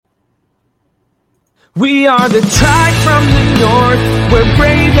We are the tribe from the north, we're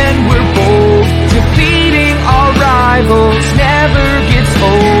brave and we're bold. Defeating our rivals never gets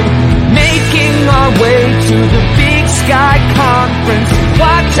old. Making our way to the Big Sky Conference.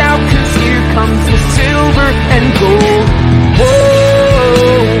 Watch out, 'cause here comes the silver and gold.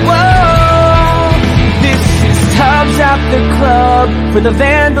 Whoa, whoa. This is Tubbs at the Club for the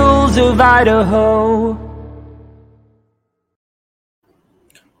Vandals of Idaho.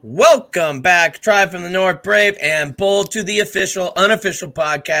 Welcome back, Tribe from the North, brave and bold, to the official, unofficial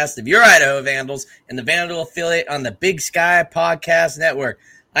podcast of your Idaho Vandals and the Vandal affiliate on the Big Sky Podcast Network.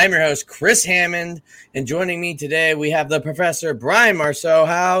 I'm your host, Chris Hammond, and joining me today, we have the Professor Brian Marceau.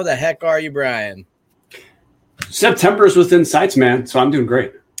 How the heck are you, Brian? September is within sights, man, so I'm doing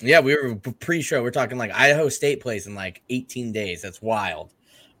great. Yeah, we were pre-show. We're talking like Idaho State plays in like 18 days. That's wild.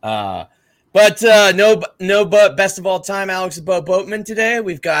 But best of all time, Alex the Boatman today.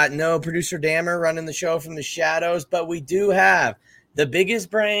 We've got no producer Dammer running the show from the shadows, but we do have the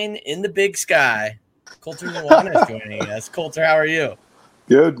biggest brain in the Big Sky, Colter Nuanez, joining us. Colter, how are you?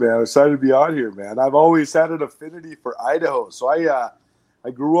 Good, man. I'm excited to be on here, man. I've always had an affinity for Idaho. So I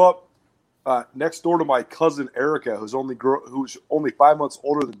grew up next door to my cousin Erica, who's only 5 months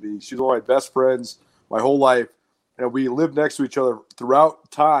older than me. She's one of my best friends my whole life, and we lived next to each other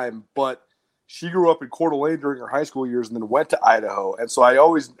throughout time, but she grew up in Coeur d'Alene during her high school years and then went to Idaho. And so I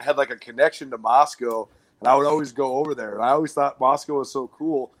always had like a connection to Moscow, and I would always go over there. And I always thought Moscow was so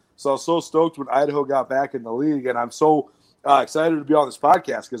cool. So I was so stoked when Idaho got back in the league. And I'm so excited to be on this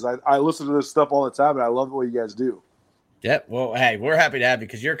podcast because I listen to this stuff all the time, and I love what you guys do. Yeah, well, hey, we're happy to have you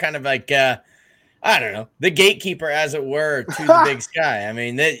because you're kind of like, I don't know, the gatekeeper, as it were, to the Big Sky. I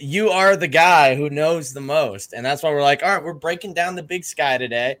mean, you are the guy who knows the most. And that's why we're like, all right, we're breaking down the Big Sky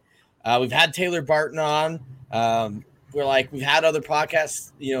today. We've had Taylor Barton on. We've had other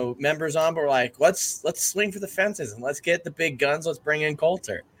podcast, members on, but we're like, let's swing for the fences and let's get the big guns. Let's bring in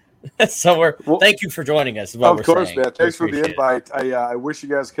Colter. So thank you for joining us. Of course, man. Thanks for the invite. I wish you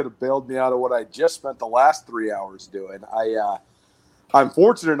guys could have bailed me out of what I just spent the last 3 hours doing. I'm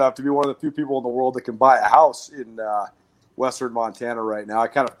fortunate enough to be one of the few people in the world that can buy a house in western Montana right now. I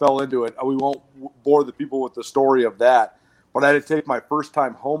kind of fell into it. We won't bore the people with the story of that. But I had to take my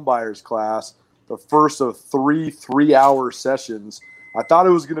first-time homebuyers class, the first of three-hour sessions. I thought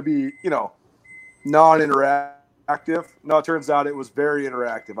it was going to be, non-interactive. No, it turns out it was very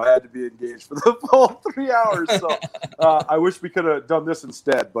interactive. I had to be engaged for the full 3 hours. So I wish we could have done this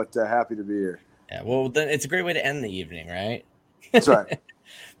instead, but happy to be here. Yeah, well, then it's a great way to end the evening, right? That's right.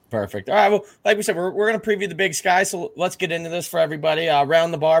 Perfect. All right, well, like we said, we're going to preview the Big Sky, so let's get into this for everybody.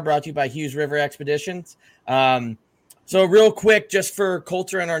 Round the Bar brought to you by Hughes River Expeditions. So real quick, just for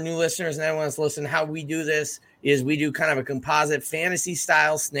Colter and our new listeners and anyone that's listening, how we do this is we do kind of a composite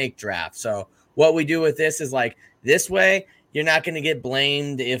fantasy-style snake draft. So what we do with this is, like, this way, you're not going to get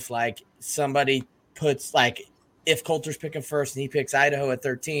blamed if, like, somebody puts, like, if Colter's picking first and he picks Idaho at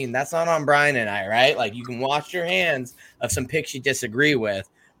 13, that's not on Brian and I, right? Like, you can wash your hands of some picks you disagree with,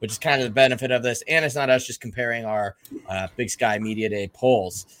 which is kind of the benefit of this. And it's not us just comparing our Big Sky Media Day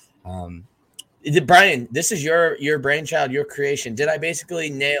polls. Brian, this is your brainchild, your creation. Did I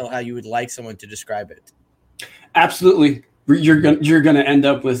basically nail how you would like someone to describe it? Absolutely. You're going to end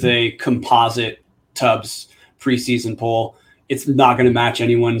up with a composite Tubbs preseason poll. It's not going to match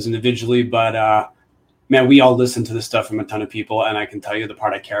anyone's individually, but man, we all listen to this stuff from a ton of people, and I can tell you the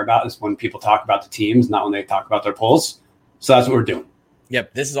part I care about is when people talk about the teams, not when they talk about their polls. So that's what we're doing.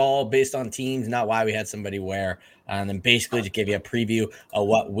 Yep, this is all based on teams, not why we had somebody wear. And then basically to give you a preview of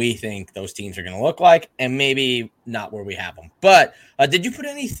what we think those teams are going to look like and maybe not where we have them. But did you put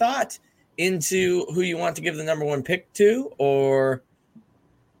any thought into who you want to give the number one pick to, or?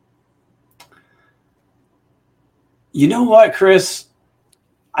 You know what, Chris?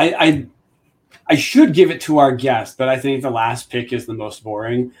 I should give it to our guest, but I think the last pick is the most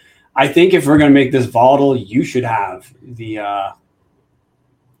boring. I think if we're going to make this volatile, you should have the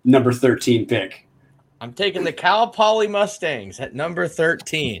number 13 pick. I'm taking the Cal Poly Mustangs at number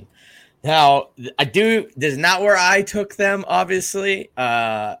 13. Now, this is not where I took them, obviously.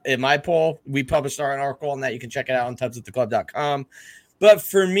 In my poll, we published our article on that. You can check it out on tubbsattheclub.com. But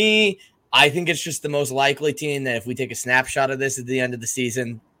for me, I think it's just the most likely team that if we take a snapshot of this at the end of the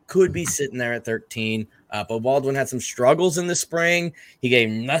season, could be sitting there at 13. But Baldwin had some struggles in the spring. He gave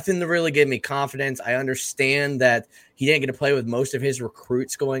nothing to really give me confidence. I understand that he didn't get to play with most of his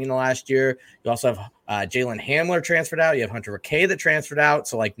recruits going into last year. You also have Jalen Hamler transferred out. You have Hunter McKay that transferred out.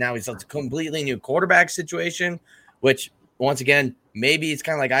 So, like, now he's a completely new quarterback situation, which, once again, maybe it's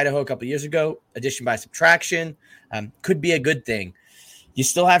kind of like Idaho a couple years ago. Addition by subtraction could be a good thing. You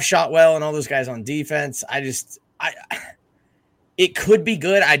still have Shotwell and all those guys on defense. It could be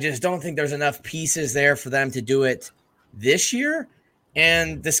good. I just don't think there's enough pieces there for them to do it this year.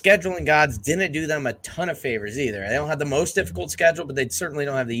 And the scheduling gods didn't do them a ton of favors either. They don't have the most difficult schedule, but they certainly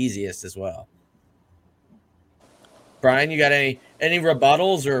don't have the easiest as well. Brian, you got any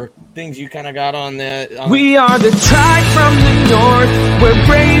rebuttals or things you kind of got on the? We are the tribe from the north. We're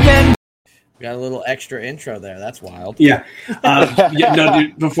brave and. We got a little extra intro there. That's wild. Yeah.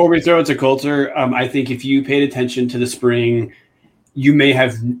 Dude, before we throw it to Coulter, I think if you paid attention to the spring, you may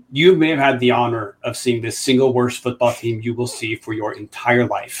have had the honor of seeing the single worst football team you will see for your entire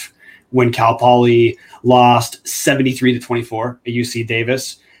life. When Cal Poly lost 73-24 at UC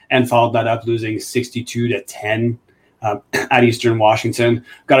Davis and followed that up losing 62-10 at Eastern Washington.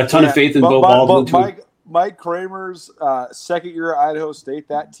 Got a ton of faith in Bo Baldwin. Mike Kramer's second year at Idaho State,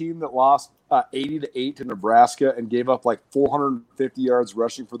 that team that lost 80-8 to Nebraska and gave up like 450 yards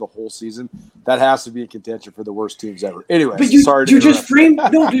rushing for the whole season, that has to be in contention for the worst teams ever. Anyway, but you just framed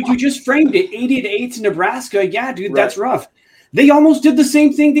it 80-8 to Nebraska. Yeah, dude, that's rough. They almost did the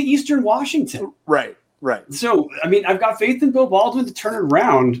same thing to Eastern Washington. Right. So, I mean, I've got faith in Bo Baldwin to turn it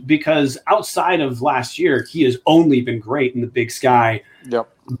around because outside of last year, he has only been great in the Big Sky. Yep.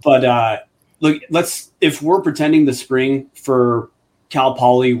 But look, if we're pretending the spring for Cal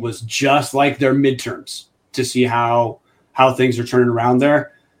Poly was just like their midterms to see how things are turning around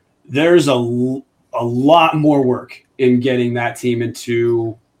there, there's a lot more work in getting that team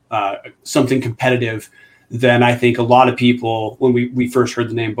into something competitive than I think a lot of people, when we first heard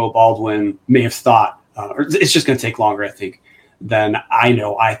the name Bo Baldwin, may have thought. Or it's just going to take longer, I think, than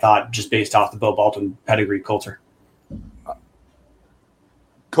I thought just based off the Bo Baldwin pedigree culture.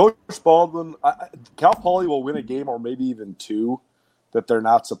 Coach Baldwin, Cal Poly will win a game or maybe even two that they're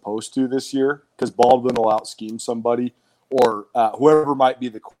not supposed to this year because Baldwin will out-scheme somebody or whoever might be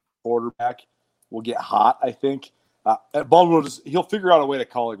the quarterback will get hot, I think. Baldwin he'll figure out a way to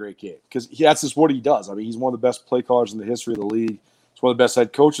call a great game because that's just what he does. I mean, he's one of the best play callers in the history of the league. He's one of the best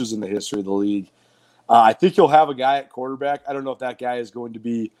head coaches in the history of the league. I think he'll have a guy at quarterback. I don't know if that guy is going to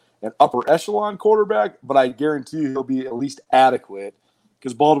be an upper echelon quarterback, but I guarantee you he'll be at least adequate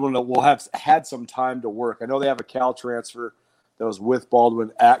because Baldwin will have had some time to work. I know they have a Cal transfer that was with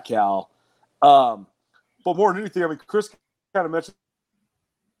Baldwin at Cal. But more than anything, I mean, Chris kind of mentioned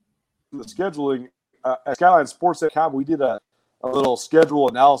the scheduling. At SkylineSports.com, we did a little schedule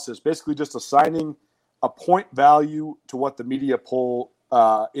analysis, basically just assigning a point value to what the media poll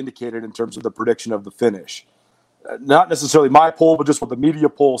indicated in terms of the prediction of the finish. Not necessarily my poll, but just what the media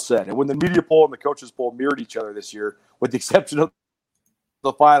poll said. And when the media poll and the coaches poll mirrored each other this year, with the exception of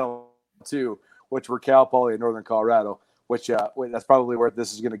the final two, which were Cal Poly and Northern Colorado, which that's probably where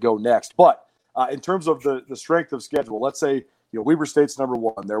this is going to go next. But in terms of the strength of schedule, let's say Weber State's number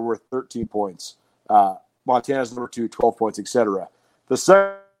one, they're worth 13 points. Montana's number 2, 12 points, etc. The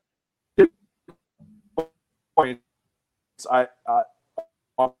second point on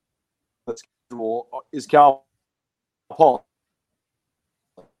the schedule is Cal Poly.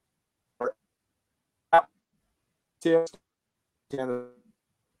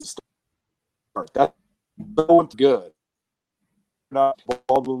 That's good. Not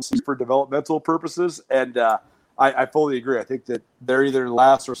Baldwin for developmental purposes, and I fully agree. I think that they're either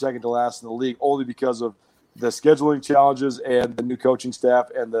last or second to last in the league only because of the scheduling challenges and the new coaching staff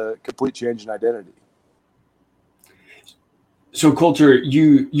and the complete change in identity. So, Coulter,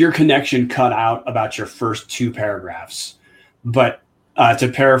 your connection cut out about your first two paragraphs. But to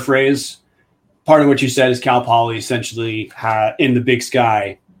paraphrase, part of what you said is Cal Poly essentially in the Big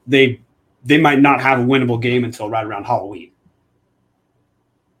Sky, they might not have a winnable game until right around Halloween.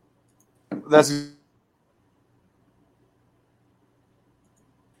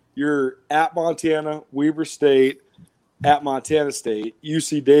 You're at Montana, Weber State, at Montana State,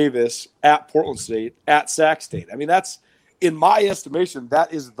 UC Davis, at Portland State, at Sac State. I mean, that's, in my estimation,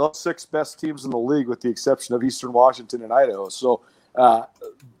 that is the 6 best teams in the league with the exception of Eastern Washington and Idaho. So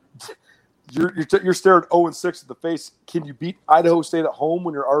you're staring 0-6 at the face. Can you beat Idaho State at home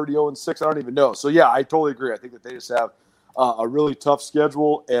when you're already 0-6? I don't even know. So, yeah, I totally agree. I think that they just have a really tough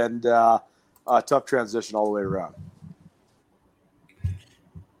schedule and a tough transition all the way around.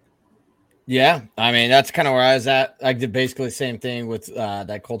 Yeah, I mean, that's kind of where I was at. I did basically the same thing with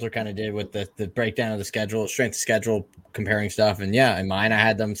that Coulter kind of did with the breakdown of the schedule, strength of schedule, comparing stuff. And, yeah, in mine, I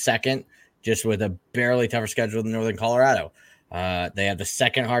had them second, just with a barely tougher schedule than Northern Colorado. They have the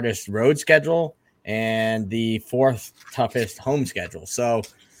second hardest road schedule and the 4th toughest home schedule. So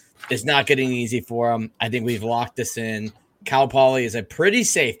it's not getting easy for them. I think we've locked this in. Cal Poly is a pretty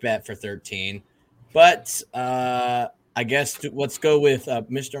safe bet for 13, but I guess let's go with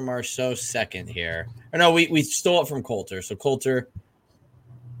Mr. Marceau second here. Or no, we stole it from Coulter. So Coulter,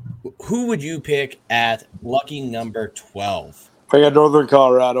 who would you pick at lucky number 12? I got Northern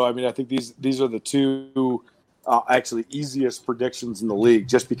Colorado. I mean, I think these are the two actually easiest predictions in the league,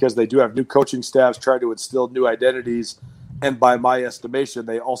 just because they do have new coaching staffs trying to instill new identities, and by my estimation,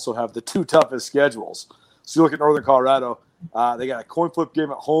 they also have the two toughest schedules. So you look at Northern Colorado. They got a coin flip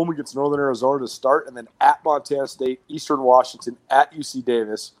game at home against Northern Arizona to start, and then at Montana State, Eastern Washington, at UC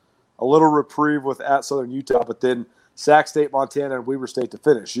Davis, a little reprieve with at Southern Utah, but then Sac State, Montana, and Weber State to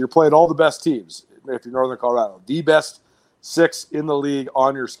finish. You're playing all the best teams if you're Northern Colorado. The best 6 in the league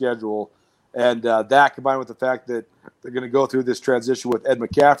on your schedule, and that combined with the fact that they're going to go through this transition with Ed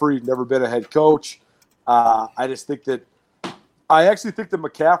McCaffrey, never been a head coach. I actually think that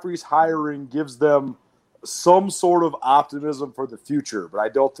McCaffrey's hiring gives them some sort of optimism for the future, but I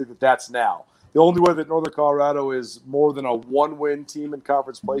don't think that that's now. The only way that Northern Colorado is more than a one-win team in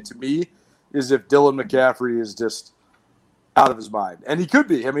conference play to me is if Dylan McCaffrey is just out of his mind. And he could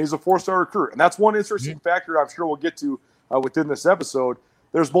be. I mean, he's a 4-star recruit. And that's one interesting factor I'm sure we'll get to within this episode.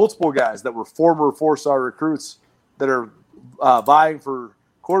 There's multiple guys that were former 4-star recruits that are vying for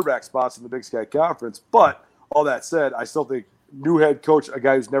quarterback spots in the Big Sky Conference. But all that said, I still think new head coach, a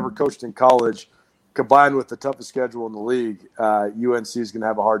guy who's never coached in college, combined with the toughest schedule in the league, UNC is going to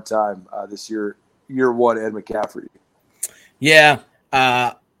have a hard time this year one, Ed McCaffrey. Yeah.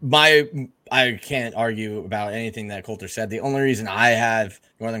 I can't argue about anything that Coulter said. The only reason I have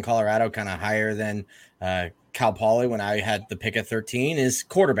Northern Colorado kind of higher than Cal Poly when I had the pick at 13 is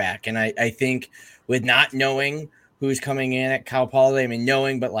quarterback. And I think with not knowing who's coming in at Cal Poly, I mean,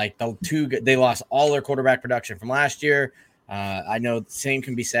 knowing, but like they lost all their quarterback production from last year. I know the same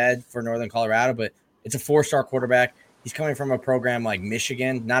can be said for Northern Colorado, but it's a 4-star quarterback. He's coming from a program like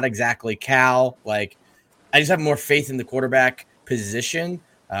Michigan, not exactly Cal. Like, I just have more faith in the quarterback position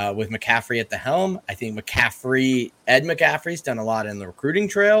with McCaffrey at the helm. I think Ed McCaffrey's done a lot in the recruiting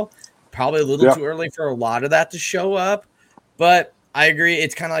trail. Probably a little too early for a lot of that to show up. But I agree.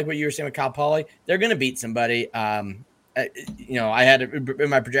 It's kind of like what you were saying with Cal Poly. They're going to beat somebody. I had in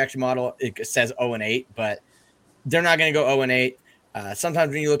my projection model, it says 0-8, but they're not going to go 0-8.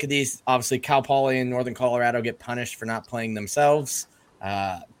 Sometimes when you look at these, obviously Cal Poly and Northern Colorado get punished for not playing themselves.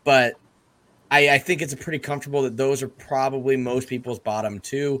 But I think it's a pretty comfortable that those are probably most people's bottom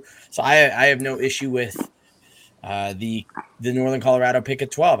two. So I have no issue with the Northern Colorado pick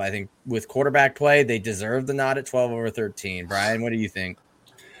at 12. I think with quarterback play, they deserve the nod at 12 over 13. Brian, what do you think?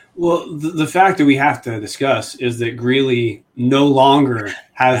 Well, the fact that we have to discuss is that Greeley no longer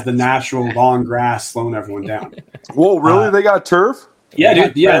has the natural long grass slowing everyone down. Whoa, really? They got turf? Yeah,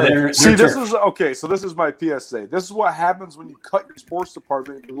 dude. Yeah, they're See, this turf. is okay. So this is my PSA. This is what happens when you cut your sports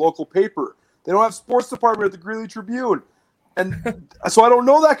department in your local paper. They don't have sports department at the Greeley Tribune, and so I don't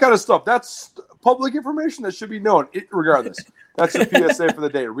know that kind of stuff. That's public information that should be known. Regardless, that's your PSA for the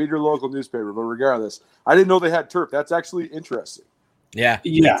day. Read your local newspaper. But regardless, I didn't know they had turf. That's actually interesting. Yeah,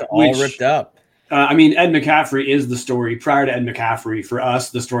 it's all ripped up. I mean, Ed McCaffrey is the story. Prior to Ed McCaffrey, for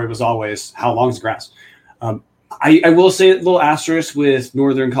us, the story was always how long's the grass. I will say a little asterisk with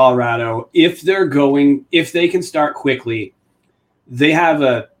Northern Colorado. If they can start quickly, they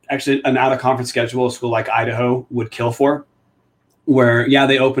have actually an out-of-conference schedule a school like Idaho would kill for, where,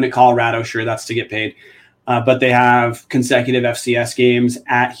 they open at Colorado. Sure, that's to get paid. But they have consecutive FCS games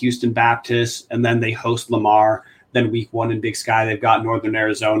at Houston Baptist, and then they host Lamar. Then week 1 in Big Sky, they've got Northern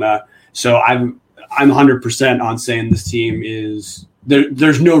Arizona. So I'm 100% on saying this team is there.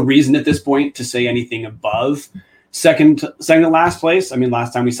 There's no reason at this point to say anything above second to last place. I mean,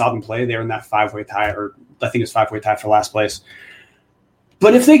 last time we saw them play, they were in that 5-way tie, or I think it's 5-way tie for last place.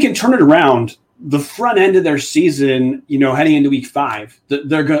 But if they can turn it around, the front end of their season, heading into week 5,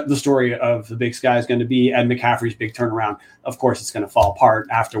 the story of the Big Sky is going to be Ed McCaffrey's big turnaround. Of course, it's going to fall apart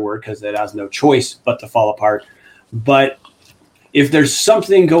afterward because it has no choice but to fall apart. But if there's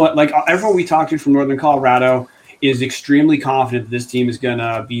something going, like everyone we talked to from Northern Colorado is extremely confident that this team is going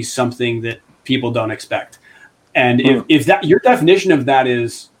to be something that people don't expect. And if that your definition of that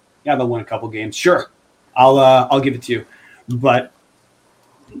is, they'll win a couple games, sure, I'll give it to you. But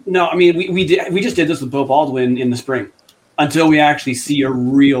no, I mean we just did this with Bo Baldwin in the spring until we actually see a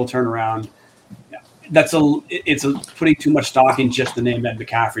real turnaround. It's putting too much stock in just the name Ed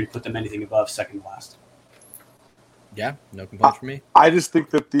McCaffrey to put them anything above second to last. Yeah, no complaints from me. I just think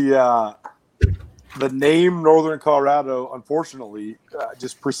that the name Northern Colorado, unfortunately,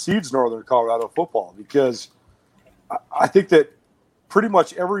 just precedes Northern Colorado football, because I think that pretty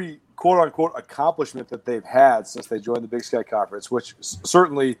much every quote-unquote accomplishment that they've had since they joined the Big Sky Conference, which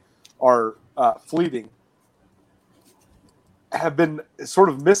certainly are fleeting, have been sort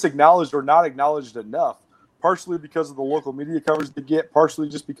of misacknowledged or not acknowledged enough, partially because of the local media coverage they get, partially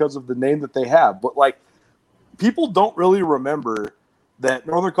just because of the name that they have. But like, people don't really remember that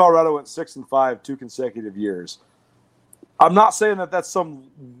Northern Colorado went 6-5 2 consecutive years. I'm not saying that that's some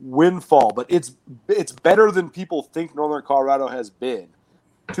windfall, but it's better than people think Northern Colorado has been.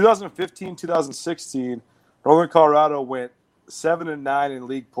 2015, 2016, Northern Colorado went 7-9 in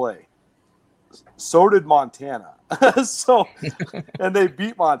league play. So did Montana. And they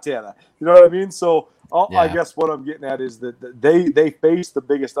beat Montana. You know what I mean? So I guess what I'm getting at is that they faced the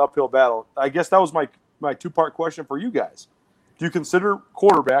biggest uphill battle. I guess that was my two-part question for you guys. Do you consider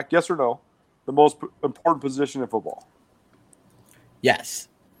quarterback, yes or no, the most important position in football? Yes.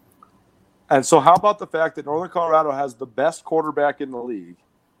 And so how about the fact that Northern Colorado has the best quarterback in the league,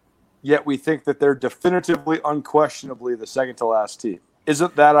 yet we think that they're definitively, unquestionably the second to last team?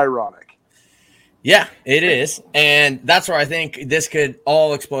 Isn't that ironic? Yeah, it is. And that's where I think this could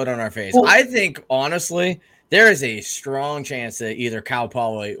all explode on our face. Well, I think, honestly, there is a strong chance that either Cal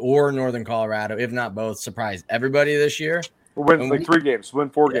Poly or Northern Colorado, if not both, surprise everybody this year. We'll win like 3 games, win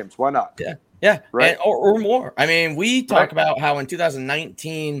 4 games. Why not? Yeah, right. Or more. I mean, we talk about how in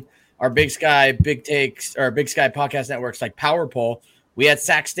 2019, our Big Sky Big Takes or Big Sky Podcast Network's like Power Poll, we had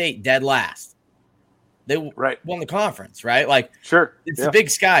Sac State dead last. They won the conference, right? Like, sure, it's the Big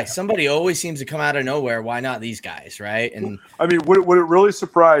Sky. Somebody always seems to come out of nowhere. Why not these guys, right? And I mean, would it really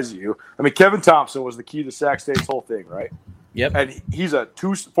surprise you? I mean, Kevin Thompson was the key to Sac State's whole thing, right? Yep. And he's a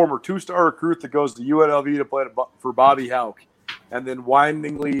former 2-star recruit that goes to UNLV to play for Bobby Hauck, and then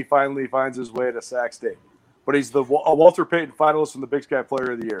windingly finally finds his way to Sac State. But he's a Walter Payton finalist and the Big Sky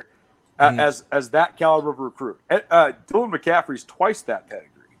Player of the Year as that caliber of recruit. Dylan McCaffrey's twice that pedigree.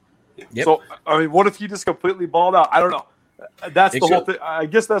 Yep. So, I mean, what if he just completely balled out? I don't know. That's the whole thing. I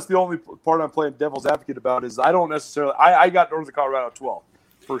guess that's the only part I'm playing devil's advocate about is I don't necessarily – I got Northern Colorado 12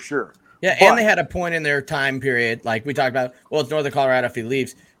 for sure. Yeah, and they had a point in their time period, like we talked about, well, it's Northern Colorado if he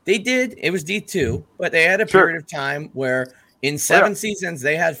leaves. They did. It was D2, but they had a period of time where in 7 seasons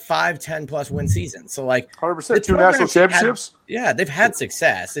they had 5 10-plus win seasons. So, like, 100%. 2 national championships? They've had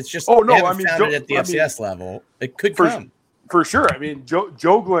success. It's just they haven't found it at the FCS level. It could come. For sure. I mean,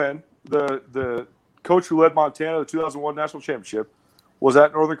 Joe Glenn, the coach who led Montana to the 2001 national championship, was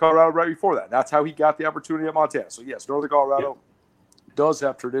at Northern Colorado right before that. That's how he got the opportunity at Montana. So, yes, Northern Colorado does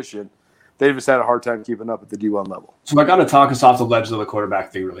have tradition. They just had a hard time keeping up at the D1 level. So I got to talk us off the ledge of the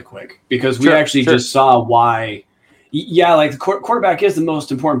quarterback thing really quick because we just saw why. Yeah, like the quarterback is the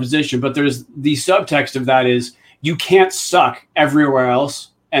most important position, but there's the subtext of that is you can't suck everywhere else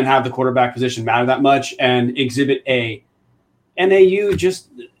and have the quarterback position matter that much. And Exhibit A, NAU just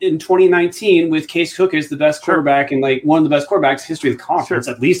in 2019 with Case Cook is the best quarterback and like one of the best quarterbacks in history of the conference,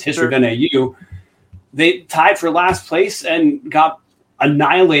 at least history of NAU. They tied for last place and got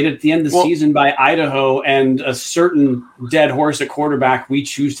annihilated at the end of the season by Idaho and a certain dead horse at quarterback we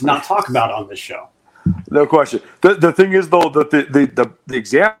choose to not talk about on this show. No question. The thing is, though, that the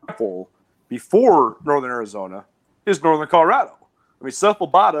example before Northern Arizona is Northern Colorado. I mean, Seth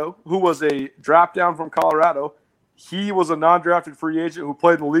Lobato, who was a drop down from Colorado, he was a non-drafted free agent who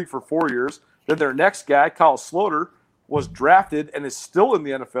played in the league for 4 years. Then their next guy, Kyle Sloter, was drafted and is still in the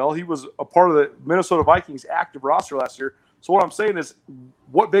NFL. He was a part of the Minnesota Vikings active roster last year. So what I'm saying is,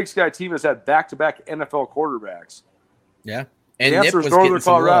 what Big Sky team has had back-to-back NFL quarterbacks? Yeah. And the answer is Northern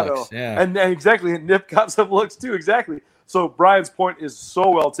Colorado. And exactly, and Nip got some looks too, exactly. So Brian's point is so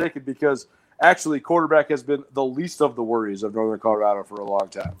well taken because actually quarterback has been the least of the worries of Northern Colorado for a long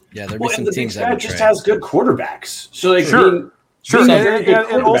time. Yeah, there'll be some teams that just has good quarterbacks. So like Sure.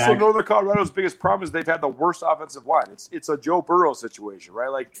 And also Northern Colorado's biggest problem is they've had the worst offensive line. It's a Joe Burrow situation, right?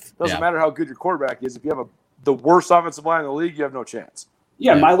 Like, it doesn't matter how good your quarterback is. If you have the worst offensive line in the league, you have no chance.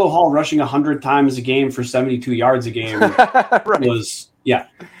 Yeah, Milo Hall rushing 100 times a game for 72 yards a game was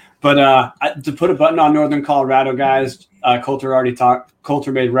 – But to put a button on Northern Colorado, guys,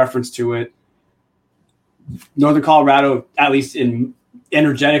 Coulter made reference to it. Northern Colorado, at least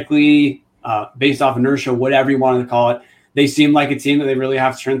energetically, based off inertia, whatever you wanted to call it, they seem like a team that they really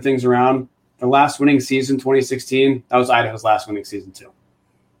have to turn things around. Their last winning season, 2016, that was Idaho's last winning season too.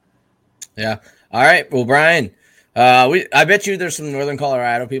 Yeah. All right. Well, Brian, I bet you there's some Northern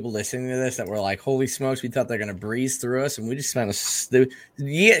Colorado people listening to this that were like, holy smokes, we thought they're going to breeze through us. And we just spent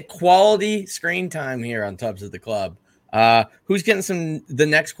quality screen time here on Tubs of the Club. Who's getting the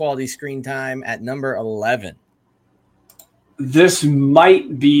next quality screen time at number 11? This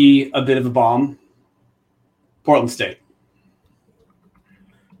might be a bit of a bomb. Portland State.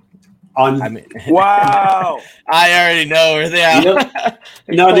 Wow. I already know where they are.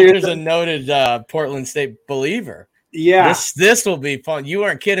 No, There's a noted Portland State believer. Yeah. This will be fun. You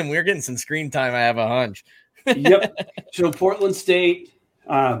aren't kidding. We're getting some screen time, I have a hunch. Yep. So Portland State,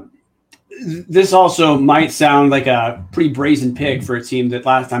 this also might sound like a pretty brazen pick for a team that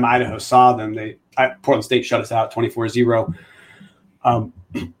last time Idaho saw them, Portland State shut us out 24-0.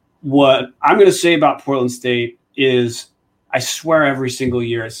 What I'm going to say about Portland State is I swear every single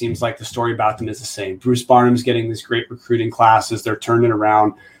year it seems like the story about them is the same. Bruce Barnum's getting these great recruiting classes. They're turning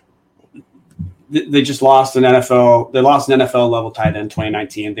around. They just lost an NFL. They lost an NFL level tight end in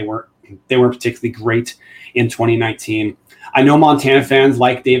 2019. They weren't particularly great in 2019. I know Montana fans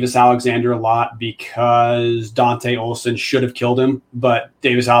like Davis Alexander a lot because Dante Olson should have killed him, but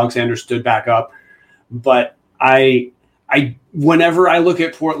Davis Alexander stood back up. But whenever I look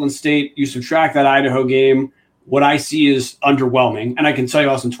at Portland State, you subtract that Idaho game, what I see is underwhelming. And I can tell you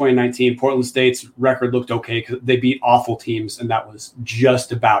also in 2019, Portland State's record looked okay because they beat awful teams, and that was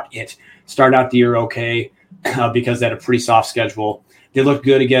just about it. Started out the year okay because they had a pretty soft schedule. They looked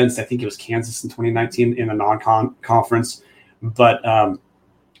good against, I think it was Kansas in 2019 in a non-conference. But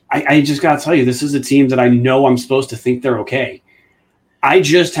I just got to tell you, this is a team that I know I'm supposed to think they're okay. I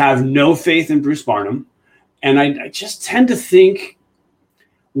just have no faith in Bruce Barnum. And I just tend to think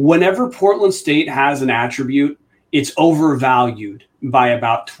whenever Portland State has an attribute, it's overvalued by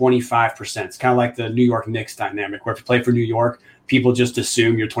about 25%. It's kind of like the New York Knicks dynamic, where if you play for New York, people just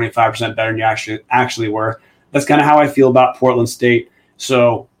assume you're 25% better than you actually were. That's kind of how I feel about Portland State.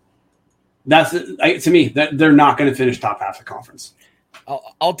 So that's to me that they're not going to finish top half of the conference.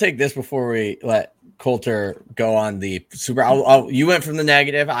 I'll take this before we let Coulter go on the super. You went from the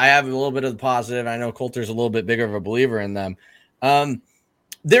negative. I have a little bit of the positive. I know Coulter's a little bit bigger of a believer in them.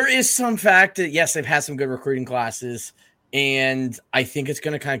 There is some fact that, yes, they've had some good recruiting classes, and I think it's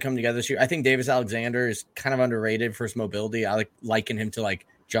going to kind of come together this year. I think Davis Alexander is kind of underrated for his mobility. I liken him to like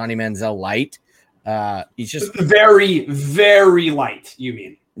Johnny Manziel light. He's just very, very light. You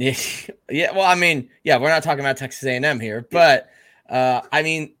mean? Yeah. Well, I mean, yeah, we're not talking about Texas A&M here, but I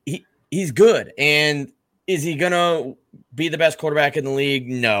mean, he's good. And is he going to be the best quarterback in the league?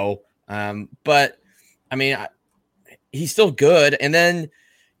 No. But I mean, he's still good. And then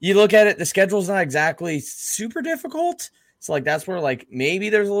you look at it, the schedule's not exactly super difficult. So like, that's where like, maybe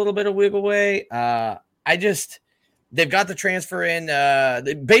there's a little bit of wiggle way. They've got the transfer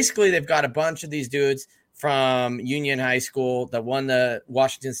in. Basically, they've got a bunch of these dudes from Union High School that won the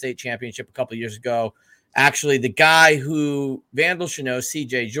Washington State Championship a couple of years ago. Actually, the guy who Vandal should know,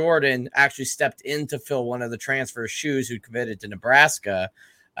 C.J. Jordan, actually stepped in to fill one of the transfer shoes who committed to Nebraska.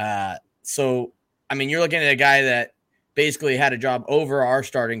 So, I mean, you're looking at a guy that basically had a job over our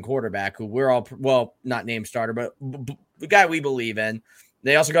starting quarterback, who we're all, well, not named starter, but the guy we believe in.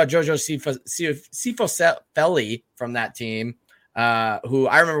 They also got JoJo Sifofelli from that team, who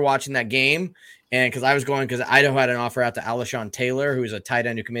I remember watching that game. And because Idaho had an offer out to Alshon Taylor, who's a tight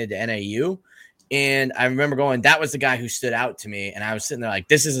end who committed to NAU. And I remember going, that was the guy who stood out to me. And I was sitting there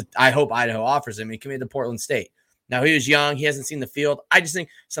like, I hope Idaho offers him. He committed to Portland State. Now, he was young. He hasn't seen the field. I just think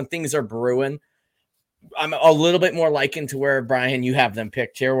some things are brewing. I'm a little bit more likened to where, Brian, you have them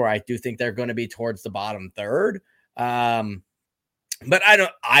picked here, where I do think they're going to be towards the bottom third. But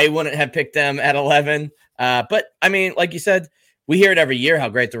I wouldn't have picked them at 11. But I mean, like you said, we hear it every year how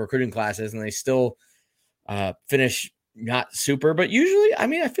great the recruiting class is, and they still finish not super, but usually, I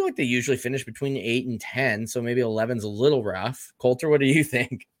mean, I feel like they usually finish between 8 and 10. So maybe 11's a little rough. Coulter, what do you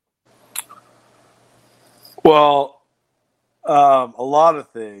think? Well, a lot of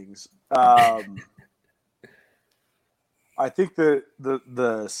things. I think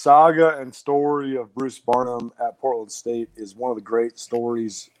the saga and story of Bruce Barnum at Portland State is one of the great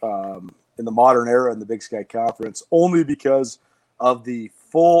stories in the modern era in the Big Sky Conference, only because of the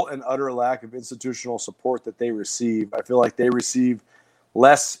full and utter lack of institutional support that they receive. I feel like they receive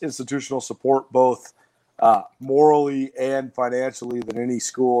less institutional support, both morally and financially, than any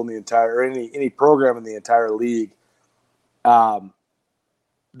school in the entire, or any program in the entire league. That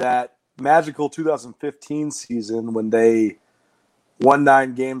magical 2015 season when they won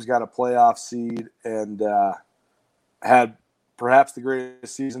 9 games, got a playoff seed, and had perhaps the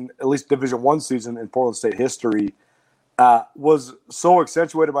greatest season, at least Division I season in Portland State history, was so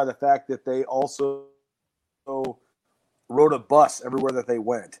accentuated by the fact that they also rode a bus everywhere that they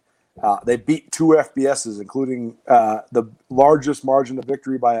went. They beat 2 FBSs, including the largest margin of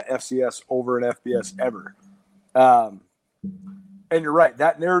victory by a FCS over an FBS ever. And you're right,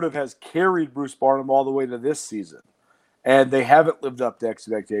 that narrative has carried Bruce Barnum all the way to this season. And they haven't lived up to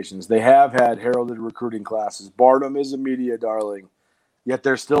expectations. They have had heralded recruiting classes. Barnum is a media darling, yet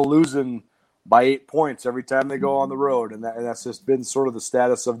they're still losing by 8 points every time they go on the road. And that's just been sort of the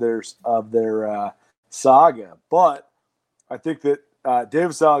status of their saga. But I think that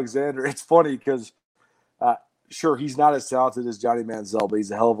Davis Alexander, it's funny because, sure, he's not as talented as Johnny Manziel, but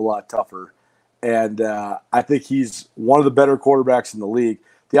he's a hell of a lot tougher. And I think he's one of the better quarterbacks in the league.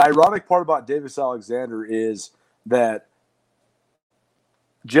 The ironic part about Davis Alexander is that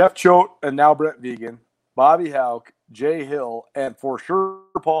Jeff Choate and now Brent Vegan, Bobby Houck, Jay Hill, and for sure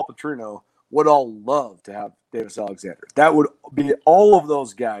Paul Petrino would all love to have Davis Alexander. That would be all of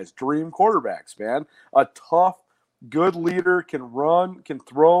those guys' dream quarterbacks, man. A tough, good leader, can run, can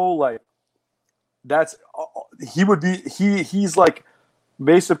throw. Like he's like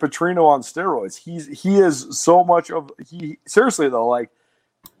Mason Petrino on steroids. He is so much of seriously though, like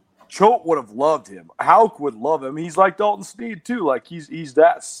Choate would have loved him. Houck would love him. He's like Dalton Snead too. Like he's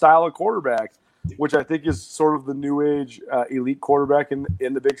that style of quarterback, which I think is sort of the new age elite quarterback in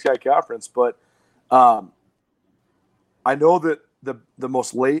the Big Sky Conference. But I know that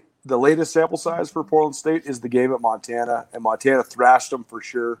the latest sample size for Portland State is the game at Montana, and Montana thrashed them for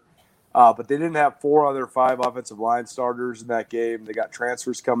sure. But they didn't have 4 other 5 offensive line starters in that game. They got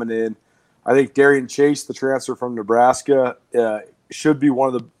transfers coming in. I think Darian Chase, the transfer from Nebraska, should be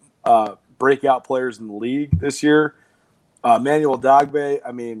one of the breakout players in the league this year. Manuel Dagbe,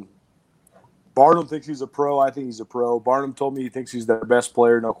 I mean, Barnum thinks he's a pro. I think he's a pro. Barnum told me he thinks he's their best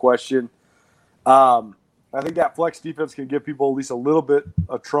player, no question. I think that flex defense can give people at least a little bit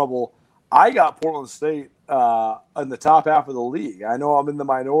of trouble. I got Portland State in the top half of the league. I know I'm in the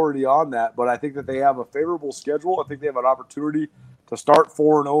minority on that, but I think that they have a favorable schedule. I think they have an opportunity to start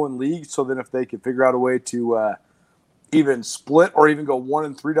 4-0 in league. So then if they can figure out a way to even split or even go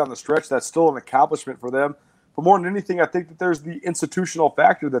 1-3 down the stretch, that's still an accomplishment for them. But more than anything, I think that there's the institutional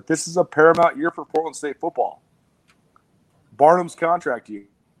factor that this is a paramount year for Portland State football. Barnum's contract year.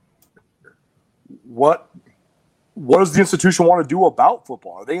 What does the institution want to do about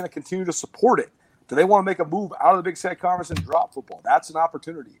football? Are they going to continue to support it? Do they want to make a move out of the Big Sky Conference and drop football? That's an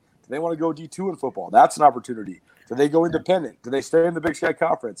opportunity. Do they want to go D2 in football? That's an opportunity. Do they go independent? Do they stay in the Big Sky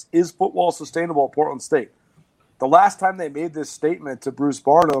Conference? Is football sustainable at Portland State? The last time they made this statement to Bruce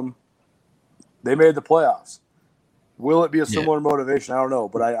Barnum, they made the playoffs. Will it be a similar motivation? I don't know,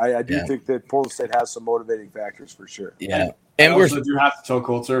 but I do think that Portland State has some motivating factors for sure. Yeah. And we do have to tell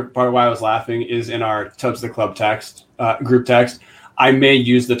Coulter, part of why I was laughing is in our Tubbs the Club text, group text, I may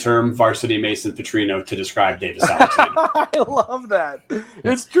use the term varsity Mason Petrino to describe Davis Alexander. I love that.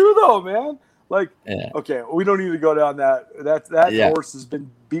 It's true though, man. Like, okay, we don't need to go down that. That horse has been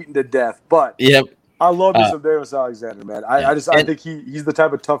beaten to death, but I love me some Davis Alexander, man. I think he's the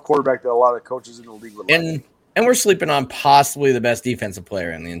type of tough quarterback that a lot of coaches in the league would like. And we're sleeping on possibly the best defensive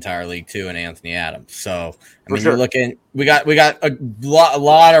player in the entire league too, in Anthony Adams. So I mean, you're looking. We got a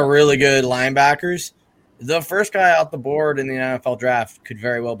lot of really good linebackers. The first guy out the board in the NFL draft could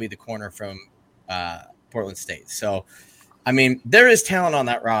very well be the corner from Portland State. So, I mean, there is talent on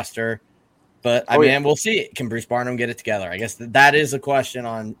that roster, but I mean, we'll see. Can Bruce Barnum get it together? I guess that is the question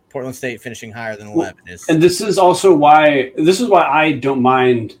on Portland State finishing higher than 11. And this is also why I don't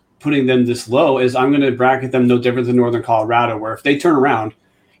mind putting them this low. Is I'm going to bracket them no different than Northern Colorado, where if they turn around,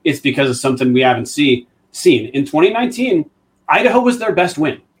 it's because of something we haven't seen. In 2019, Idaho was their best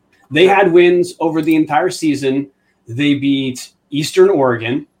win. They had wins over the entire season. They beat Eastern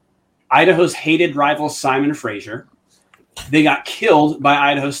Oregon, Idaho's hated rival Simon Fraser. They got killed by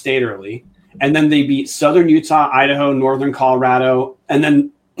Idaho State early, and then they beat Southern Utah, Idaho, Northern Colorado, and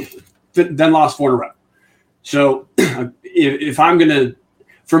then lost 4 in a row. So if I'm going to,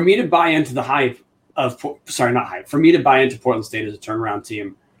 for me to buy into the hype of, for me to buy into Portland State as a turnaround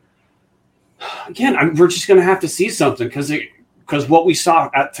team, again, we're just going to have to see something because what we saw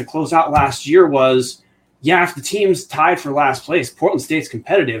to close out last year was, if the team's tied for last place, Portland State's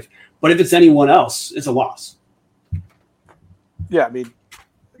competitive, but if it's anyone else, it's a loss. Yeah, I mean,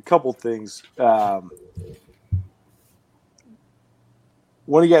 a couple things. One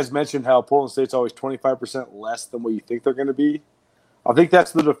of you guys mentioned how Portland State's always 25% less than what you think they're going to be. I think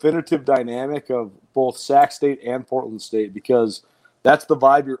that's the definitive dynamic of both Sac State and Portland State, because that's the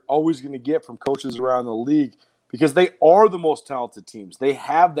vibe you're always going to get from coaches around the league, because they are the most talented teams. They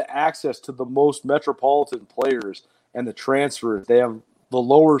have the access to the most metropolitan players and the transfers. They have the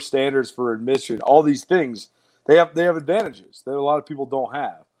lower standards for admission, all these things. They have advantages that a lot of people don't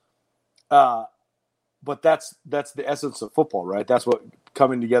have. But that's the essence of football, right? That's what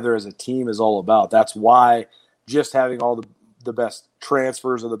coming together as a team is all about. That's why just having all the best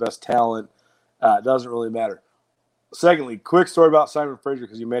transfers or the best talent doesn't really matter. Secondly, quick story about Simon Fraser,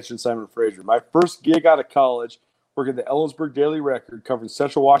 because you mentioned Simon Fraser. My first gig out of college, working at the Ellensburg Daily Record, covering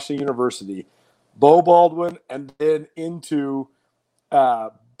Central Washington University, Bo Baldwin, and then into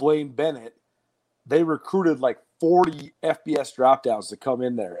Blaine Bennett. they recruited like 40 FBS drop-downs to come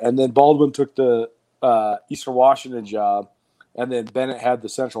in there. And then Baldwin took the Eastern Washington job, and then Bennett had the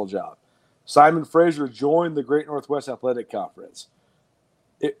Central job. Simon Fraser joined the Great Northwest Athletic Conference.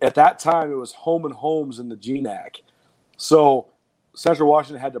 At that time, it was home and homes in the GNAC. So Central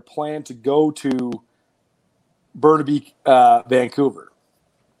Washington had to plan to go to Burnaby, Vancouver.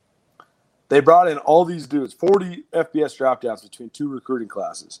 They brought in all these dudes, 40 FBS drop-downs between 2 recruiting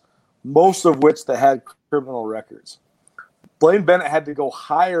classes, most of which they had criminal records. Blaine Bennett had to go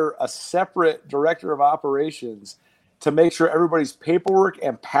hire a separate director of operations to make sure everybody's paperwork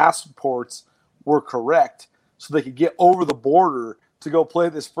and passports were correct so they could get over the border to go play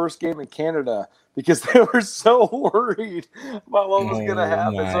this first game in Canada because they were so worried about what was going to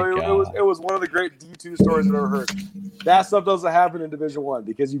happen. So it was one of the great D2 stories I've ever heard. That stuff doesn't happen in Division I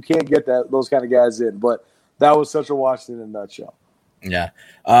because you can't get those kind of guys in. But that was Central Washington in a nutshell. Yeah.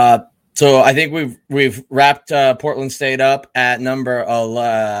 So I think we've wrapped Portland State up at number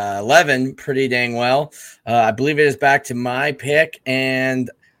 11 pretty dang well. I believe it is back to my pick, and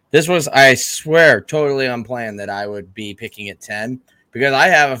this was, I swear, totally unplanned that I would be picking at 10 because I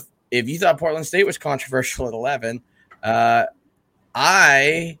have. If you thought Portland State was controversial at 11,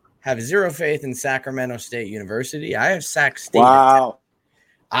 I have zero faith in Sacramento State University. I have Sac State. Wow.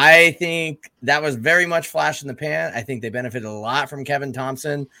 I think that was very much flash in the pan. I think they benefited a lot from Kevin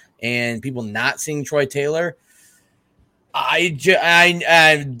Thompson and people not seeing Troy Taylor.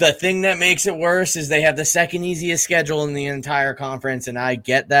 The thing that makes it worse is they have the second easiest schedule in the entire conference, and I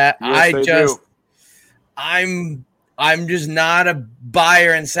get that. Yes, I'm just not a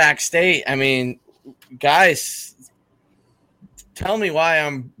buyer in Sac State. I mean, guys, tell me why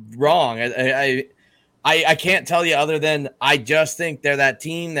I'm wrong. I can't tell you other than I just think they're that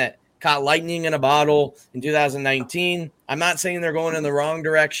team that caught lightning in a bottle in 2019. I'm not saying they're going in the wrong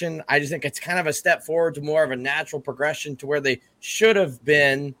direction. I just think it's kind of a step forward to more of a natural progression to where they should have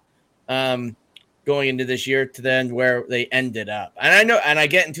been going into this year to then where they ended up. And I know, and I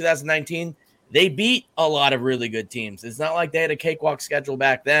get in 2019, they beat a lot of really good teams. It's not like they had a cakewalk schedule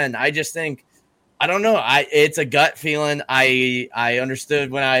back then. I just think, I don't know. It's a gut feeling. I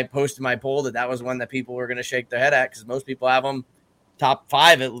understood when I posted my poll that was one that people were going to shake their head at because most people have them top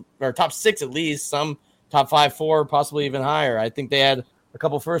 5 or top 6 at least. Some top 5, 4, possibly even higher. I think they had a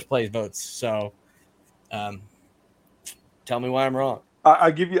couple first place votes. So, tell me why I'm wrong.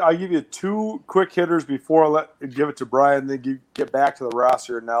 I give you 2 quick hitters before I give it to Brian. Then get back to the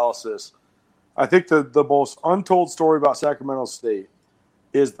roster analysis. I think the most untold story about Sacramento State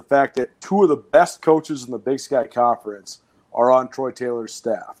is the fact that 2 of the best coaches in the Big Sky Conference are on Troy Taylor's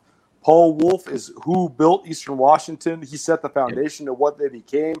staff. Paul Wolf is who built Eastern Washington. He set the foundation of what they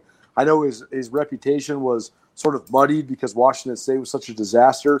became. I know his reputation was sort of muddied because Washington State was such a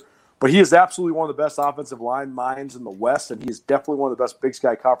disaster, but he is absolutely one of the best offensive line minds in the West, and he is definitely one of the best Big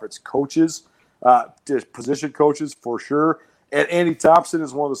Sky Conference coaches, position coaches for sure. And Andy Thompson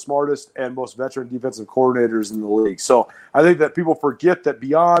is one of the smartest and most veteran defensive coordinators in the league. So I think that people forget that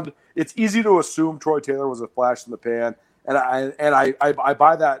beyond – it's easy to assume Troy Taylor was a flash in the pan, and I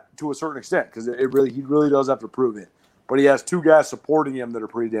buy that to a certain extent because he really does have to prove it. But he has 2 guys supporting him that are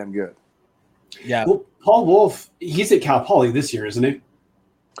pretty damn good. Yeah. Well, Paul Wolf, he's at Cal Poly this year, isn't he?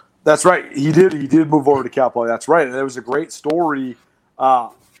 That's right. He did move over to Cal Poly. That's right. And there was a great story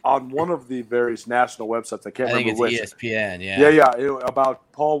on one of the various national websites. I can't remember which. ESPN. Yeah. Yeah. About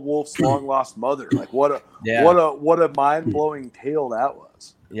Paul Wolf's long lost mother. Like what a mind blowing tale that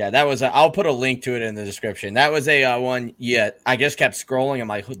was. Yeah, that was. I'll put a link to it in the description. That was a one. Yeah, I just kept scrolling. I'm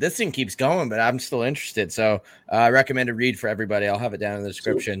like, this thing keeps going, but I'm still interested. So I recommend a read for everybody. I'll have it down in the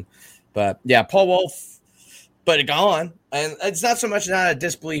description. But yeah, Paul Wolf, but gone. And it's not so much not a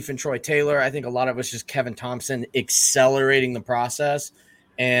disbelief in Troy Taylor. I think a lot of it was just Kevin Thompson accelerating the process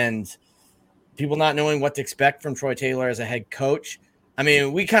and people not knowing what to expect from Troy Taylor as a head coach. I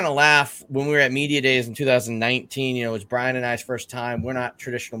mean, we kind of laugh when we were at media days in 2019. You know, it was Brian and I's first time. We're not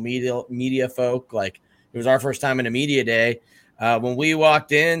traditional media folk. Like, it was our first time in a media day. When we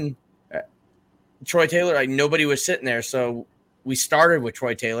walked in, Troy Taylor, like, nobody was sitting there. So we started with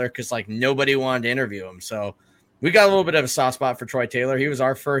Troy Taylor because, like, nobody wanted to interview him. So we got a little bit of a soft spot for Troy Taylor. He was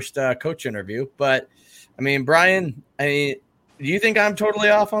our first coach interview. But, I mean, Brian, do you think I'm totally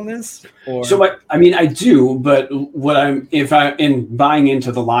off on this? Or? So, I do, but in buying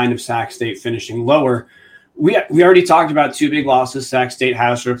into the line of Sac State finishing lower, we already talked about 2 big losses. Sac State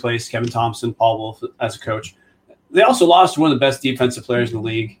has to replace Kevin Thompson, Paul Wolf as a coach. They also lost one of the best defensive players in the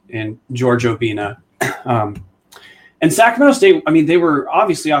league in George Obina. And Sacramento State, I mean, they were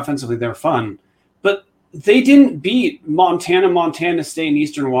obviously offensively, they were fun, but they didn't beat Montana State, and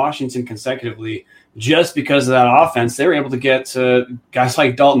Eastern Washington consecutively just because of that offense, they were able to get to guys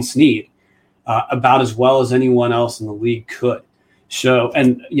like Dalton Snead about as well as anyone else in the league could. So,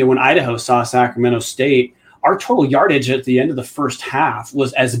 and when Idaho saw Sacramento State, our total yardage at the end of the first half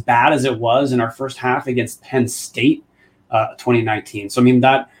was as bad as it was in our first half against Penn State 2019. So, I mean,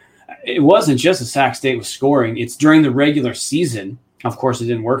 that it wasn't just that Sac State was scoring. It's during the regular season. Of course, it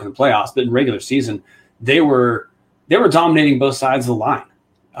didn't work in the playoffs, but in regular season, they were dominating both sides of the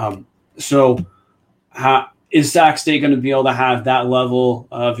line. Is Sac State going to be able to have that level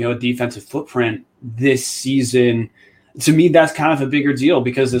of a defensive footprint this season? To me, that's kind of a bigger deal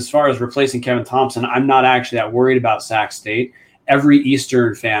because as far as replacing Kevin Thompson, I'm not actually that worried about Sac State. Every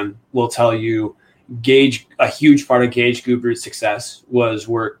Eastern fan will tell you a huge part of Gage Gubert's success was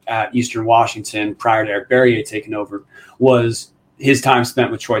work at Eastern Washington prior to Eric Berrier taking over, was his time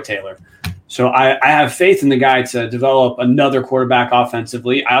spent with Troy Taylor. So I have faith in the guy to develop another quarterback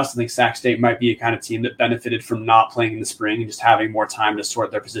offensively. I also think Sac State might be a kind of team that benefited from not playing in the spring and just having more time to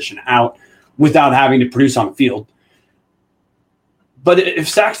sort their position out without having to produce on the field. But if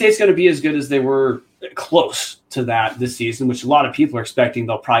Sac State's going to be as good as they were close to that this season, which a lot of people are expecting,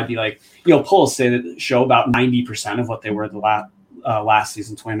 they'll probably be like, polls say that show about 90% of what they were the last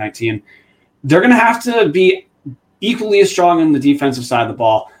season, 2019. They're going to have to be equally as strong on the defensive side of the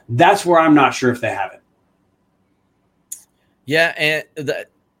ball. That's where I'm not sure if they have it. Yeah, and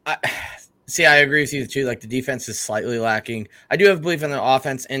I agree with you too. Like the defense is slightly lacking. I do have belief in the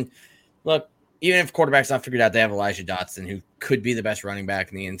offense. And look, even if quarterback's not figured out, they have Elijah Dotson, who could be the best running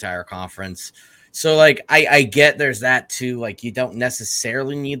back in the entire conference. So, like, I get there's that too. Like, you don't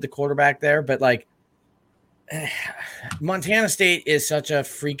necessarily need the quarterback there, but like, Montana State is such a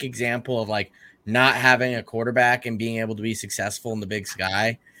freak example of like not having a quarterback and being able to be successful in the Big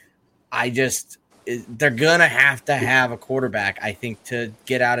Sky. They're gonna have to have a quarterback, I think, to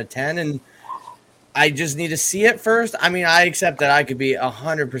get out of 10, and I just need to see it first. I mean, I accept that I could be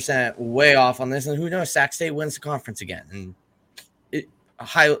 100% way off on this, and who knows? Sac State wins the conference again, and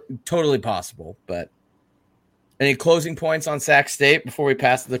totally possible. But any closing points on Sac State before we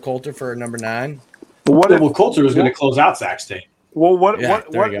pass to the Coulter for number 9? Coulter was going to close out Sac State. Well, what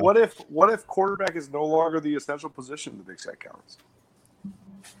if quarterback is no longer the essential position in the Big Sky Conference?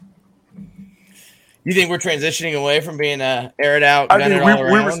 You think we're transitioning away from being air it out, gun it all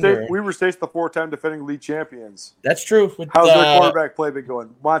around? Weber State's the 4-time defending league champions. That's true. How's their quarterback play been going?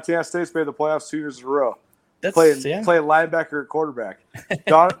 Montana State's made the playoffs 2 years in a row. Playing linebacker at quarterback.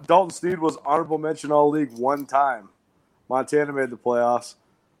 Dalton Snead was honorable mention all league 1 time. Montana made the playoffs.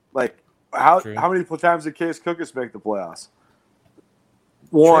 Like how many times did Case Cookus make the playoffs?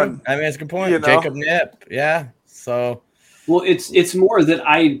 1. True. I mean, that's a good point. Jacob Knipp. Yeah. So, well, it's more that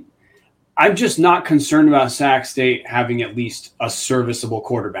I'm just not concerned about Sac State having at least a serviceable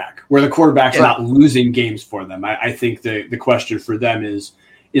quarterback where the quarterback's not losing games for them. I think the question for them is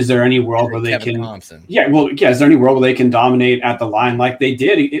there any world where they can Thompson. Is there any world where they can dominate at the line like they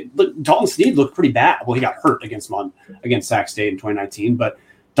did? Dalton Snead looked pretty bad. Well, he got hurt against Sac State in 2019, but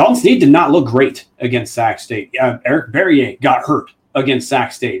Dalton Snead did not look great against Sac State. Eric Berrier got hurt against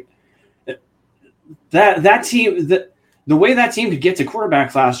Sac State. That team, the way that team could get to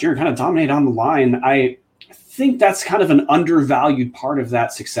quarterback last year and kind of dominate on the line, I think that's kind of an undervalued part of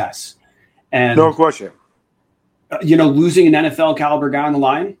that success. And no question. Losing an NFL caliber guy on the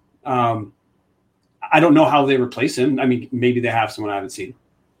line, I don't know how they replace him. I mean, maybe they have someone I haven't seen.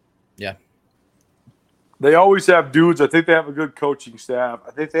 Yeah. They always have dudes. I think they have a good coaching staff.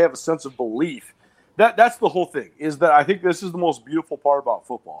 I think they have a sense of belief. That's the whole thing, is that I think this is the most beautiful part about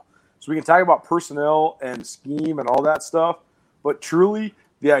football. So we can talk about personnel and scheme and all that stuff, but truly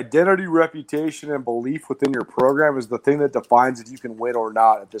the identity, reputation, and belief within your program is the thing that defines if you can win or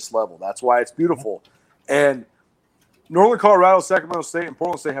not at this level. That's why it's beautiful. And Northern Colorado, Sacramento State, and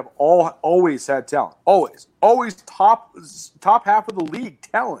Portland State have always had talent. Always top half of the league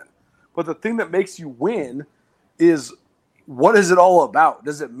talent. But the thing that makes you win is, what is it all about?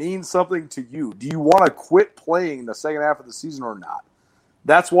 Does it mean something to you? Do you want to quit playing the second half of the season or not?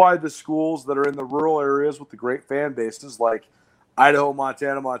 That's why the schools that are in the rural areas with the great fan bases like Idaho,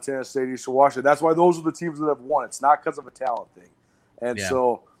 Montana, Montana State, Eastern Washington, that's why those are the teams that have won. It's not because of a talent thing. And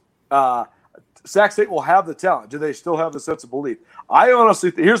so Sac State will have the talent. Do they still have the sense of belief? I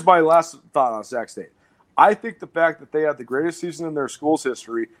honestly here's my last thought on Sac State. I think the fact that they had the greatest season in their school's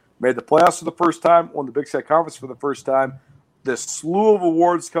history, made the playoffs for the first time, won the Big Sky Conference for the first time, this slew of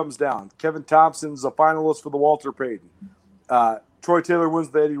awards comes down. Kevin Thompson's a finalist for the Walter Payton. Troy Taylor wins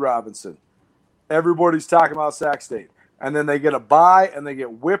the Eddie Robinson. Everybody's talking about Sac State. And then they get a bye and they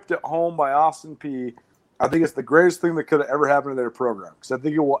get whipped at home by Austin Peay. I think it's the greatest thing that could have ever happened to their program because I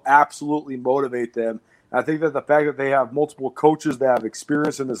think it will absolutely motivate them. And I think that the fact that they have multiple coaches that have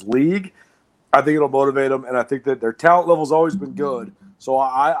experience in this league, I think it'll motivate them. And I think that their talent level has always been good. So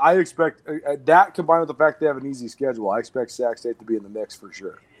I expect that combined with the fact they have an easy schedule, I expect Sac State to be in the mix for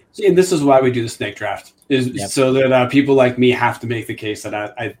sure. See, and this is why we do the snake draft, so that people like me have to make the case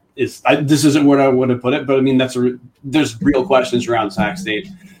that this isn't where I would have put it, but I mean there's real questions around Sac State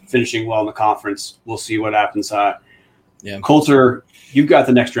finishing well in the conference. We'll see what happens. Coulter, you've got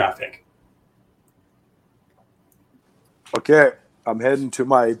the next draft pick. Okay, I'm heading to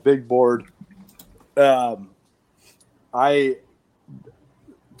my big board.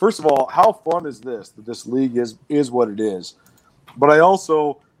 First of all, how fun is this? That this league is what it is. But I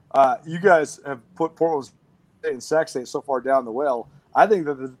also, you guys have put Portland State and Sac State so far down the well. I think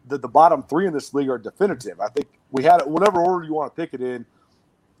that the bottom three in this league are definitive. I think we had it, whatever order you want to pick it in.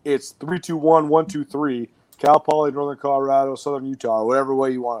 It's 3-2-1, 1-2-3. Cal Poly, Northern Colorado, Southern Utah, whatever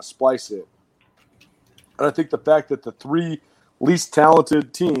way you want to splice it. And I think the fact that the three least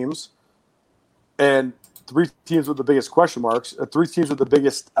talented teams and three teams with the biggest question marks, three teams with the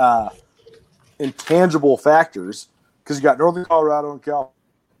biggest intangible factors, because you got Northern Colorado and Cal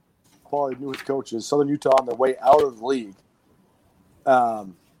Poly newest coaches, Southern Utah on their way out of the league.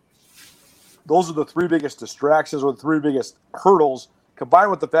 Those are the three biggest distractions or the three biggest hurdles,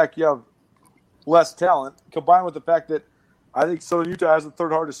 combined with the fact you have less talent, combined with the fact that I think Southern Utah has the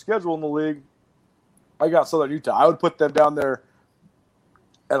third hardest schedule in the league. I got Southern Utah. I would put them down there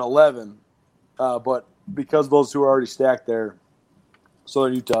at 11, but because those two are already stacked there,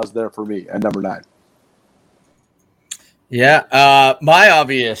 Southern Utah is there for me at number 9. Yeah, my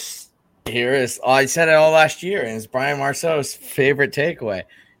obvious here is I said it all last year, and it's Brian Marceau's favorite takeaway.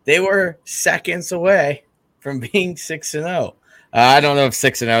 They were seconds away from being 6-0. I don't know if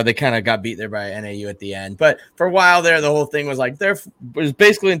 6-0. They kind of got beat there by NAU at the end, but for a while there, the whole thing was like it was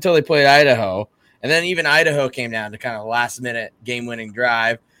basically until they played Idaho, and then even Idaho came down to kind of last-minute game-winning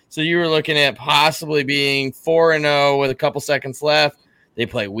drive. So you were looking at possibly being 4-0 with a couple seconds left. They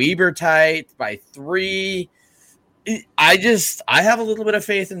play Weber tight by 3. I have a little bit of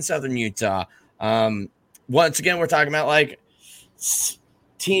faith in Southern Utah. Once again, we're talking about like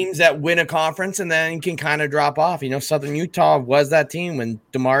teams that win a conference and then can kind of drop off. Southern Utah was that team when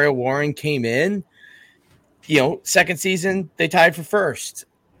DeMario Warren came in. Second season, they tied for first.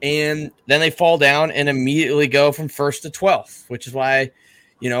 And then they fall down and immediately go from first to 12th, which is why,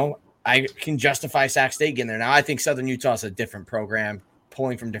 I can justify Sac State getting there. Now, I think Southern Utah is a different program,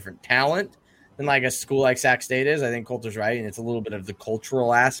 pulling from different talent than like a school like Sac State is. I think Coulter's right, and it's a little bit of the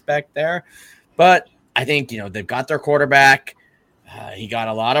cultural aspect there. But I think, they've got their quarterback. He got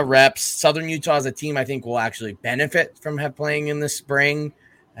a lot of reps. Southern Utah as a team, I think, will actually benefit from playing in the spring.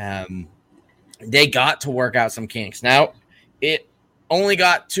 They got to work out some kinks. Now, it only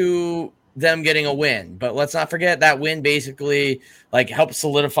got to them getting a win, but let's not forget that win basically helped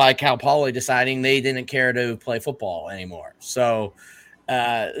solidify Cal Poly deciding they didn't care to play football anymore. So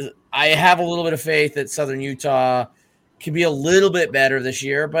I have a little bit of faith that Southern Utah can be a little bit better this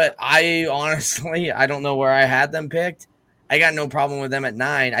year, but I don't know where I had them picked. I got no problem with them at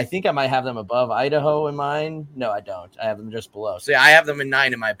 9. I think I might have them above Idaho in mine. No, I don't. I have them just below. So I have them in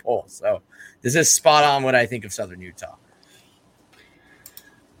 9 in my poll. So this is spot on what I think of Southern Utah.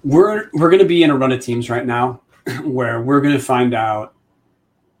 We're going to be in a run of teams right now where we're going to find out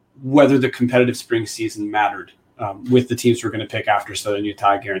whether the competitive spring season mattered with the teams we're going to pick after Southern Utah,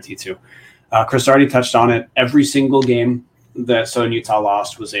 I guarantee to. Chris already touched on it. Every single game that Southern Utah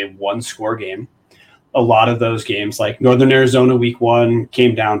lost was a one-score game. A lot of those games, like Northern Arizona week 1,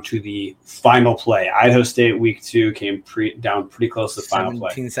 came down to the final play. Idaho State week 2 came down pretty close to the final play.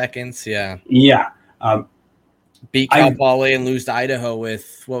 17 seconds, yeah. Yeah. Beat Cal Poly and lose to Idaho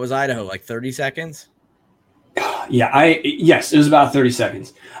with, what was Idaho, 30 seconds? Yeah, yes, it was about 30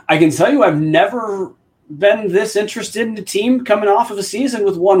 seconds. I can tell you I've never been this interested in a team coming off of a season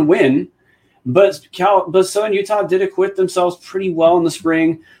with one win. But Southern Utah did acquit themselves pretty well in the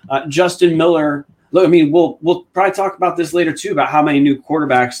spring. Justin Miller, look, I mean, we'll probably talk about this later too, about how many new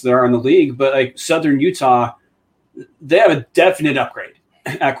quarterbacks there are in the league. But Southern Utah, they have a definite upgrade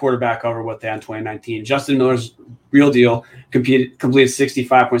at quarterback over what they had in 2019. Justin Miller's real deal, completed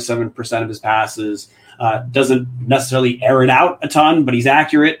 65.7% of his passes. Doesn't necessarily air it out a ton, but he's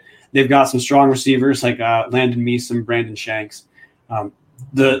accurate. They've got some strong receivers like Landon Meese, Brandon Shanks.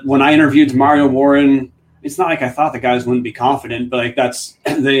 When I interviewed DeMario Warren, it's not like I thought the guys wouldn't be confident, but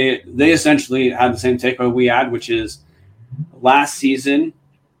they essentially had the same takeaway we had, which is last season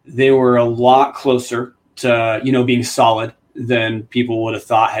they were a lot closer to being solid than people would have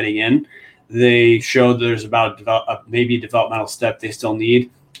thought heading in. They showed there's about maybe a developmental step they still need.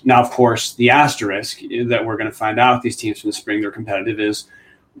 Now, of course, the asterisk that we're going to find out these teams from the spring, they're competitive, is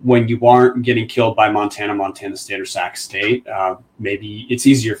when you aren't getting killed by Montana State, or Sac State, maybe it's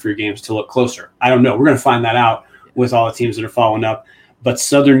easier for your games to look closer. I don't know. We're going to find that out with all the teams that are following up. But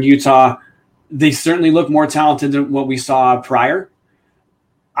Southern Utah, they certainly look more talented than what we saw prior.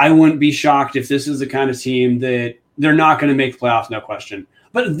 I wouldn't be shocked if this is the kind of team that they're not going to make the playoffs, no question.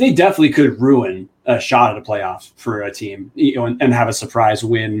 But they definitely could ruin a shot at a playoff for a team, and have a surprise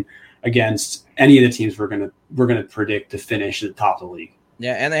win against any of the teams we're gonna predict to finish at the top of the league.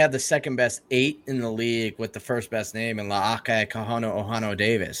 Yeah, and they have the second best 8 in the league with the first best name in La'aka Kahano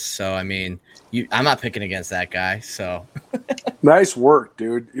Davis. So I mean, I'm not picking against that guy. So nice work,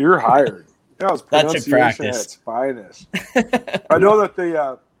 dude. You're hired. That was that's in practice at its finest. I know that they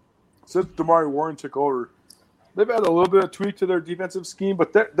since Damari Warren took over, they've had a little bit of tweak to their defensive scheme,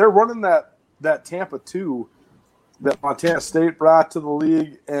 but they're running that Tampa 2 that Montana State brought to the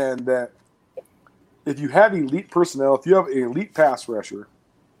league, and that if you have elite personnel, if you have an elite pass rusher,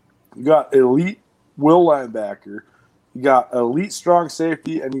 you got elite will linebacker, you got elite strong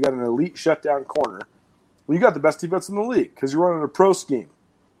safety, and you got an elite shutdown corner, well, you got the best defense in the league because you're running a pro scheme.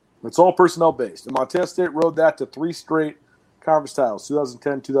 It's all personnel based. And Montana State rode that to 3 straight conference titles,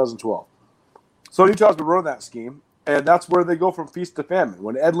 2010, 2012. So Utah's been running that scheme, and that's where they go from feast to famine.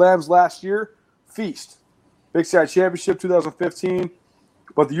 When Ed Lamb's last year, feast. Big Sky Championship 2015.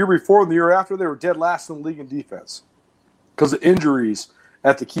 But the year before and the year after, they were dead last in the league in defense because of injuries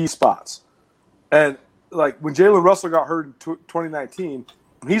at the key spots. And like when Jalen Russell got hurt in 2019,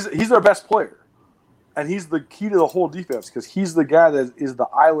 he's their best player. And he's the key to the whole defense because he's the guy that is the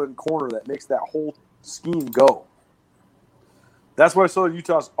island corner that makes that whole scheme go. That's why Southern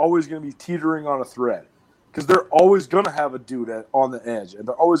Utah's always going to be teetering on a thread because they're always going to have a dude on the edge. And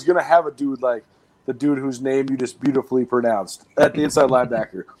they're always going to have a dude like the dude whose name you just beautifully pronounced at the inside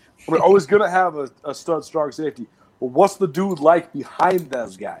linebacker. We're always going to have a stud strong safety. But what's the dude like behind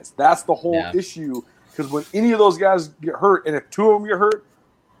those guys? That's the whole issue because when any of those guys get hurt, and if 2 of them get hurt,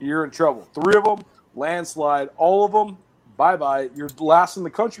 you're in trouble. 3 of them, landslide. All of them, bye-bye. You're last in the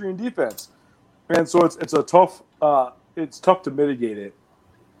country in defense. And so it's a tough it's tough to mitigate it.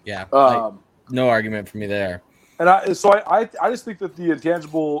 Yeah, no argument for me there. And I just think that the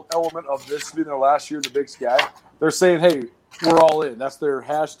intangible element of this being their last year in the Big Sky, they're saying, hey, we're all in. That's their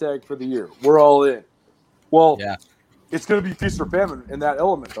hashtag for the year. We're all in. Well, it's going to be feast or famine in that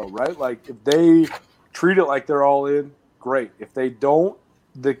element, though, right? Like, if they treat it like they're all in, great. If they don't,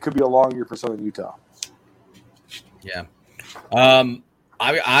 there could be a long year for Southern Utah. Yeah.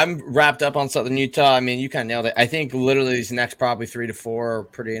 I'm wrapped up on Southern Utah. I mean, you kind of nailed it. I think literally these next probably 3 to 4 are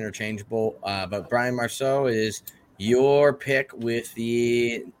pretty interchangeable. But Brian Marceau is your pick with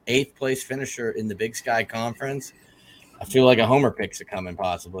the 8th place finisher in the Big Sky Conference. I feel like a homer pick's a coming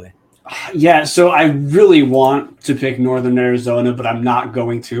possibly. Yeah, so I really want to pick Northern Arizona, but I'm not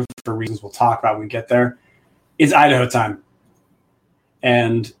going to for reasons we'll talk about when we get there. It's Idaho time.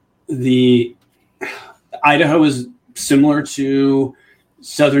 And the Idaho is similar to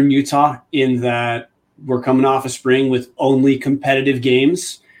Southern Utah in that we're coming off a spring with only competitive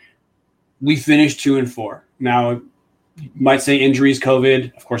games. We finished 2-4. Now, you might say injuries,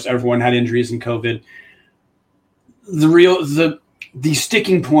 COVID. Of course, everyone had injuries in COVID. The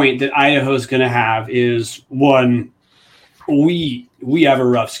sticking point that Idaho is going to have is, one, we have a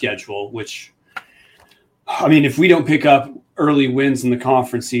rough schedule, which, I mean, if we don't pick up early wins in the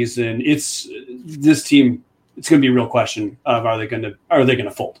conference season, this team. It's going to be a real question of are they going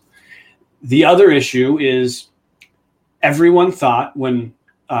to fold? The other issue is everyone thought when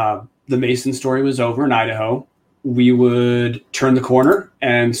the Mason story was over in Idaho, we would turn the corner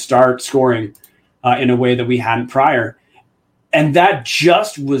and start scoring in a way that we hadn't prior. And that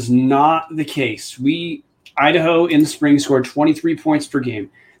just was not the case. Idaho in the spring scored 23 points per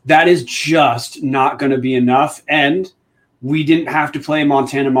game. That is just not going to be enough. And we didn't have to play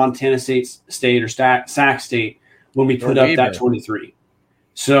Montana State or Sac State when we put up that 23.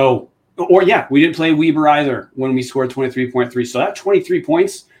 So, we didn't play Weber either when we scored 23.3. So that 23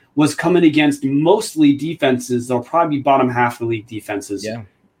 points was coming against mostly defenses. They'll probably be bottom half of the league defenses. Yeah.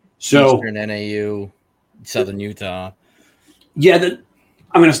 So Eastern NAU, Southern Utah. Yeah,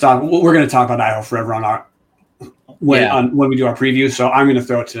 I'm going to stop. We're going to talk about Idaho forever when we do our preview. So I'm going to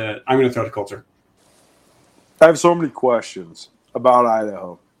throw it to Coulter. I have so many questions about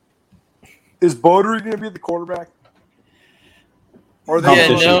Idaho. Is Bodery going to be the quarterback? Or are they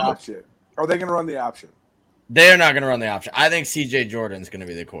going to run the option? Are they going to run the option? They're not going to run the option. I think CJ Jordan's going to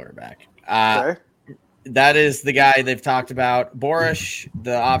be the quarterback. Okay. that is the guy they've talked about. Borish,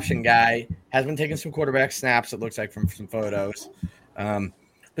 the option guy, has been taking some quarterback snaps, it looks like, from some photos.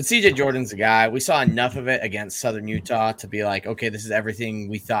 But CJ Jordan's the guy. We saw enough of it against Southern Utah to be like, okay, this is everything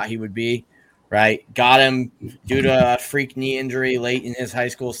we thought he would be, right? Got him due to a freak knee injury late in his high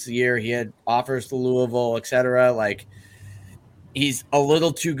school year. He had offers to Louisville, etc. Like, he's a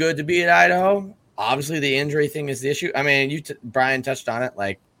little too good to be at Idaho. Obviously, the injury thing is the issue. I mean, Brian touched on it.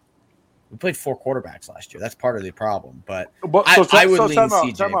 Like, we played 4 quarterbacks last year. That's part of the problem. But I would lean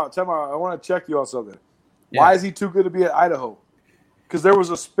CJ. Time out. I want to check you on something. Yeah. Why is he too good to be at Idaho? Because there was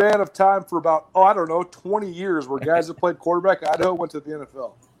a span of time for about, 20 years where guys that played quarterback at Idaho went to the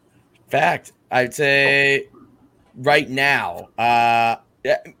NFL. Fact. I'd say right now, we're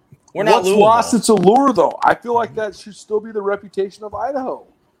not What's Louisville. lost its allure, though? I feel like that should still be the reputation of Idaho.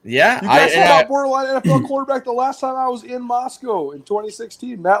 Yeah. You guys saw a borderline NFL quarterback the last time I was in Moscow in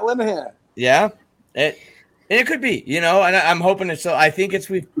 2016, Matt Linehan. Yeah. It could be, and I'm hoping it's so. I think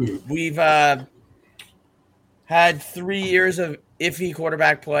we've had 3 years of iffy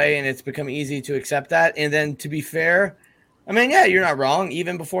quarterback play, and it's become easy to accept that. And then, to be fair, I mean, yeah, you're not wrong.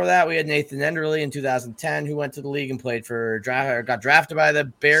 Even before that, we had Nathan Enderle in 2010 who went to the league and played got drafted by the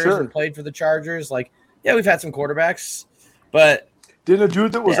Bears and played for the Chargers. Like, yeah, we've had some quarterbacks, but didn't a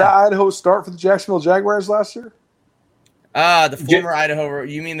dude that was at Idaho start for the Jacksonville Jaguars last year? The former Idaho.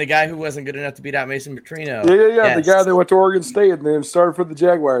 You mean the guy who wasn't good enough to beat out Mason Petrino? Yeah. Yes. The guy that went to Oregon State and then started for the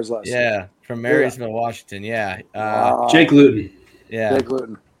Jaguars last year. Yeah, from Marysville, Washington. Yeah. Jake Luton. Yeah. Jake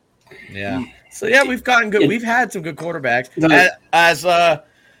Luton. Yeah. So, yeah, we've gotten good. We've had some good quarterbacks. As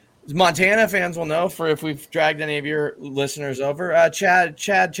Montana fans will know, for if we've dragged any of your listeners over, Chad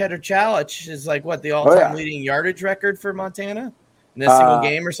Cheddar Chalich is like, the all-time leading yardage record for Montana in a single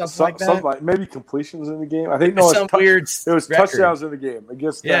game or something like that? Something like maybe completions in the game. I think, weird it was record. Touchdowns in the game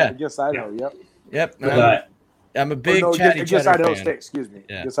against Idaho. Yep. I'm a big Chatty against Cheddar Idaho fan. State. Excuse me.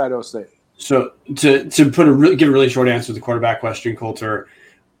 Yeah. Against Idaho State. So to give a really short answer to the quarterback question, Coulter,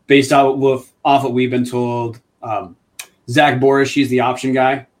 based off what we've been told, Zach Borish, he's the option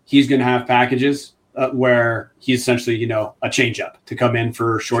guy. He's going to have packages where he's essentially, a changeup to come in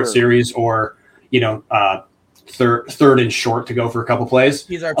for short series or, third and short to go for a couple plays.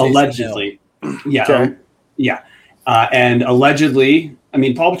 He's our allegedly. And allegedly, I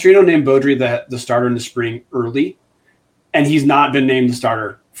mean, Paul Petrino named Beaudry the starter in the spring early, and he's not been named the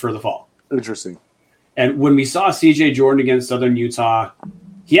starter for the fall. Interesting. And when we saw CJ Jordan against Southern Utah,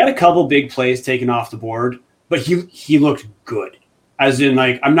 he had a couple big plays taken off the board, but he looked good. As in,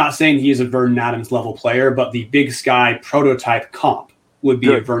 like, I'm not saying he is a Vernon Adams level player, but the Big Sky prototype comp would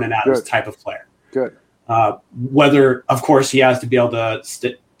be a Vernon Adams type of player. Good. Whether, of course, he has to be able to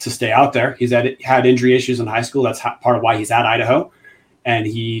stay out there. He's had injury issues in high school. That's part of why he's at Idaho, and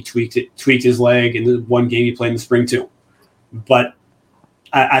he tweaked his leg in the one game he played in the spring too. But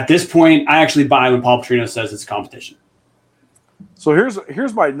at this point, I actually buy when Paul Petrino says it's competition. So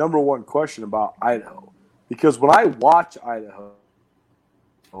here's my number one question about Idaho, because when I watch Idaho,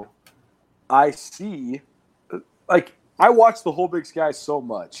 I see, like, I watch the whole Big Sky so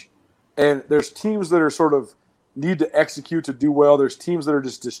much, and there's teams that are sort of need to execute to do well. There's teams that are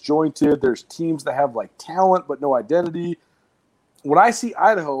just disjointed. There's teams that have, like, talent but no identity. When I see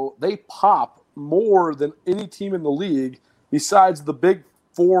Idaho, they pop more than any team in the league besides the big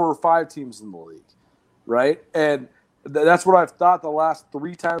 4 or 5 teams in the league, right? And that's what I've thought the last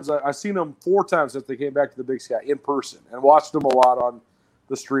 3 times. I've seen them 4 times since they came back to the Big Sky in person and watched them a lot on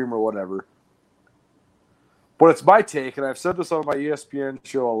the stream or whatever. But it's my take, and I've said this on my ESPN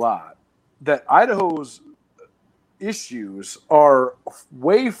show a lot, that Idaho's issues are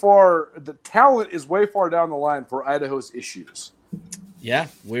the talent is way far down the line for Idaho's issues. Yeah,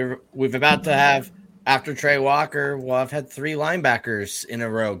 we've about to have, after Trey Walker, I've had 3 linebackers in a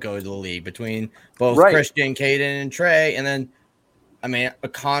row go to the league between both Christian, Caden, and Trey. And then, I mean,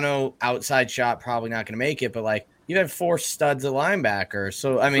 Akano outside shot, probably not going to make it, but, like, you had 4 studs at linebacker.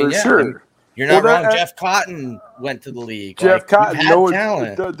 So, I mean, sure. You're not wrong. Jeff Cotton went to the league. Jeff Cotton,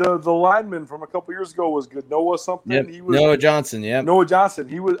 talent. The lineman from a couple years ago was good. Noah something. Yep. Noah Johnson. Yeah. Noah Johnson.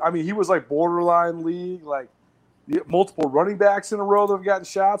 He was like borderline league, like multiple running backs in a row that have gotten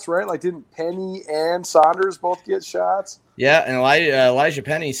shots, right? Like, didn't Penny and Saunders both get shots? Yeah, and Elijah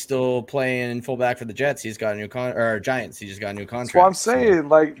Penny's still playing fullback for the Jets. He's got a new Giants. He just got a new contract. That's what I'm saying.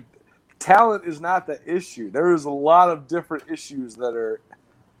 Like, talent is not the issue. There is a lot of different issues that are.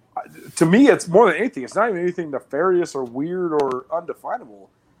 To me, it's more than anything. It's not even anything nefarious or weird or undefinable.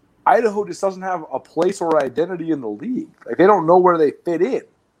 Idaho just doesn't have a place or identity in the league. Like, they don't know where they fit in.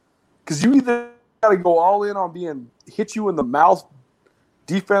 Because you either got to go all in on being hit you in the mouth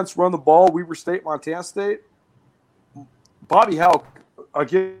defense, run the ball, Weber State, Montana State. Bobby Hauck,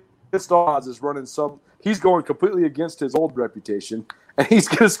 against odds, is running he's going completely against his old reputation, and he's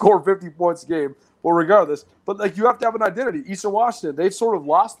going to score 50 points a game. Well, regardless, but like you have to have an identity. Eastern Washington, they've sort of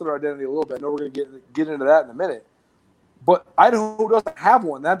lost their identity a little bit. I know we're going to get into that in a minute, but Idaho doesn't have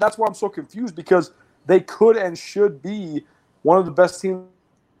one. That's why I'm so confused, because they could and should be one of the best teams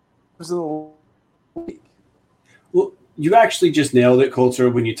in the league. Well, you actually just nailed it, Coulter,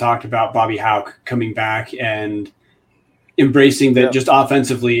 when you talked about Bobby Hauck coming back and embracing that just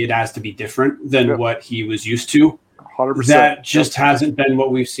offensively it has to be different than what he was used to. 100%. That just hasn't been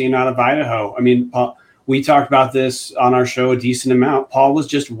what we've seen out of Idaho. I mean, we talked about this on our show a decent amount. Paul was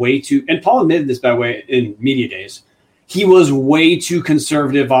just way too – and Paul admitted this, by the way, in media days. He was way too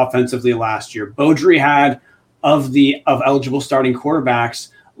conservative offensively last year. Beaudry had, of eligible starting quarterbacks,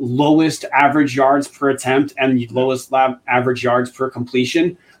 lowest average yards per attempt and the lowest average yards per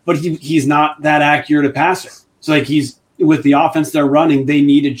completion, but he's not that accurate a passer. So, like, with the offense they're running, they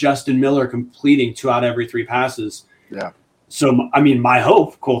needed Justin Miller completing 2 out of every 3 passes. Yeah. So, I mean, my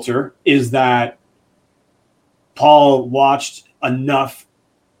hope, Coulter, is that Paul watched enough,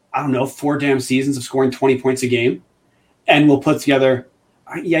 4 damn seasons of scoring 20 points a game, and we'll put together,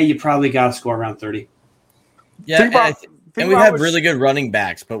 you probably got to score around 30. Yeah, and we have really good running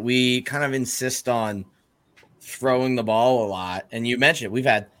backs, but we kind of insist on throwing the ball a lot. And you mentioned it. We've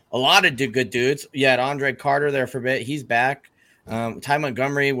had a lot of good dudes. You had Andre Carter there for a bit. He's back. Ty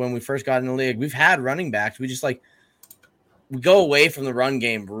Montgomery, when we first got in the league, we've had running backs. We just we go away from the run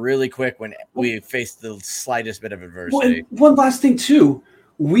game really quick when we face the slightest bit of adversity. One last thing, too.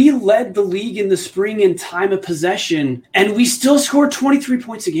 We led the league in the spring in time of possession, and we still scored 23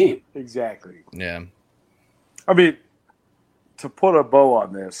 points a game. Exactly. Yeah. I mean, to put a bow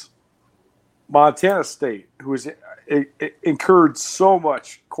on this, Montana State, who has incurred so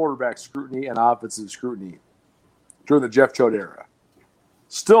much quarterback scrutiny and offensive scrutiny during the Jeff Choate era,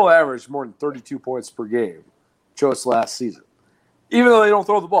 still averaged more than 32 points per game. Choate's last season. Even though they don't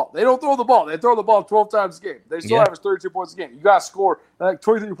throw the ball. They don't throw the ball. They throw the ball 12 times a game. They still average 32 points a game. You got to score.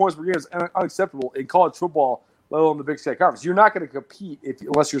 23 points per game is unacceptable in college football, let alone the Big Sky Conference. You're not going to compete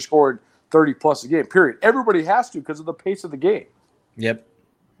unless you're scoring 30-plus a game, period. Everybody has to because of the pace of the game. Yep.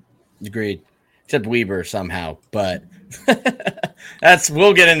 Agreed. Except Weber somehow. But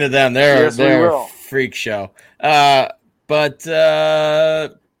we'll get into them. They're a freak show. But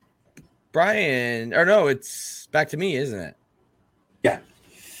Brian, or no, it's back to me, isn't it? Yeah.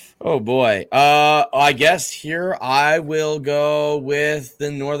 Oh boy. I guess here I will go with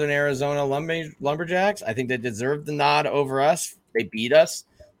the Northern Arizona Lumberjacks. I think they deserve the nod over us. They beat us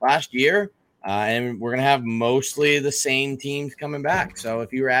last year, and we're gonna have mostly the same teams coming back. So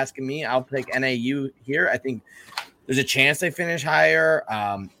if you were asking me, I'll take NAU here. I think there's a chance they finish higher.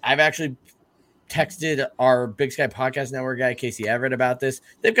 I've actually texted our Big Sky Podcast Network guy, Casey Everett, about this.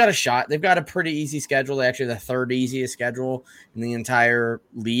 They've got a shot. They've got a pretty easy schedule. They're actually the 3rd easiest schedule in the entire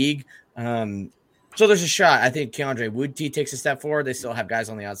league. So there's a shot. I think Keandre Woodtee takes a step forward. They still have guys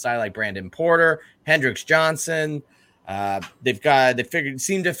on the outside like Brandon Porter, Hendricks Johnson. They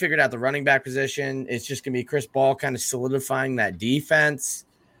seem to have figured out the running back position. It's just going to be Chris Ball kind of solidifying that defense.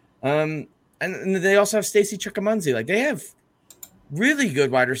 And they also have Stacy Chukamunzi. Like, they have really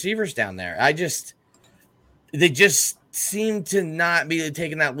good wide receivers down there. They just seem to not be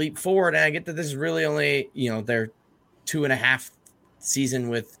taking that leap forward. And I get that this is really only, their 2.5 season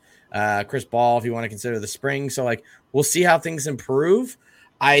with Chris Ball, if you want to consider the spring. So, we'll see how things improve.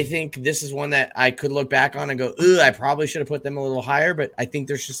 I think this is one that I could look back on and go, I probably should have put them a little higher, but I think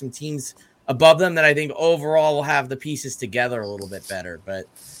there's just some teams above them that I think overall will have the pieces together a little bit better. But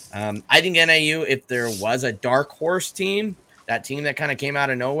I think NAU, if there was a dark horse team, that team that kind of came out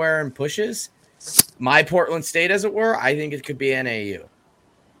of nowhere and pushes, my Portland State, as it were, I think it could be NAU.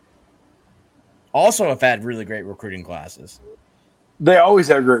 Also, have had really great recruiting classes. They always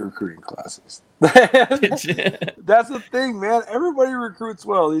have great recruiting classes. That's the thing, man. Everybody recruits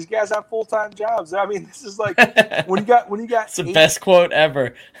well. These guys have full-time jobs. I mean, this is like when you got. It's the best quote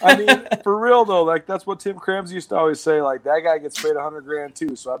ever. I mean, for real though, that's what Tim Krams used to always say. That guy gets paid $100,000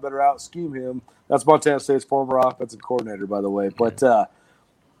 too, so I better out scheme him. That's Montana State's former offensive coordinator, by the way. But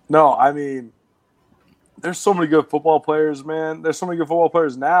no, I mean, there's so many good football players, man. There's so many good football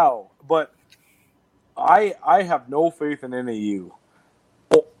players now, but I have no faith in NAU.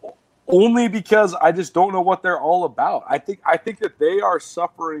 Only because I just don't know what they're all about. I think that they are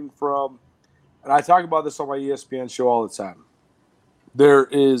suffering from, and I talk about this on my ESPN show all the time. There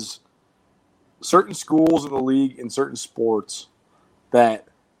is certain schools in the league in certain sports that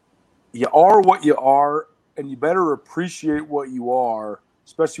you are what you are, and you better appreciate what you are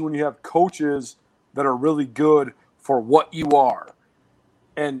especially when you have coaches that are really good for what you are.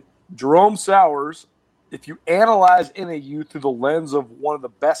 And Jerome Sowers, if you analyze NAU through the lens of one of the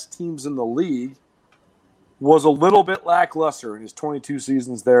best teams in the league, was a little bit lackluster in his 22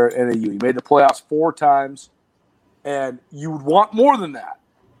 seasons there at NAU. He made the playoffs 4 times, and you would want more than that.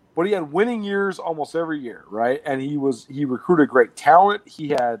 But he had winning years almost every year, right? And he recruited great talent. He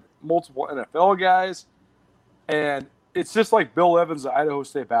had multiple NFL guys. And it's just like Bill Evans at Idaho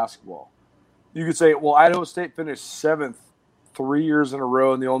State basketball. You could say, well, Idaho State finished 7th 3 years in a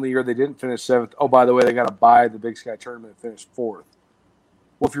row, and the only year they didn't finish 7th, oh, by the way, they got to buy the Big Sky tournament and finish 4th.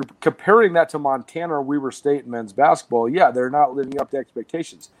 Well, if you're comparing that to Montana or Weber State in men's basketball, yeah, they're not living up to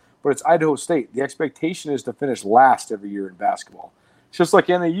expectations. But it's Idaho State. The expectation is to finish last every year in basketball. It's just like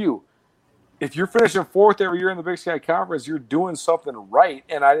NAU. If you're finishing 4th every year in the Big Sky Conference, you're doing something right.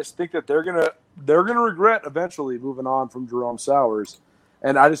 And I just think that they're gonna regret eventually moving on from Jerome Sowers.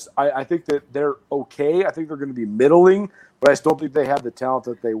 And I think that they're okay. I think they're going to be middling, but I just don't think they have the talent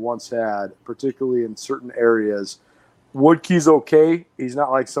that they once had, particularly in certain areas. Woodkey's okay. He's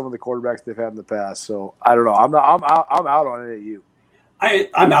not like some of the quarterbacks they've had in the past. So I don't know. I'm out on NAU.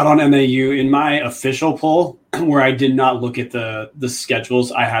 I'm out on NAU in my official poll, where I did not look at the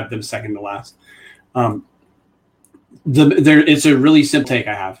schedules. I had them second to last. It's a really simple take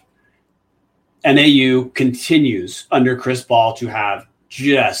I have. NAU continues under Chris Ball to have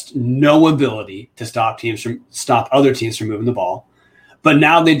just no ability to stop other teams from moving the ball. But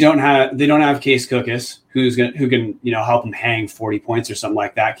now they don't have Case Cookus, who can help them hang 40 points or something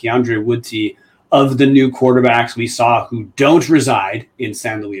like that. Keandre Woodkey, of the new quarterbacks we saw who don't reside in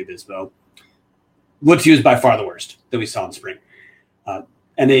San Luis Obispo, Woodkey is by far the worst that we saw in spring.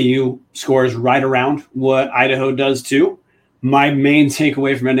 NAU scores right around what Idaho does too. My main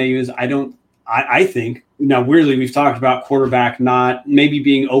takeaway from NAU is I think, now weirdly, we've talked about quarterback not maybe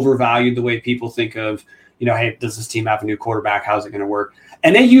being overvalued the way people think of, hey, does this team have a new quarterback? How's it going to work?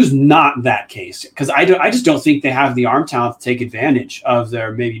 And NAU's not that case, because I just don't think they have the arm talent to take advantage of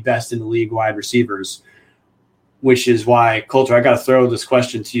their maybe best in the league wide receivers, which is why, Coulter, I got to throw this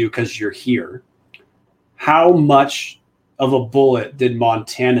question to you because you're here. How much of a bullet did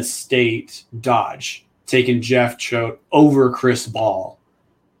Montana State dodge taking Jeff Choate over Chris Ball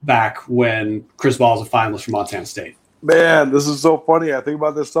back when Chris Ball was a finalist for Montana State? Man, this is so funny. I think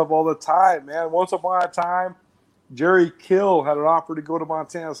about this stuff all the time, man. Once upon a time, Jerry Kill had an offer to go to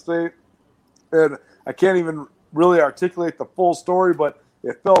Montana State, and I can't even really articulate the full story, but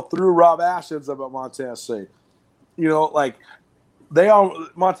it fell through Rob Ashens about Montana State. Montana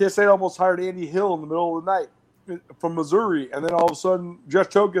State almost hired Andy Hill in the middle of the night from Missouri, and then all of a sudden Jeff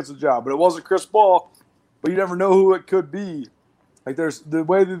Choate gets a job, but it wasn't Chris Ball. But you never know who it could be. Like, there's the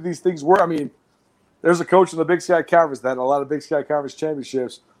way that these things work. I mean, there's a coach in the Big Sky Conference that had a lot of Big Sky Conference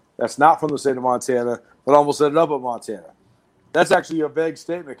championships that's not from the state of Montana, but almost ended up at Montana. That's actually a vague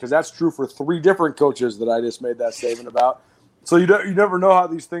statement, because that's true for 3 different coaches that I just made that statement about. So you never know how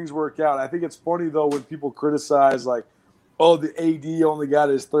these things work out. I think it's funny, though, when people criticize, like, oh, the AD only got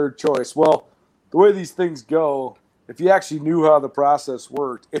his 3rd choice. Well, the way these things go, if you actually knew how the process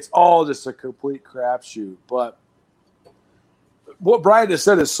worked, it's all just a complete crapshoot. But what Brian just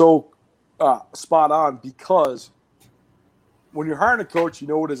said is so spot on, because when you're hiring a coach, you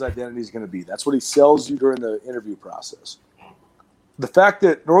know what his identity is going to be. That's what he sells you during the interview process. The fact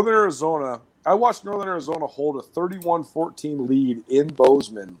that Northern Arizona, I watched Northern Arizona hold a 31-14 lead in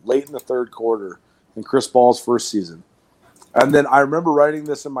Bozeman late in the 3rd quarter in Chris Ball's first season. And then I remember writing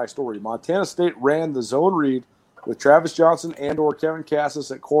this in my story. Montana State ran the zone read with Travis Johnson and or Kevin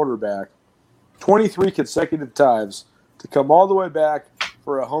Cassis at quarterback 23 consecutive times to come all the way back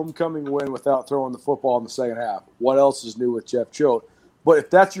for a homecoming win without throwing the football in the second half. What else is new with Jeff Choate? But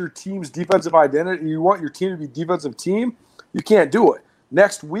if that's your team's defensive identity, you want your team to be a defensive team, you can't do it. The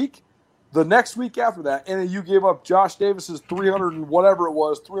next week after that, NAU gave up Josh Davis's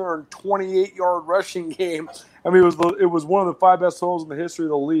 328-yard rushing game. I mean, it was one of the 5 best totals in the history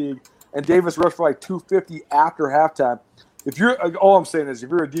of the league, and Davis rushed for like 250 after halftime. All I'm saying is, if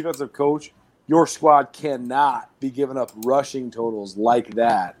you're a defensive coach, your squad cannot be giving up rushing totals like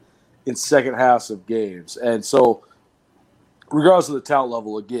that in second halves of games. And so, regardless of the talent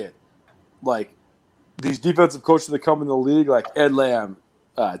level, again, like, these defensive coaches that come in the league, like Ed Lamb,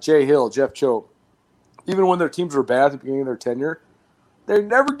 Jay Hill, Jeff Choate, even when their teams were bad at the beginning of their tenure, they've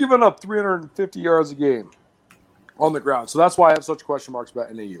never given up 350 yards a game on the ground. So that's why I have such question marks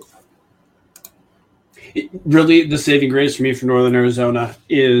about NAU. Really, the saving grace for me for Northern Arizona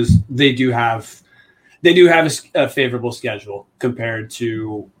is they do have a favorable schedule compared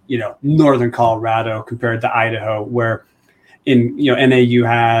to Northern Colorado, compared to Idaho, where NAU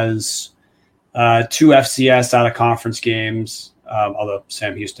has 2 FCS out of conference games. Although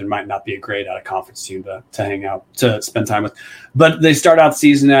Sam Houston might not be a great out of conference team to hang out, to spend time with. But they start out the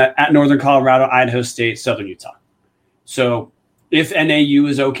season at Northern Colorado, Idaho State, Southern Utah. So if NAU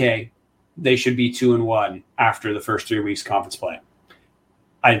is okay, they should be 2-1 after the first 3 weeks conference play.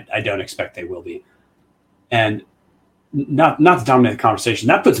 I don't expect they will be. And not to dominate the conversation,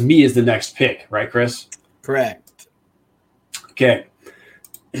 that puts me as the next pick, right, Chris? Correct. Okay.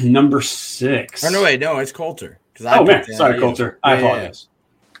 Number 6. Oh, no, wait. No, it's Coulter. Sorry, Coulter. I apologize.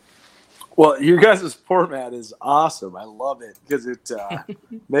 Well, your guys' format is awesome. I love it because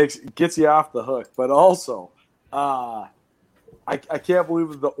it gets you off the hook. But also, I can't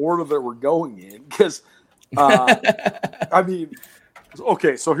believe the order that we're going in because, I mean,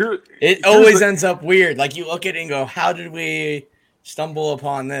 okay. So it always ends up weird. Like you look at it and go, "How did we stumble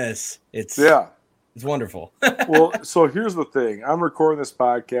upon this?" It's wonderful. Well, so here's the thing. I'm recording this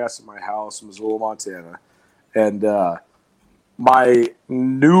podcast at my house in Missoula, Montana. And my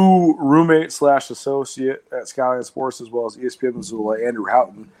new roommate / associate at Skyline Sports, as well as ESPN Missoula, Andrew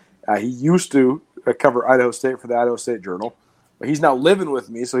Houghton, he used to cover Idaho State for the Idaho State Journal. But he's now living with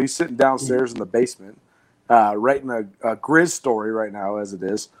me, so he's sitting downstairs in the basement writing a Grizz story right now, as it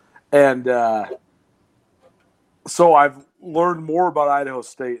is. And so I've learned more about Idaho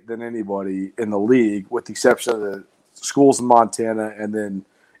State than anybody in the league, with the exception of the schools in Montana and then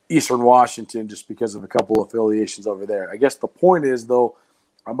Eastern Washington, just because of a couple of affiliations over there. I guess the point is, though,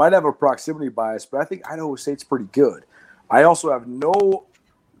 I might have a proximity bias, but I think Idaho State's pretty good. I also have no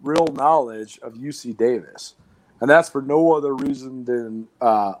real knowledge of UC Davis, and that's for no other reason than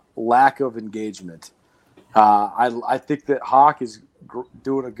lack of engagement. I think that Hawk is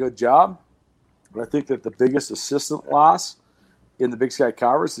doing a good job, but I think that the biggest assistant loss in the Big Sky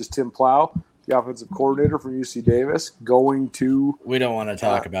Conference is Tim Plow, the offensive coordinator from UC Davis, going to – we don't want to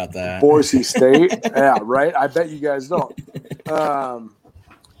talk about that. Boise State. Yeah, right? I bet you guys don't.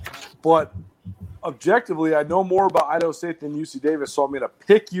 But objectively, I know more about Idaho State than UC Davis, so I'm going to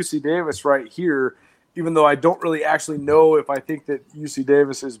pick UC Davis right here, even though I don't really actually know if I think that UC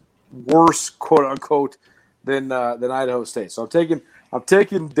Davis is worse, quote-unquote, than Idaho State. So I'm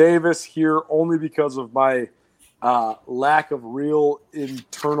taking Davis here only because of my – lack of real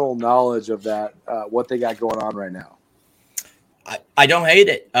internal knowledge of that, what they got going on right now. I don't hate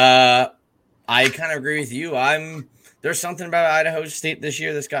it. I kind of agree with you. There's something about Idaho State this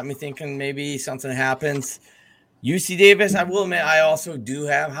year that's got me thinking maybe something happens. UC Davis, I will admit, I also do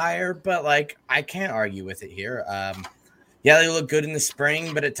have higher, but I can't argue with it here. Yeah, they look good in the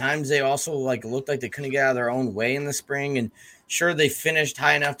spring, but at times they also looked like they couldn't get out of their own way in the spring. And sure, they finished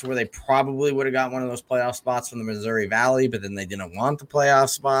high enough to where they probably would have got one of those playoff spots from the Missouri Valley, but then they didn't want the playoff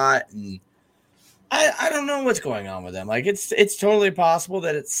spot. And I don't know what's going on with them. It's totally possible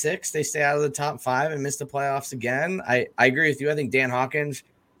that at 6 they stay out of the top 5 and miss the playoffs again. I agree with you. I think Dan Hawkins,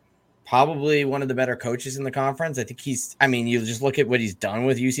 probably one of the better coaches in the conference. I think you just look at what he's done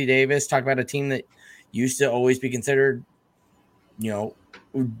with UC Davis. Talk about a team that used to always be considered,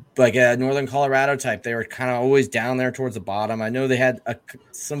 like a Northern Colorado type. They were kind of always down there towards the bottom. I know they had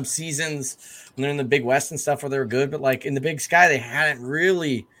some seasons when they're in the Big West and stuff where they were good, but in the Big Sky, they hadn't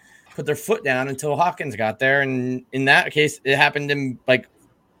really put their foot down until Hawkins got there. And in that case, it happened in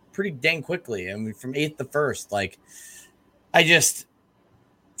pretty dang quickly. I mean, from 8th to 1st,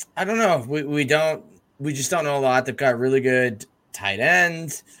 I don't know. We just don't know a lot. They've got really good tight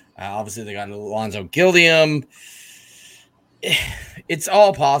ends. Obviously they got Alonzo Gilliam. It's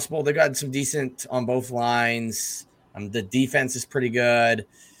all possible. They got some decent on both lines. The defense is pretty good,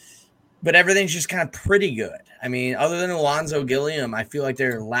 but everything's just kind of pretty good. I mean, other than Alonzo Gilliam, I feel like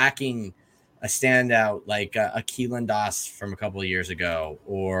they're lacking a standout like a Keelan Doss from a couple of years ago,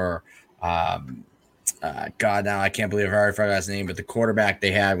 or God, now I can't believe I already forgot his name, but the quarterback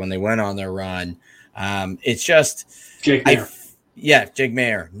they had when they went on their run. It's just Jake Mayer. Jake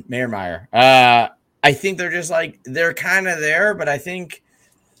Meyer. I think they're just they're kind of there, but I think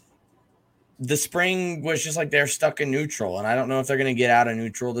the spring was just they're stuck in neutral, and I don't know if they're going to get out of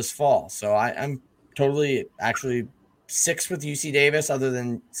neutral this fall. So I'm totally actually 6 with UC Davis, other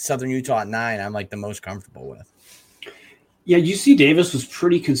than Southern Utah at 9. I'm the most comfortable with. Yeah, UC Davis was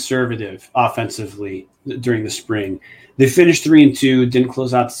pretty conservative offensively during the spring. They finished 3-2, didn't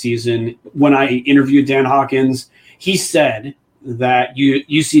close out the season. When I interviewed Dan Hawkins, he said that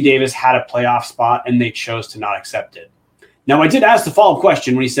UC Davis had a playoff spot and they chose to not accept it. Now, I did ask the follow-up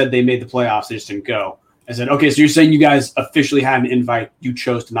question when he said they made the playoffs, they just didn't go. I said, okay, so you're saying you guys officially had an invite, you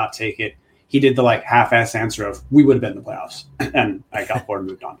chose to not take it. He did the half-ass answer of, we would have been in the playoffs. And I got bored and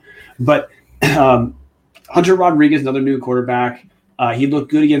moved on. But Hunter Rodriguez, another new quarterback. He looked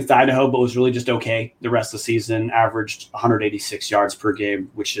good against Idaho, but was really just okay the rest of the season, averaged 186 yards per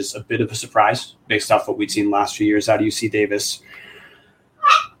game, which is a bit of a surprise based off what we'd seen the last few years out of UC Davis.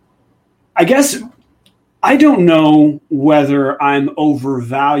 I guess I don't know whether I'm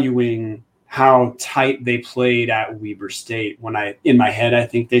overvaluing how tight they played at Weber State when in my head, I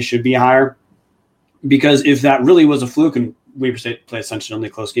think they should be higher. Because if that really was a fluke and Weber State played essentially only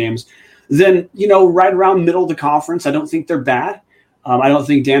close games, then, right around middle of the conference, I don't think they're bad. I don't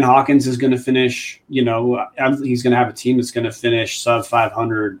think Dan Hawkins is going to finish, I don't think he's going to have a team that's going to finish sub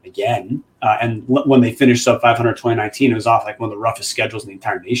 500 again. And when they finished sub 500 2019, it was off like one of the roughest schedules in the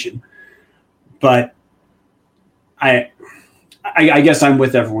entire nation. But I guess I'm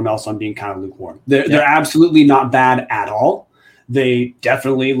with everyone else on being kind of lukewarm. They're absolutely not bad at all. They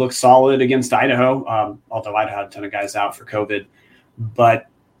definitely look solid against Idaho, although Idaho had a ton of guys out for COVID. But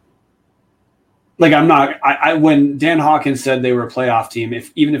when Dan Hawkins said they were a playoff team,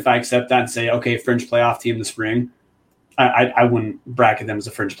 even if I accept that and say, okay, fringe playoff team in the spring, I wouldn't bracket them as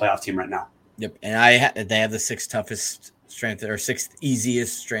a fringe playoff team right now. Yep. And they have the sixth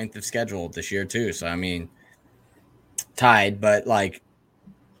easiest strength of schedule this year too. So, tied, but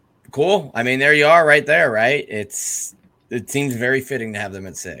cool. There you are right there, right? It seems very fitting to have them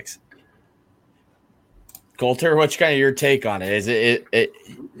at 6. Coulter, what's kind of your take on it? Is it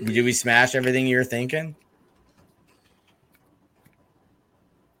do we smash everything you're thinking?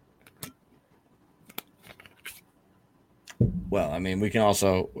 Well, we can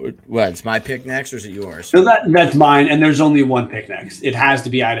also it's my pick next or is it yours? So that's mine, and there's only one pick next. It has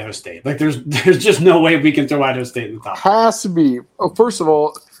to be Idaho State. There's just no way we can throw Idaho State in the top. Has to be. Oh, first of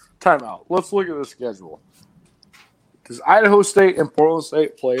all, timeout. Let's look at the schedule. Does Idaho State and Portland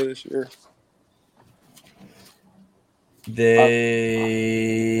State play this year? They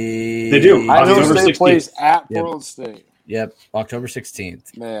do. Idaho State plays at Portland State. Yep, October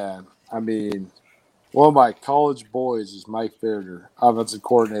 16th. Man, one of my college boys is Mike Farrader, offensive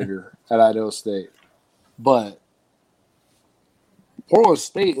coordinator at Idaho State. But Portland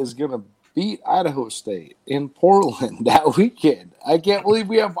State is going to beat Idaho State in Portland that weekend. I can't believe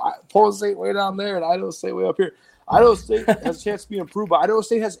we have Portland State way down there and Idaho State way up here. Idaho State has a chance to be improved, but Idaho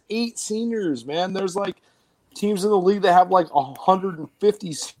State has 8 seniors, man. There's teams in the league that have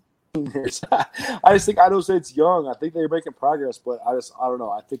 150 seniors. I just think Idaho State's young. I think they're making progress, but I don't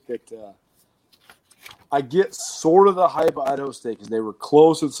know. I think that I get sort of the hype of Idaho State because they were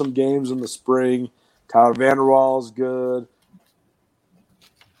close in some games in the spring. Tyler Vanderwall is good.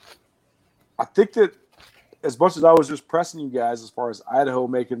 I think that as much as I was just pressing you guys as far as Idaho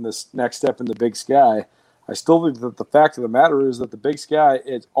making this next step in the Big Sky, I still think that the fact of the matter is that the Big Sky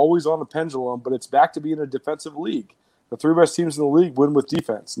is always on the pendulum, but it's back to being a defensive league. The 3 best teams in the league win with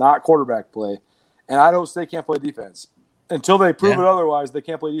defense, not quarterback play. And Idaho State can't play defense. Until they prove it otherwise, they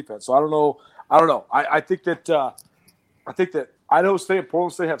can't play defense. So I don't know. I think that Idaho State and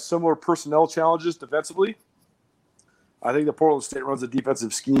Portland State have similar personnel challenges defensively. I think that Portland State runs a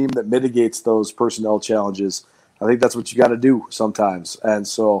defensive scheme that mitigates those personnel challenges. I think that's what you got to do sometimes. And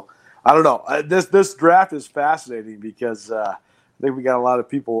so I don't know. This draft is fascinating because I think we got a lot of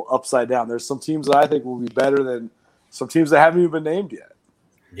people upside down. There's some teams that I think will be better than some teams that haven't even been named yet.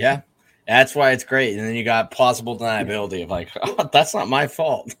 Yeah. That's why it's great. And then you got plausible deniability of that's not my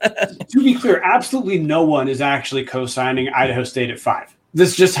fault. To be clear, absolutely no one is actually co-signing Idaho State at 5.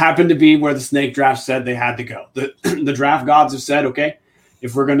 This just happened to be where the snake draft said they had to go. The draft gods have said, okay,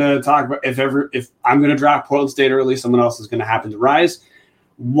 if we're going to talk about if I'm going to draft Portland State early, someone else is going to happen to rise.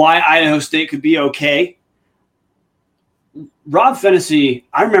 Why Idaho State could be okay. Rob Fennessy,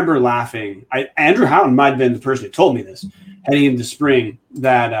 I remember laughing. Andrew Houghton might have been the person who told me this heading into spring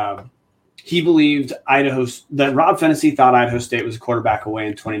that he believed that Rob Fennessy thought Idaho State was a quarterback away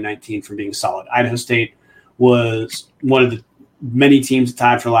in 2019 from being solid. Idaho State was one of the many teams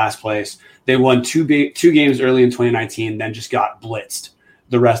tied for last place. They won two games early in 2019, then just got blitzed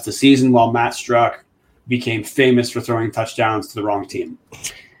the rest of the season while Matt Struck became famous for throwing touchdowns to the wrong team.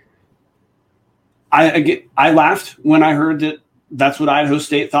 I laughed when I heard that that's what Idaho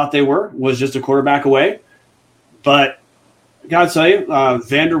State thought they was just a quarterback away. But I got to tell you,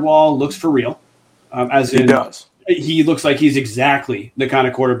 Vanderwall looks for real. He does. He looks like he's exactly the kind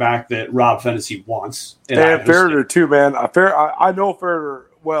of quarterback that Rob Fennessy wants. And Farrader too, man. I know Farrader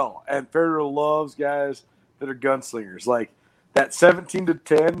well, and Farrader loves guys that are gunslingers. Like that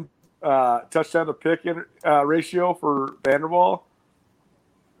 17-10 touchdown to pick ratio for Vanderwall.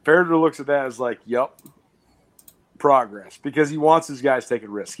 Farrader looks at that as progress because he wants his guys taking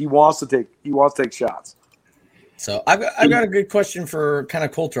risks. He wants to take shots. So I've got a good question for kind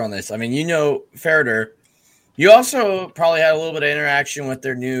of Coulter on this. Farrader, You also probably had a little bit of interaction with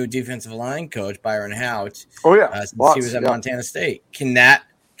their new defensive line coach, Byron Hout. Oh yeah, since he was at Montana State. Can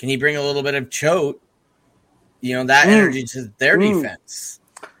he bring a little bit of chote, that energy to their defense?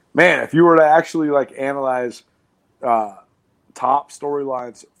 Man, if you were to actually analyze top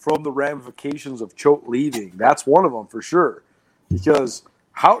storylines from the ramifications of Choate leaving, that's one of them for sure. Because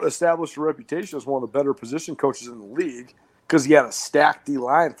Hout established a reputation as one of the better position coaches in the league because he had a stacked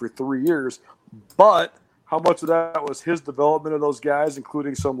D-line for 3 years. But how much of that was his development of those guys,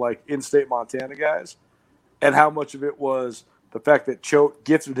 including some in-state Montana guys, and how much of it was the fact that Choate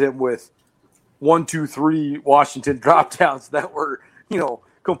gifted him with 1, 2, 3 Washington drop downs that were,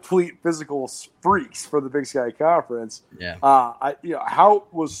 complete physical freaks for the Big Sky Conference. Yeah.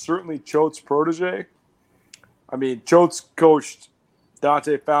 Hout was certainly Choate's protege. I mean, Choate's coached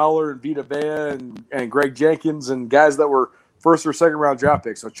Dante Fowler and Vita Vea and Greg Jenkins and guys that were first or second round draft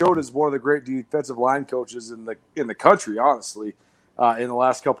picks. So Choate is one of the great defensive line coaches in the country, honestly, in the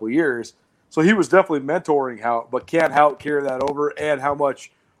last couple of years. So he was definitely mentoring Hout, but can Hout carry that over? And how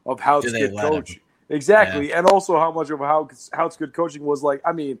much of Hout's good coaching? Exactly. Yeah. And also how much of Hout's good coaching was I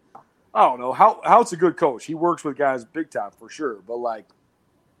don't know. Hout's a good coach. He works with guys big time for sure. But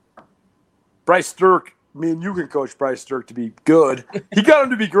Bryce Stirk, me and you can coach Bryce Stirk to be good. He got him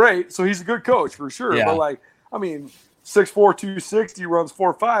to be great, so he's a good coach for sure. Yeah. But 6'4", 260, runs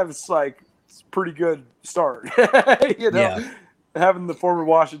 4.5. It's it's a pretty good start. Yeah. Having the former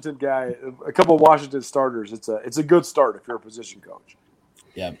Washington guy, a couple of Washington starters, it's a good start if you're a position coach.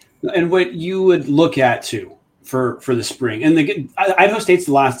 Yeah. And what you would look at too for the spring, and Idaho State's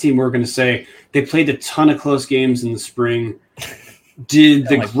the last team we're going to say they played a ton of close games in the spring. Did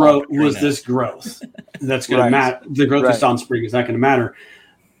the growth was this growth that's going to matter? The growth that's on spring is not going to matter.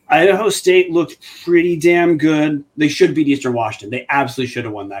 Idaho State looked pretty damn good. They should beat Eastern Washington. They absolutely should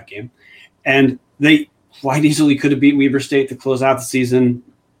have won that game, and they quite easily could have beat Weber State to close out the season.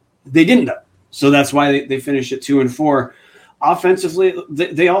 They didn't though, so that's why they finished at 2-4. Offensively,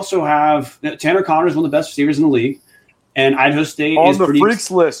 they also have Tanner Connor is one of the best receivers in the league, and Idaho State on is the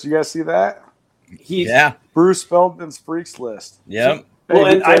freaks list. You guys see that? Bruce Feldman's freaks list. Yep. Well,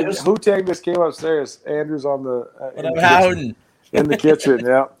 and Wu-Tang just came upstairs. Andrew's on in the kitchen.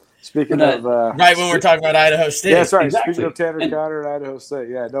 Yeah. Speaking of right when we're talking about Idaho State. Yeah, that's right. Exactly. Speaking of Tanner Connor and Idaho State.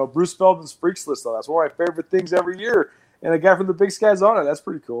 Yeah, no, Bruce Feldman's freaks list though. That's one of my favorite things every year. And a guy from the Big Sky's on it. That's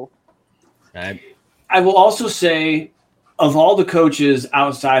pretty cool. Right. I will also say, of all the coaches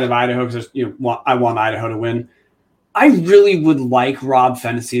outside of Idaho, because I want Idaho to win, I really would like Rob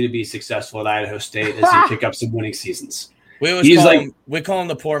Fennessy to be successful at Idaho State as he pick up some winning seasons. We call him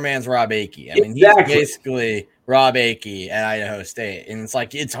the poor man's Rob Akey. I mean, he's basically Rob Akey at Idaho State. And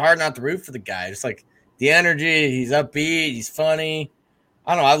it's hard not to root for the guy. It's the energy, he's upbeat, he's funny.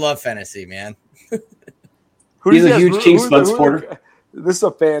 I don't know. I love Fennessy, man. He's a huge King Spud supporter. This is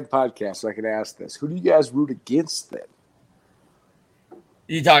a fan podcast, so I can ask this. Who do you guys root against then?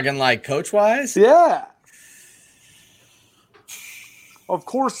 You talking coach-wise? Yeah. Of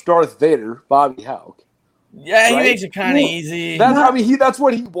course, Darth Vader, Bobby Hauck. Yeah, he makes it kind of easy. That's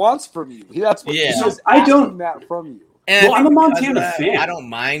what he wants from you. That's what he's asking that from you. And I'm a Montana fan. I don't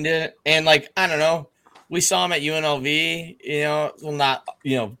mind it. And I don't know. We saw him at UNLV, not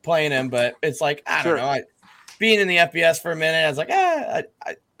playing him, but it's I don't know. Being in the FBS for a minute, I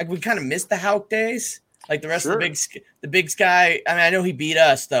was we kind of missed the Hauck days. The rest of the Big Sky. I mean, I know he beat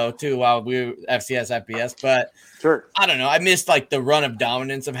us though too while we were FCS, FBS, but I don't know. I missed the run of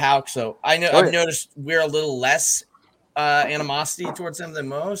dominance of Hauck, so I've noticed we're a little less animosity towards him than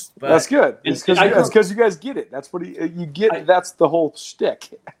most. But that's good. It's because you guys get it. That's what you get. That's the whole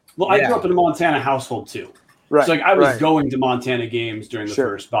shtick. Well, I grew up in a Montana household too. Right. So I was going to Montana games during the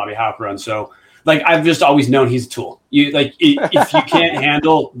first Bobby Hauck run. So I've just always known he's a tool. You if you can't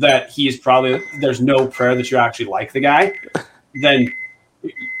handle that, he's probably there's no prayer that you actually like the guy, then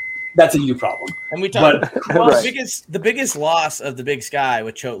that's a you problem. And we talk the biggest loss of the Big Sky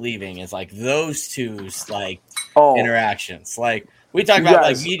with Choate leaving is those two's interactions. We talk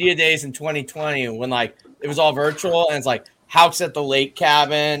about media days in 2020 when it was all virtual and it's Hauck's at the lake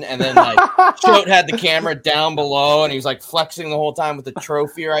cabin, and then Choate had the camera down below, and he was flexing the whole time with the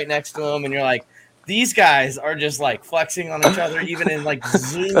trophy right next to him, and you're these guys are just flexing on each other, even in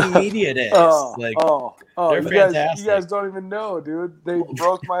Zoom media days. They're fantastic. You guys don't even know, dude. They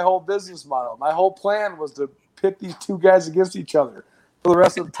broke my whole business model. My whole plan was to pit these two guys against each other for the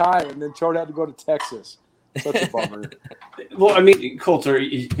rest of the time, and then Choate had to go to Texas. Such a bummer. Well, I mean, Coulter,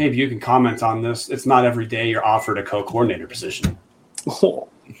 maybe you can comment on this. It's not every day you're offered a co-coordinator position.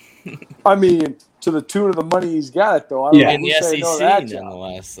 I mean, to the tune of the money he's got it, though. I don't know in the SEC,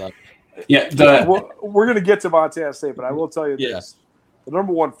 nonetheless. Yeah, we're going to get to Montana State, but I will tell you this. Yes. The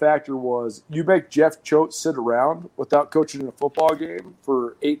number one factor was you make Jeff Choate sit around without coaching in a football game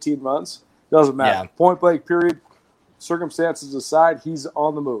for 18 months. Doesn't matter. Yeah. Point blank, period. Circumstances aside, he's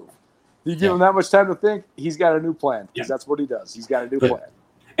on the move. You give him that much time to think, he's got a new plan because that's what he does. He's got a new plan.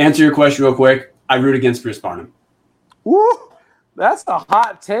 Answer your question real quick. I root against Bruce Barnum. Woo! That's a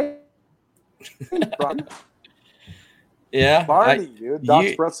hot take. Yeah. Barney, dude.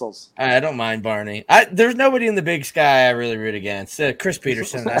 Doc's Pretzels. I don't mind Barney. There's nobody in the Big Sky I really root against. Chris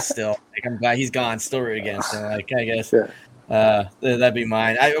Peterson, that's still like, I'm glad he's gone. Still root against him. Like, I guess that'd be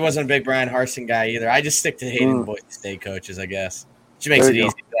mine. I wasn't a big Brian Harsin guy either. I just stick to hating Boise State coaches, I guess. Which makes it easy.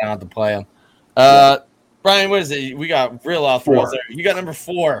 I don't have to play them. Brian, what is it? We got real off roles there. You got number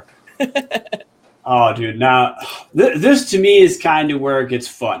 4. Oh, dude. Now, this to me is kind of where it gets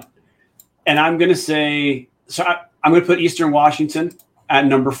fun. And I'm going to say – so I'm going to put Eastern Washington at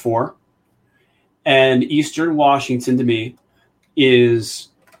number 4. And Eastern Washington to me is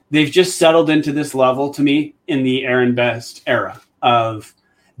they've just settled into this level to me in the Aaron Best era of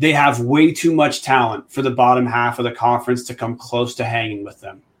they have way too much talent for the bottom half of the conference to come close to hanging with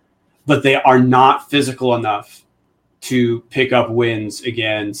them. But they are not physical enough to pick up wins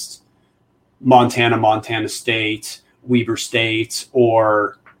against Montana State, Weber State,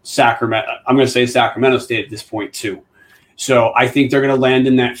 or Sacramento. I'm going to say Sacramento State at this point too. So I think they're going to land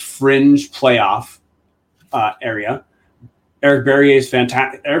in that fringe playoff area. Eric Berrier is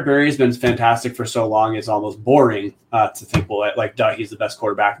fantastic. Eric Berrier has been fantastic for so long; it's almost boring to think, well, like, duh, he's the best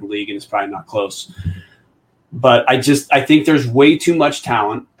quarterback in the league, and it's probably not close. But I think there's way too much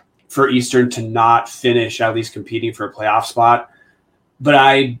talent for Eastern to not finish at least competing for a playoff spot. But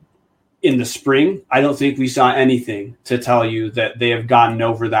in the spring, I don't think we saw anything to tell you that they have gotten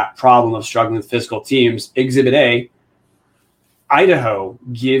over that problem of struggling with physical teams. Exhibit A, Idaho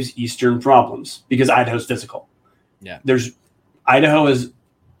gives Eastern problems because Idaho's physical. Yeah. Idaho has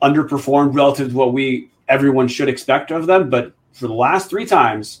underperformed relative to what everyone should expect of them, but for the last 3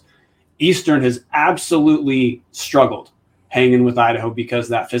 times, Eastern has absolutely struggled hanging with Idaho because of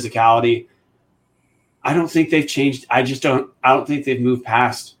that physicality. I don't think they've changed. I don't think they've moved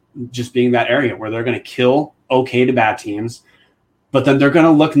past just being that area where they're going to kill okay to bad teams, but then they're going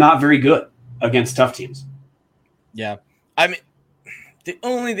to look not very good against tough teams. Yeah. I mean, the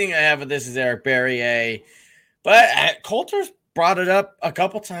only thing I have with this is Eric Berrier, but Coulter's brought it up a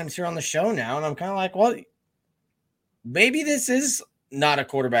couple times here on the show now, and I'm kind of like, well, maybe this is not a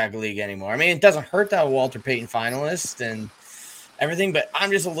quarterback league anymore. I mean, it doesn't hurt that Walter Payton finalist and everything, but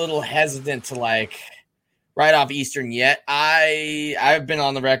I'm just a little hesitant to write off Eastern yet. I've been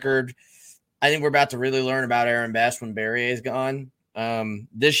on the record. I think we're about to really learn about Aaron Best when Berrier is gone.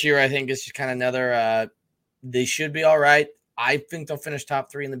 This year, I think it's just kind of another. They should be all right. I think they'll finish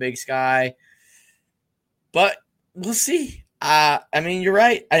top 3 in the Big Sky, but we'll see. I mean, you're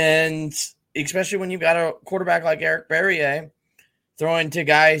right, and especially when you've got a quarterback like Eric Berrier throwing to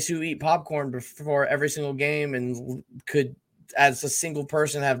guys who eat popcorn before every single game and could, as a single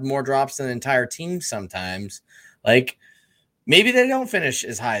person, have more drops than an entire team sometimes. Like, maybe they don't finish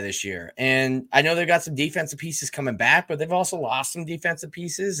as high this year. And I know they've got some defensive pieces coming back, but they've also lost some defensive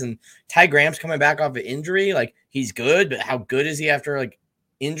pieces. And Ty Graham's coming back off of injury. Like, he's good, but how good is he after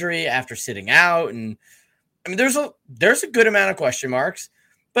injury, after sitting out? And I mean, there's a good amount of question marks,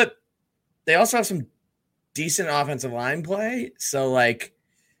 but they also have some decent offensive line play. So,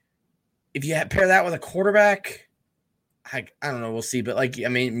 if you pair that with a quarterback, I don't know. We'll see. But you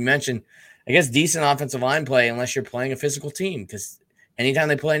mentioned, I guess, decent offensive line play unless you're playing a physical team, because anytime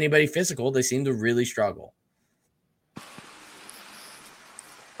they play anybody physical, they seem to really struggle.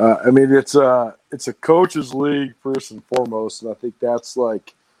 I mean, it's a coach's league first and foremost, and I think that's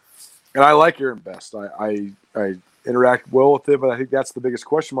and I like Aaron Best. I interact well with him, but I think that's the biggest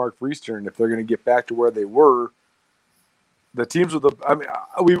question mark for Eastern if they're going to get back to where they were. The teams with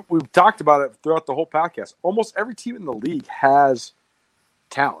we've talked about it throughout the whole podcast. Almost every team in the league has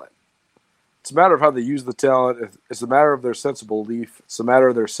talent. It's a matter of how they use the talent. It's a matter of their sense of belief. It's a matter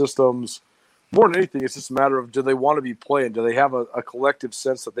of their systems. More than anything, it's just a matter of, do they want to be playing? Do they have a collective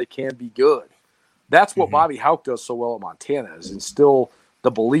sense that they can be good? That's what Bobby Hauck does so well at Montana, is instill the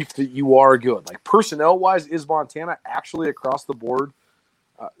belief that you are good. Personnel-wise, is Montana actually across the board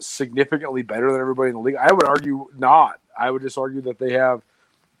significantly better than everybody in the league? I would argue not. I would just argue that they have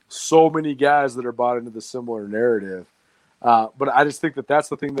so many guys that are bought into the similar narrative. But I just think that that's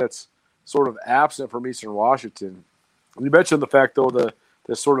the thing that's sort of absent from Eastern Washington. You mentioned the fact, though, the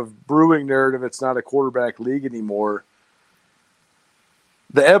sort of brewing narrative, it's not a quarterback league anymore.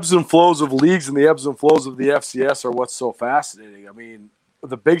 The ebbs and flows of leagues and the ebbs and flows of the FCS are what's so fascinating. I mean,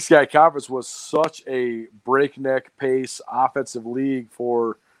 the Big Sky Conference was such a breakneck pace offensive league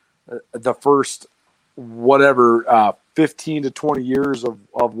for the first 15 to 20 years of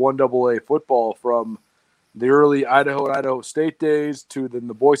 1AA football, from the early Idaho and Idaho State days to then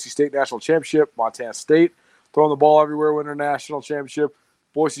the Boise State National Championship, Montana State throwing the ball everywhere, winning a national championship,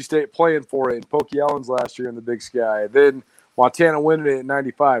 Boise State playing for it in Pokey Ellen's last year in the Big Sky, then Montana winning it in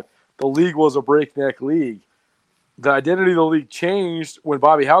 95. The league was a breakneck league. The identity of the league changed when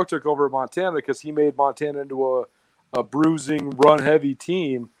Bobby Hauck took over at Montana, because he made Montana into a bruising, run-heavy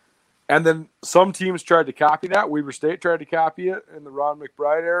team. And then some teams tried to copy that. Weber State tried to copy it in the Ron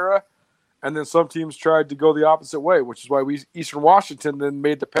McBride era. And then some teams tried to go the opposite way, which is why Eastern Washington then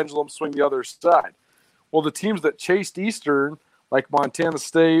made the pendulum swing the other side. Well, the teams that chased Eastern, like Montana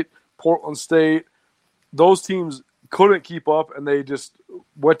State, Portland State, those teams couldn't keep up, and they just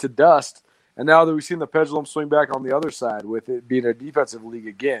went to dust. And now that we've seen the pendulum swing back on the other side with it being a defensive league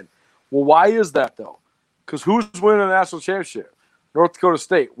again. Well, why is that, though? Because who's winning a national championship? North Dakota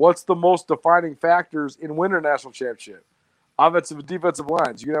State. What's the most defining factors in winning a national championship? Offensive and defensive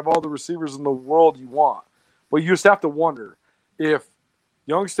lines. You can have all the receivers in the world you want. But you just have to wonder if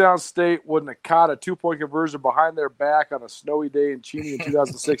Youngstown State wouldn't have caught a 2-point conversion behind their back on a snowy day in Cheney in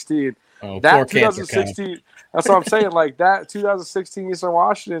 2016. That 2016, that's what I'm saying. Like, that 2016 Eastern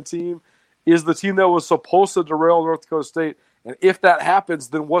Washington team is the team that was supposed to derail North Dakota State. And if that happens,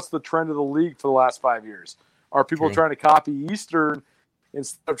 then what's the trend of the league for the last 5 years? Are people trying to copy Eastern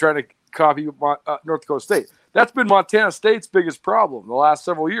instead of trying to copy North Dakota State? That's been Montana State's biggest problem the last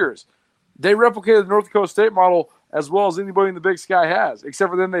several years. They replicated the North Dakota State model as well as anybody in the Big Sky has,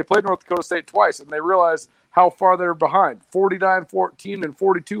 except for then they played North Dakota State twice, and they realized how far they're behind, 49-14 and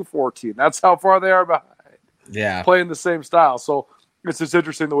 42-14. That's how far they are behind. Yeah. Playing the same style. So it's just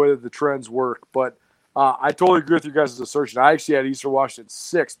interesting the way that the trends work. But I totally agree with you guys' assertion. I actually had Eastern Washington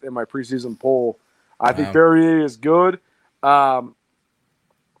 6th in my preseason poll. I think Barriere is good. I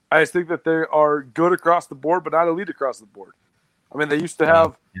just think that they are good across the board, but not elite across the board. I mean, they used to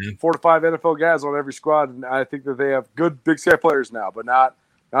have 4 to 5 NFL guys on every squad, and I think that they have good Big Sky players now, but not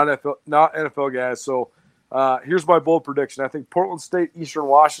NFL guys. So here's my bold prediction. I think Portland State, Eastern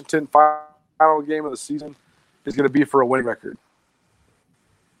Washington, final game of the season is going to be for a winning record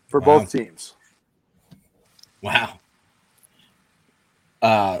for both teams. Wow.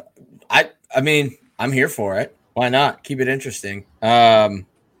 I mean, I'm here for it. Why not? Keep it interesting. It'll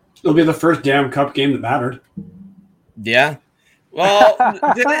be the first damn cup game that mattered. Yeah. Well,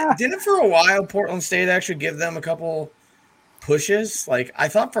 didn't for a while Portland State actually give them a couple pushes? Like, I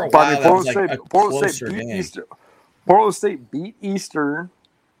thought for a while that was like a closer game. Portland State beat Eastern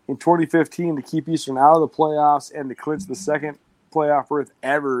in 2015 to keep Eastern out of the playoffs and to clinch the second playoff berth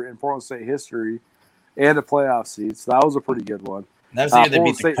ever in Portland State history and a playoff seed. So that was a pretty good one. That was the year they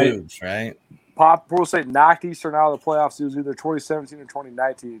beat the Cougs, right? Portland State knocked Eastern out of the playoffs. It was either 2017 or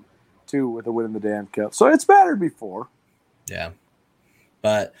 2019, too, with a win in the Dan Cup. So it's mattered before. Yeah.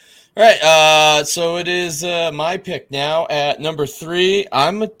 But, all right, so it is my pick now at number 3.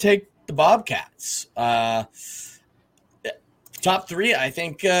 I'm going to take the Bobcats. Top 3, I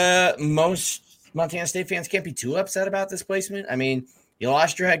think most Montana State fans can't be too upset about this placement. I mean, you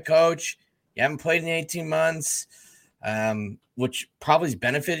lost your head coach. You haven't played in 18 months, which probably has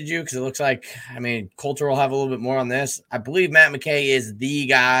benefited you because it looks like, I mean, Coulter will have a little bit more on this. I believe Matt McKay is the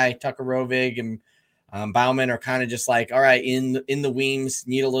guy. Tucker Rovig and Bauman are kind of just like, all right, in the Weems,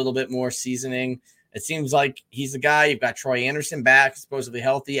 need a little bit more seasoning. It seems like he's the guy. You've got Troy Anderson back, supposedly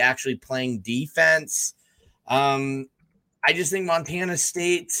healthy, actually playing defense. I just think Montana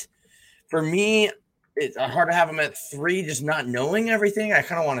State, for me, it's hard to have them at 3, just not knowing everything. I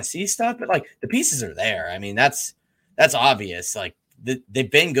kind of want to see stuff, but like the pieces are there. I mean, that's obvious. Like they've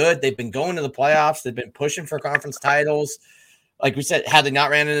been good. They've been going to the playoffs. They've been pushing for conference titles. Like we said, had they not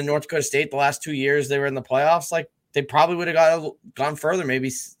ran into North Dakota State the last 2 years they were in the playoffs, like they probably would have gone further.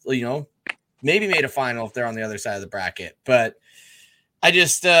 Maybe, maybe made a final if they're on the other side of the bracket. But I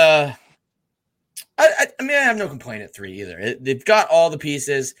just, I have no complaint at 3 either. They've got all the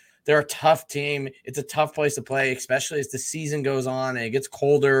pieces. They're a tough team. It's a tough place to play, especially as the season goes on and it gets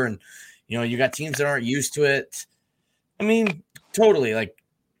colder and, you got teams that aren't used to it. I mean, totally, like,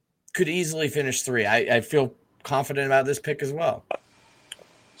 could easily finish 3. I feel confident about this pick as well.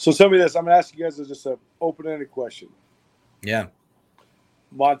 So tell me this. I'm going to ask you guys just an open-ended question. Yeah.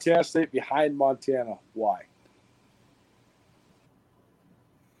 Montana State behind Montana. Why?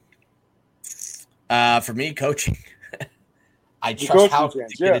 For me, coaching. I trust how to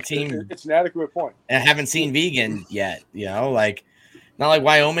get a team. It's an adequate point. And I haven't seen Vegan yet, Not like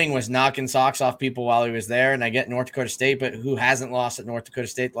Wyoming was knocking socks off people while he was there, and I get North Dakota State, but who hasn't lost at North Dakota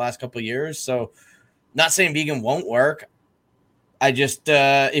State the last couple of years? So not saying Vigen won't work. I just,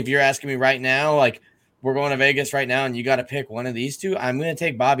 if you're asking me right now, like we're going to Vegas right now and you got to pick one of these two, I'm going to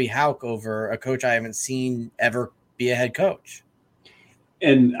take Bobby Hauck over a coach I haven't seen ever be a head coach.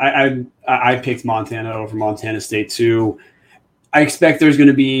 And I picked Montana over Montana State too. I expect there's going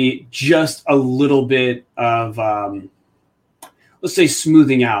to be just a little bit of, let's say,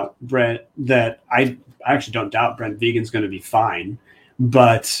 smoothing out, Brent, that I actually don't doubt Brent Vigen's going to be fine.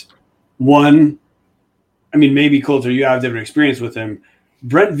 But one, I mean, maybe Coulter, you have different experience with him.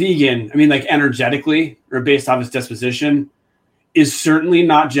 Brent Vigen, I mean, like energetically or based off his disposition, is certainly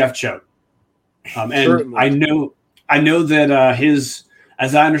not Jeff Choate. And certainly. I know that his,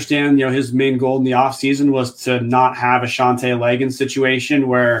 as I understand, his main goal in the offseason was to not have a Shante Legan situation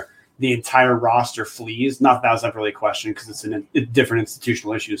where the entire roster flees. Not that was ever really a question because it's different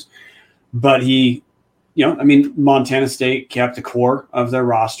institutional issues. But he, Montana State kept the core of their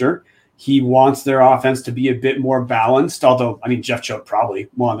roster. He wants their offense to be a bit more balanced, although, Jeff Choate probably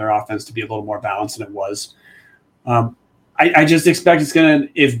wanted their offense to be a little more balanced than it was. I just expect it's going to,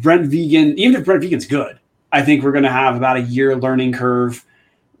 even if Brent Vigen's good, I think we're going to have about a year learning curve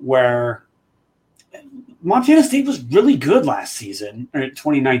where Montana State was really good last season, or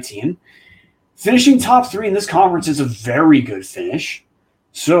 2019. Finishing top 3 in this conference is a very good finish.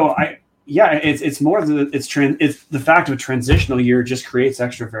 So it's more it's the fact of a transitional year just creates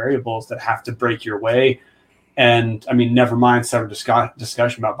extra variables that have to break your way. And never mind several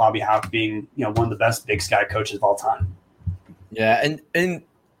discussion about Bobby Hauck being one of the best Big Sky coaches of all time. Yeah, and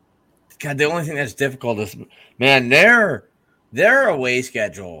God, the only thing that's difficult is, man, their away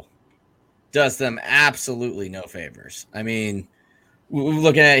schedule does them absolutely no favors. We're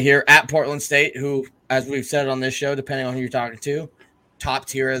looking at it here at Portland State, who, as we've said on this show, depending on who you're talking to, top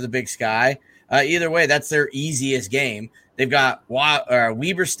tier of the Big Sky. Either way, that's their easiest game. They've got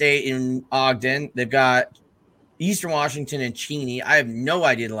Weber State in Ogden. They've got Eastern Washington and Cheney. I have no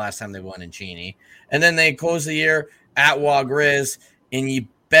idea the last time they won in Cheney. And then they close the year at Wa Grizz, and you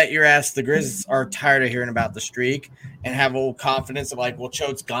bet your ass the Grizz are tired of hearing about the streak and have old confidence of like, well,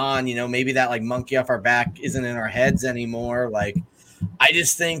 Choate's gone. Maybe that like monkey off our back isn't in our heads anymore. Like, I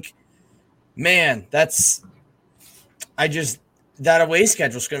just think, man, that away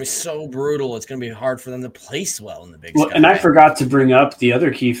schedule is going to be so brutal. It's going to be hard for them to place well in the Big Sky. And I forgot to bring up the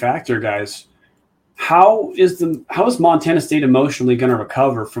other key factor, guys. How is Montana State emotionally going to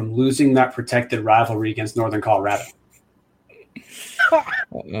recover from losing that protected rivalry against Northern Colorado?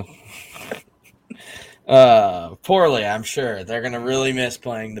 Poorly, I'm sure. They're going to really miss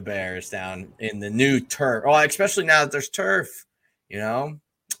playing the Bears down in the new turf. Well, especially now that there's turf,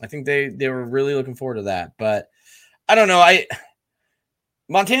 I think they were really looking forward to that. But I don't know.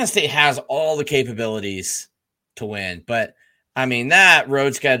 Montana State has all the capabilities to win, but that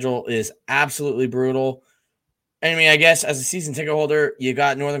road schedule is absolutely brutal. I guess as a season ticket holder, you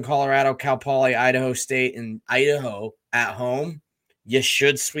got Northern Colorado, Cal Poly, Idaho State, and Idaho at home. You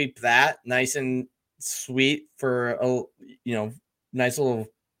should sweep that nice and sweet for a nice little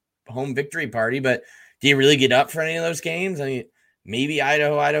home victory party. But do you really get up for any of those games? Maybe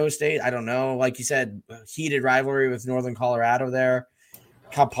Idaho State. I don't know. Like you said, heated rivalry with Northern Colorado there.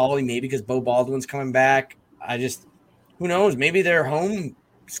 Cal Poly, maybe because Bo Baldwin's coming back. Who knows? Maybe their home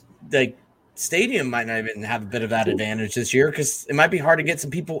stadium might not even have a bit of that advantage this year because it might be hard to get some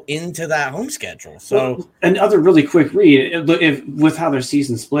people into that home schedule. So, another really quick read, with how their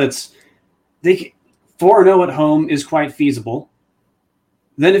season splits, 4-0 at home is quite feasible.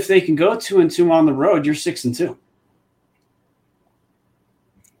 Then if they can go 2-2 on the road, you're 6-2.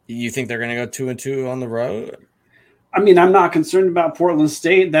 You think they're going to go 2-2 on the road? I'm not concerned about Portland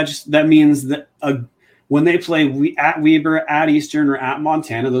State. That means that when they play at Weber, at Eastern, or at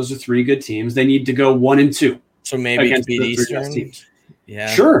Montana, those are 3 good teams. They need to go 1-2. So maybe against beat Eastern. Teams. Yeah,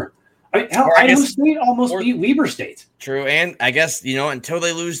 sure. Idaho State almost beat Weber State. True, and I guess until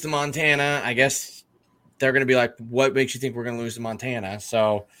they lose to Montana, I guess they're going to be like, "What makes you think we're going to lose to Montana?"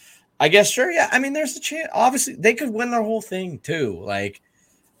 So, I guess sure, yeah. There's a chance. Obviously, they could win their whole thing too. Like,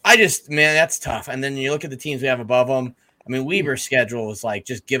 that's tough. And then you look at the teams we have above them. Weber's schedule is like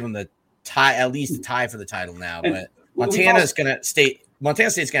just give them the tie, at least a tie for the title now. But Montana State's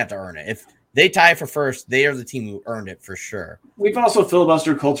going to have to earn it. If they tie for first, they are the team who earned it for sure. We've also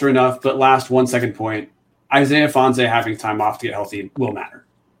filibustered culture enough, but last 1 second point, Isaiah Fonse having time off to get healthy will matter.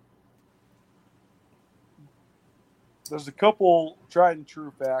 There's a couple tried and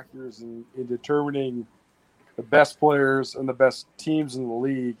true factors in determining the best players and the best teams in the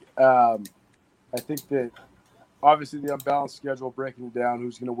league. I think that obviously the unbalanced schedule breaking down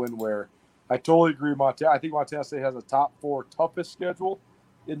who's going to win where. I totally agree. I think Montana State has a top 4 toughest schedule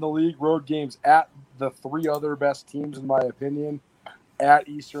in the league. Road games at the 3 other best teams, in my opinion, at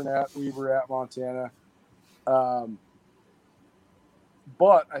Eastern, at Weber, at Montana. But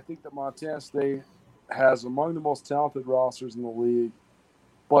I think that Montana State has among the most talented rosters in the league.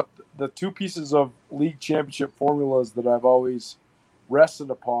 But the 2 pieces of league championship formulas that I've always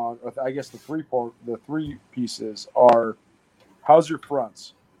rested upon, I guess the 3 pieces are, how's your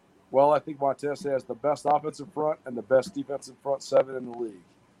fronts? Well, I think Montana State has the best offensive front and the best defensive front 7 in the league.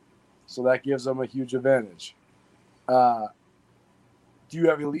 So that gives them a huge advantage. Do you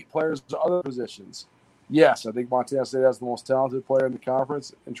have elite players at other positions? Yes, I think Montana State has the most talented player in the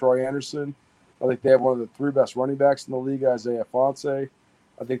conference in Troy Anderson. I think they have one of the 3 best running backs in the league, Isaiah Fonse.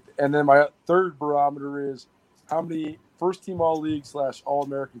 And then my third barometer is how many first-team All-League /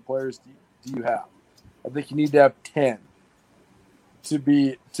 All-American players do you have? I think you need to have 10 to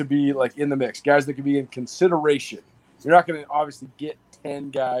be like in the mix, guys that can be in consideration. You're not going to obviously get 10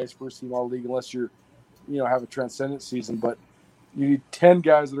 guys first-team All-League unless you're, have a transcendent season, but you need 10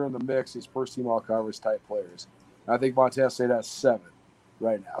 guys that are in the mix as first-team All-Conference type players. And I think Montana State has 7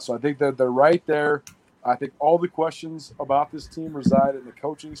 right now. So I think that they're right there. I think all the questions about this team reside in the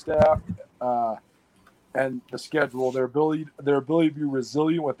coaching staff and the schedule, their ability to be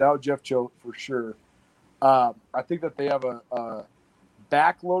resilient without Jeff Choate for sure. I think that they have a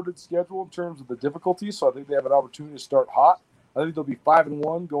backloaded schedule in terms of the difficulty, so I think they have an opportunity to start hot. I think they'll be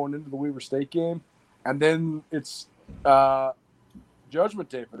 5-1 going into the Weber State game, and then it's judgment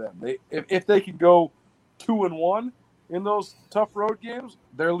day for them. If they can go 2-1 in those tough road games,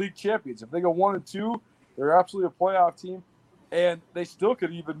 they're league champions. If they go 1-2, they're absolutely a playoff team, and they still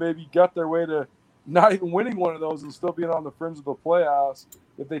could even maybe gut their way to not even winning one of those and still being on the fringe of the playoffs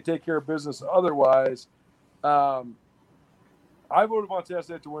if they take care of business otherwise. I voted Montana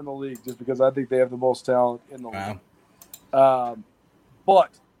State to win the league just because I think they have the most talent in the league. But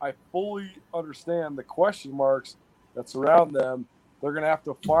I fully understand the question marks that surround them. They're going to have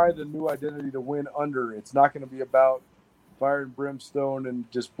to find a new identity to win under. It's not going to be about fire and brimstone and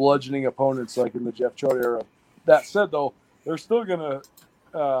just bludgeoning opponents like in the Jeff Choate era. That said, though, they're still going to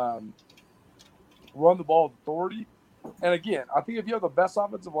run the ball with authority. And again, I think if you have the best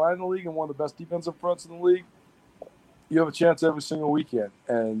offensive line in the league and one of the best defensive fronts in the league, you have a chance every single weekend.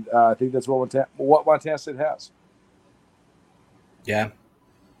 And I think that's what Montana State has. Yeah.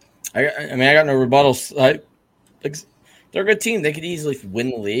 I got no rebuttals. They're a good team. They could easily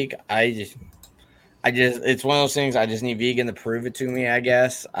win the league. It's one of those things. I just need Vegan to prove it to me, I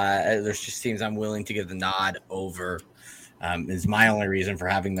guess. There's just teams I'm willing to give the nod over. Is my only reason for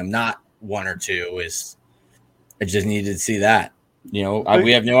having them not 1 or 2 is I just needed to see that.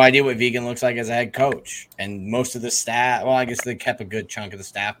 We have no idea what Vegan looks like as a head coach, and most of the staff. Well, I guess they kept a good chunk of the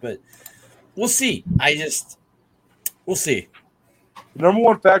staff, but we'll see. We'll see. The number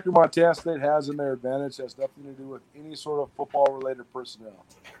one factor Montana State has in their advantage has nothing to do with any sort of football-related personnel.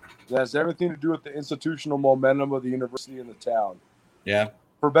 It has everything to do with the institutional momentum of the university and the town. Yeah.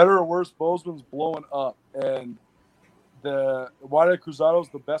 For better or worse, Bozeman's blowing up, and the Wade Cruzado is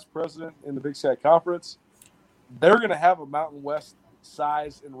the best president in the Big Sky Conference. They're going to have a Mountain West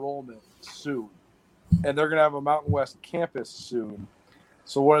size enrollment soon, and they're going to have a Mountain West campus soon.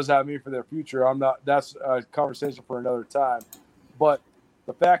 So what does that mean for their future? That's a conversation for another time. But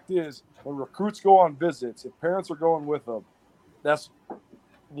the fact is, when recruits go on visits, if parents are going with them, that's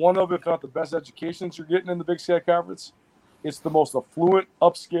one of, if not the best educations you're getting in the Big Sky Conference. It's the most affluent,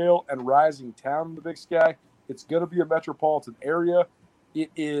 upscale, and rising town in the Big Sky. It's going to be a metropolitan area. It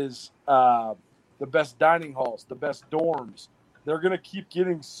is the best dining halls, the best dorms. They're going to keep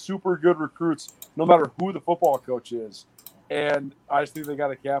getting super good recruits no matter who the football coach is. And I just think they got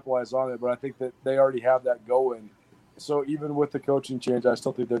to capitalize on it, but I think that they already have that going. So even with the coaching change, I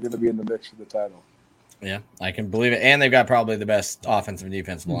still think they're going to be in the mix for the title. Yeah, I can believe it. And they've got probably the best offensive and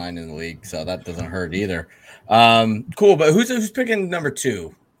defensive line in the league, so that doesn't hurt either. Cool, but who's picking number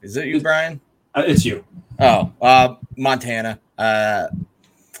 2? Is it you, Brian? It's you. Oh, Montana.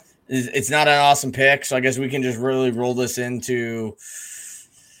 It's not an awesome pick, so I guess we can just really roll this into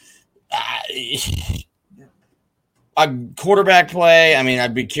a quarterback play. I mean,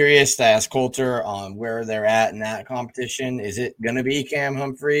 I'd be curious to ask Coulter on where they're at in that competition. Is it going to be Cam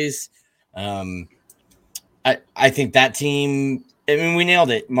Humphreys? I think that team, I mean, we nailed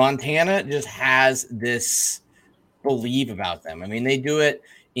it. Montana just has this belief about them. I mean, they do it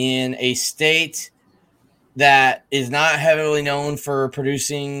in a state that is not heavily known for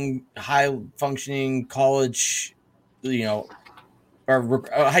producing high-functioning college, or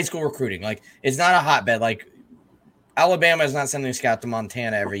high school recruiting. Like, it's not a hotbed. Like, Alabama is not sending a scout to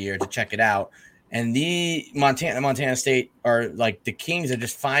Montana every year to check it out. And the Montana State are like the kings of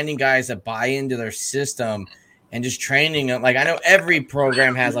just finding guys that buy into their system and just training them. Like I know every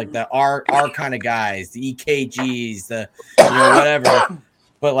program has like the our kind of guys, the EKGs, the whatever.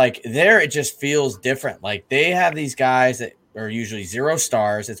 But like there, it just feels different. Like they have these guys that are usually 0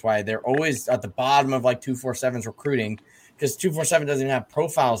 stars. That's why they're always at the bottom of like 247's recruiting, because 247 doesn't even have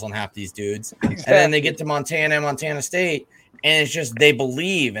profiles on half these dudes. Exactly. And then they get to Montana State, and it's just they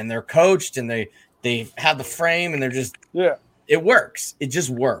believe and they're coached and they have the frame and they're just it works. It just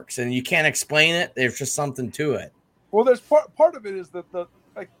works, and you can't explain it. There's just something to it. Well, there's part of it is that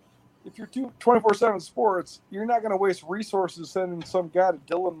if you're 24/7 sports, you're not going to waste resources sending some guy to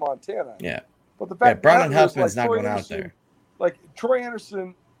Dillon, Montana. Yeah. But the fact Brandon Huffman's not going out there. Like Troy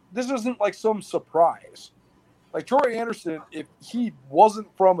Anderson, this isn't like some surprise. Like Troy Anderson, if he wasn't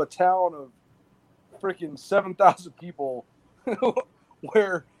from a town of freaking 7,000 people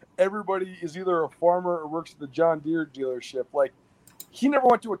where everybody is either a farmer or works at the John Deere dealership, like he never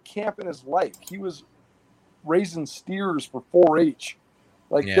went to a camp in his life. He was raising steers for 4-H.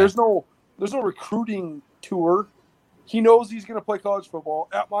 Like there's no recruiting tour. He knows he's going to play college football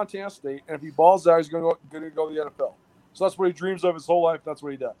at Montana State, and if he balls out, he's going to go to the NFL. So that's what he dreams of his whole life. That's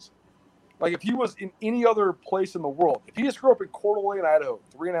what he does. Like if he was in any other place in the world, if he just grew up in Coeur d'Alene, Idaho,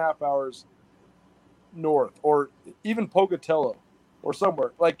 3.5 hours north, or even Pocatello or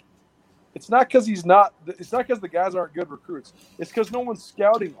somewhere, like it's not because the guys aren't good recruits. It's because no one's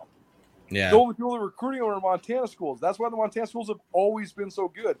scouting them. Yeah. The only people that are recruiting are Montana schools. That's why the Montana schools have always been so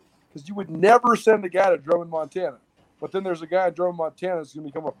good, because you would never send a guy to Drummond, Montana. But then there's a guy at Drummond, Montana that's going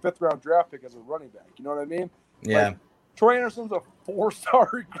to become a 5th-round draft pick as a running back. You know what I mean? Yeah. Like, Troy Anderson's a 4-star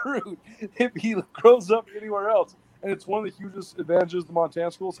recruit if he grows up anywhere else. And it's one of the hugest advantages the Montana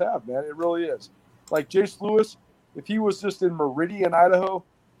schools have, man. It really is. Like Jace Lewis, if he was just in Meridian, Idaho,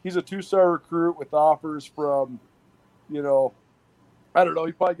 he's a 2-star recruit with offers from, I don't know,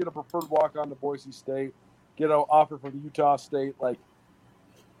 he'd probably get a preferred walk-on to Boise State, get an offer from Utah State. Like,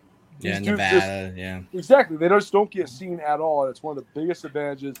 Nevada, Exactly. They just don't get seen at all. And it's one of the biggest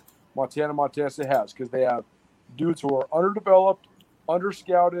advantages Montana State has, because they have dudes who are underdeveloped,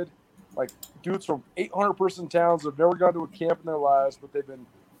 underscouted, like dudes from 800-person towns that have never gone to a camp in their lives, but they've been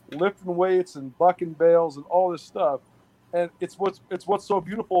lifting weights and bucking bales and all this stuff. And it's what's so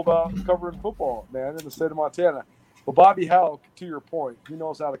beautiful about covering football, man, in the state of Montana. But Bobby Hauck, to your point, he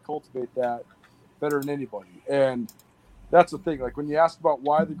knows how to cultivate that better than anybody. And that's the thing. Like when you ask about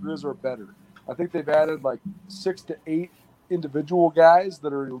why the Grizz are better, I think they've added like 6 to 8 individual guys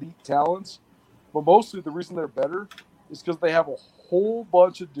that are elite talents. But mostly the reason they're better is because they have a whole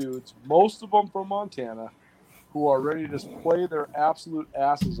bunch of dudes, most of them from Montana, who are ready to just play their absolute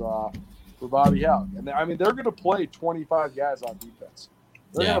asses off for Bobby Hauck. And they're going to play 25 guys on defense.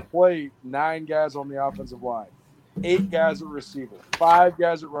 They're going to play 9 guys on the offensive line, 8 guys at receiver, 5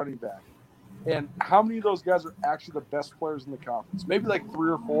 guys at running back. And how many of those guys are actually the best players in the conference? Maybe like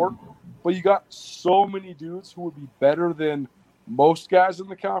 3 or 4. But you got so many dudes who would be better than most guys in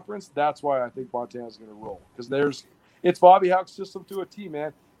the conference. That's why I think Montana's going to roll. Because it's Bobby Hauck's system to a T,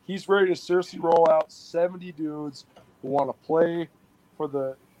 man. He's ready to seriously roll out 70 dudes who want to play for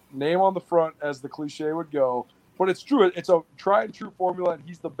the name on the front, as the cliche would go. But it's true. It's a tried and true formula, and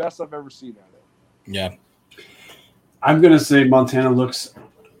he's the best I've ever seen at it. Yeah. I'm going to say Montana looks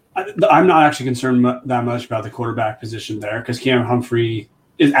 – I'm not actually concerned that much about the quarterback position there, because Cam Humphrey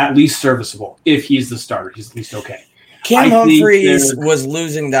is at least serviceable. If he's the starter, he's at least okay. Cam Humphreys was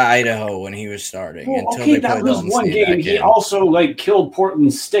losing to Idaho when he was starting. That was one game. He also killed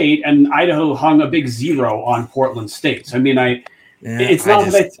Portland State, and Idaho hung a big 0 on Portland State. So, it's not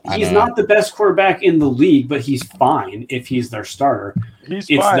that he's not the best quarterback in the league, but he's fine if he's their starter. He's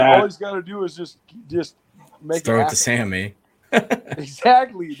fine. All he's got to do is just make throw it to Sammy.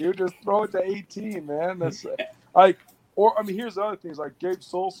 Exactly, dude. Just throw it to 18, man. That's here's the other things. Like Gabe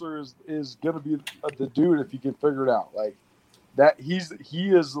Solser is going to be the dude if he can figure it out. Like that, he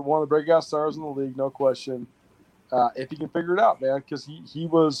is one of the breakout stars in the league, no question. If he can figure it out, man, because he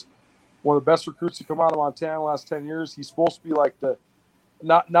was one of the best recruits to come out of Montana in the last 10 years. He's supposed to be like the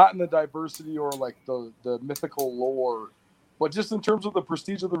not in the diversity or like the mythical lore, but just in terms of the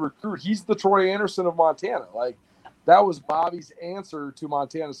prestige of the recruit. He's the Troy Anderson of Montana. Like that was Bobby's answer to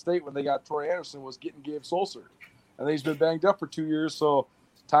Montana State when they got Troy Anderson, was getting Gabe Solser. And he's been banged up for 2 years, so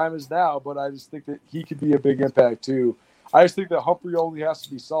time is now. But I just think that he could be a big impact too. I just think that Humphrey only has to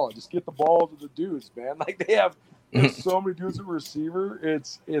be solid. Just get the ball to the dudes, man. Like they have so many dudes at receiver.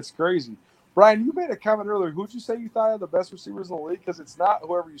 It's crazy. Brian, you made a comment earlier. Who'd you say you thought had the best receivers in the league? Because it's not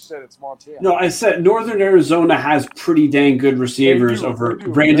whoever you said. It's Montana. No, I said Northern Arizona has pretty dang good receivers over They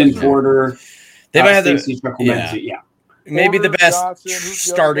do. Brandon That's Porter. They might have Stacey Chukwuemeka. Yeah. maybe the Porter, best Johnson, who's the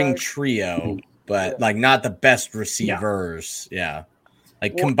starting other guy? trio, but Yeah. like not the best receivers. Yeah.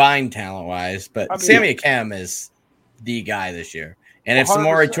 Like combined talent wise. But I mean, Sammy Akem is the guy this year. And if 100%.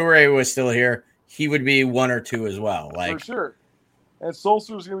 Samori Toure was still here, he would be 1 or 2 as well. Like for sure. And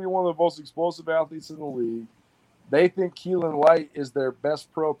Sulcer is going to be one of the most explosive athletes in the league. They think Keelan White is their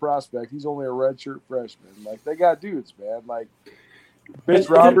best pro prospect. He's only a redshirt freshman. Like, they got dudes, man. Like, Mitch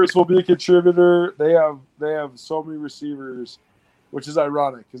Roberts will be a contributor. They have so many receivers, which is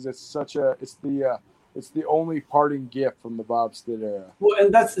ironic because it's the only parting gift from the Bob Stitt era. Well,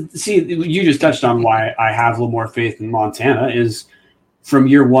 and you just touched on why I have a little more faith in Montana is from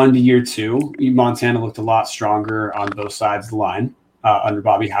year 1 to year 2, Montana looked a lot stronger on both sides of the line under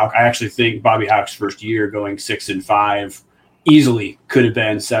Bobby Hauck. I actually think Bobby Hauck's first year going 6-5 easily could have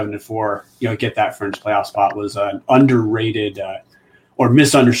been 7-4. Get that fringe playoff spot was an underrated or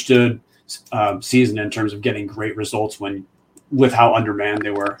misunderstood season in terms of getting great results with how undermanned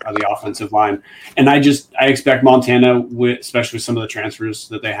they were on the offensive line. And I expect Montana, especially with some of the transfers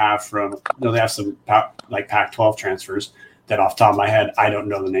that they have they have some Pac-12 transfers that off the top of my head, I don't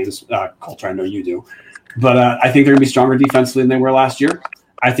know the names. Coulter, I know you do. But I think they're going to be stronger defensively than they were last year.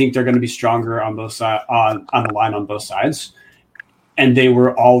 I think they're going to be stronger on both sides, on the line on both sides. And they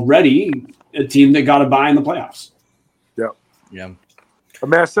were already a team that got a bye in the playoffs. yeah. I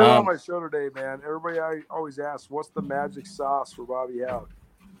mean, I said it on my show today, man. Everybody always asks, what's the magic sauce for Bobby Hauck?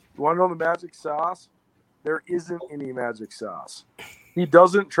 You want to know the magic sauce? There isn't any magic sauce. He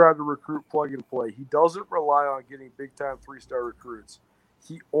doesn't try to recruit plug and play. He doesn't rely on getting big-time 3-star recruits.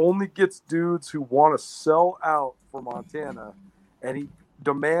 He only gets dudes who want to sell out for Montana, and he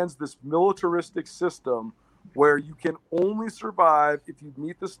demands this militaristic system where you can only survive if you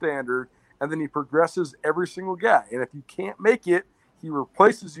meet the standard, and then he progresses every single guy. And if you can't make it, he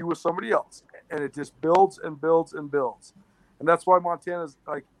replaces you with somebody else, and it just builds and builds and builds. And that's why Montana's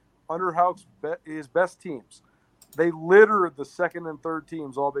like under Hauck's his best teams. They littered the second and third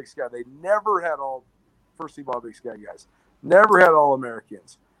teams all Big Sky. They never had all first team all Big Sky guys. Never had all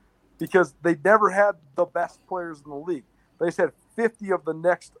Americans because they never had the best players in the league. They just had 50 of the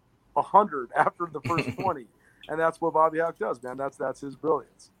next 100 after the first 20, and that's what Bobby Hauck does, man. That's his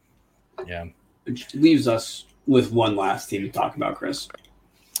brilliance. Yeah. Which leaves us with one last team to talk about, Chris.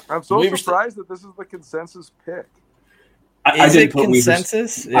 I'm so surprised that this is the consensus pick. I didn't put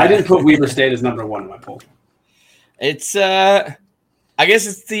consensus? I didn't put Weber State as number 1 in my poll. It's I guess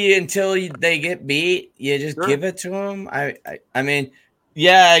it's until they get beat, you just give it to them. I mean,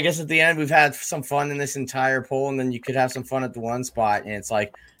 yeah, I guess at the end we've had some fun in this entire poll, and then you could have some fun at the one spot, and it's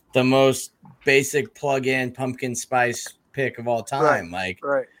like the most basic plug-in pumpkin spice pick of all time.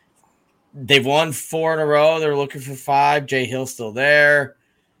 Right. They've won 4 in a row. They're looking for 5. Jay Hill's still there.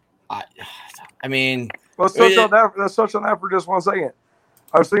 I mean, let's touch on that for just 1 second.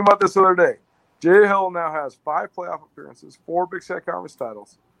 I was thinking about this the other day. Jay Hill now has 5 playoff appearances, 4 Big Sky Conference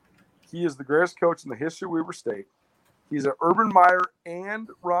titles. He is the greatest coach in the history of Weber State. He's an Urban Meyer and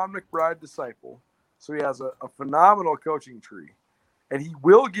Ron McBride disciple, so he has a phenomenal coaching tree. And he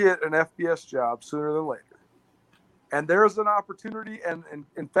will get an FBS job sooner than later. And there's an opportunity, and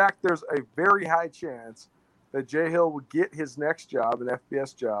in fact, there's a very high chance that Jay Hill would get his next job, an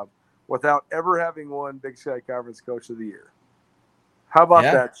FBS job, without ever having won Big Sky Conference Coach of the Year. How about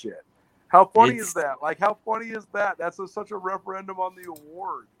that shit? How funny is that? Like, how funny is that? That's such a referendum on the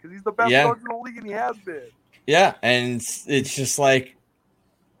award because he's the best coach in the league, and he has been. Yeah, and it's just like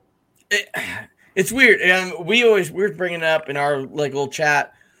it's weird. And we're bringing it up in our like little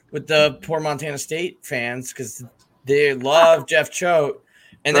chat with the poor Montana State fans because they love Jeff Choate,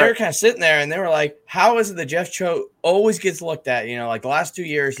 and they were kind of sitting there and they were like, "How is it that Jeff Choate always gets looked at? Like the last 2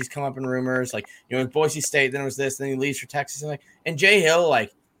 years, he's come up in rumors, like with Boise State, then it was this, then he leaves for Texas, and Jay Hill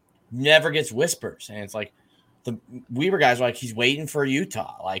like." Never gets whispers, and it's like the Weber guys are like he's waiting for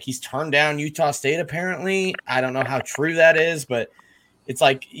Utah, like he's turned down Utah State apparently. I don't know how true that is, but it's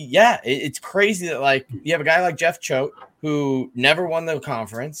like it's crazy that like you have a guy like Jeff Choate who never won the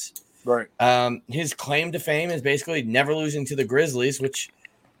conference, right? His claim to fame is basically never losing to the Grizzlies, which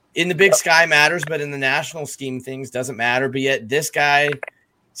in the Big Sky matters, but in the national scheme things doesn't matter. But yet this guy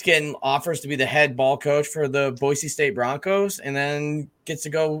is getting offers to be the head ball coach for the Boise State Broncos, and then gets to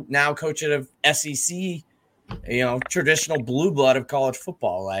go now coach at a SEC, traditional blue blood of college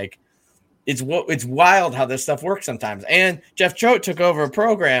football. Like it's wild how this stuff works sometimes. And Jeff Choate took over a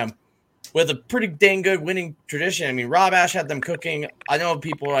program with a pretty dang good winning tradition. I mean, Rob Ash had them cooking. I know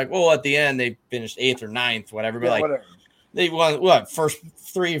people are like, well, at the end they finished 8th or 9th, whatever. But whatever. They won first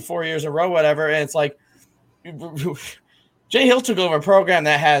 3 or 4 years in a row, whatever. And it's like Jay Hill took over a program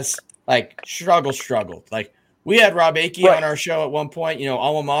that has struggled. Like we had Rob Akey on our show at one point.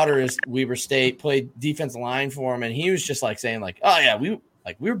 Alma mater is Weber State, played defensive line for him, and he was just saying oh yeah, we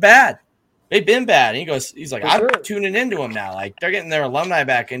were bad. They've been bad. And he's like, I'm tuning into them now. Like they're getting their alumni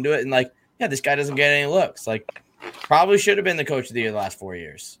back into it, and yeah, this guy doesn't get any looks. Probably should have been the coach of the year the last 4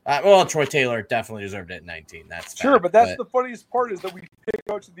 years. Troy Taylor definitely deserved it at 19. That's sure, but that's the funniest part is that we pick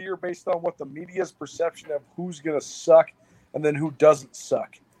coach of the year based on what the media's perception of who's going to suck and then who doesn't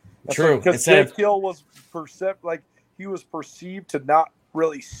suck. That's true. Because Jake Hill was he was perceived to not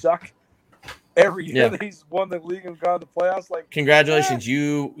really suck every year that he's won the league and gone to the playoffs. Congratulations,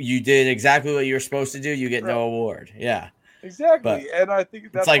 you did exactly what you were supposed to do. You get no award. Yeah, exactly. And I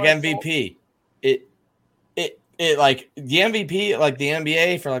think that's it's like MVP. It like the MVP, like the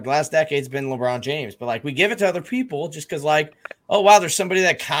NBA for the last decade's been LeBron James, but we give it to other people just because oh wow, there's somebody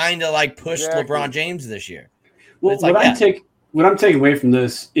that kind of pushed LeBron James this year. Well, what I'm taking away from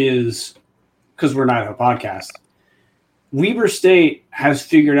this is because we're not a podcast. Weber State has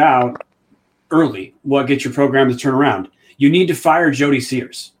figured out early what gets your program to turn around. You need to fire Jody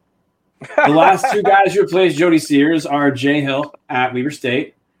Sears. The last 2 guys who replaced Jody Sears are Jay Hill at Weber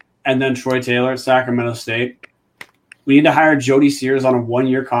State and then Troy Taylor at Sacramento State. We need to hire Jody Sears on a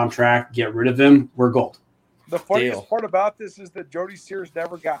 1-year contract, get rid of him. We're gold. The funniest part about this is that Jody Sears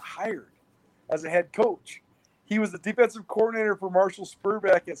never got hired as a head coach. He was the defensive coordinator for Marshall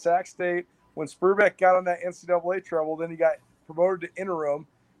Spurbeck at Sac State. When Spurbeck got on that NCAA trouble, then he got promoted to interim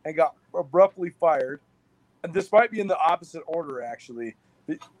and got abruptly fired. And despite being the opposite order, actually,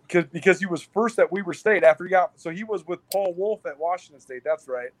 because he was first at Weber State after he was with Paul Wolf at Washington State. That's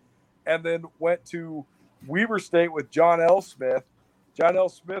right. And then went to Weber State with John L. Smith. John L.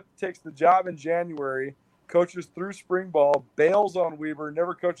 Smith takes the job in January, coaches through spring ball, bails on Weber,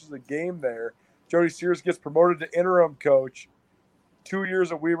 never coaches a game there. Jody Sears gets promoted to interim coach. 2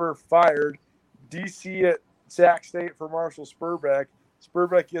 years of Weber, fired. DC at Sac State for Marshall Spurbeck.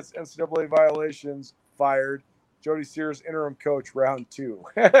 Spurbeck gets NCAA violations, fired. Jody Sears, interim coach, round 2.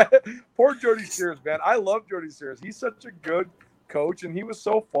 Poor Jody Sears, man. I love Jody Sears. He's such a good coach, and he was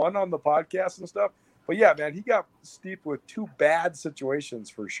so fun on the podcast and stuff. But, yeah, man, he got steeped with 2 bad situations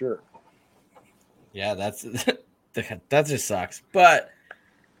for sure. Yeah, that just sucks. But,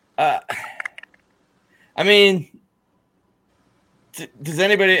 does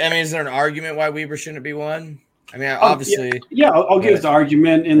anybody – is there an argument why Weber shouldn't be one? Obviously. Yeah, I'll give the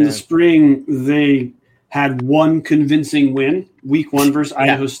argument. In the spring, they had one convincing win, week 1 versus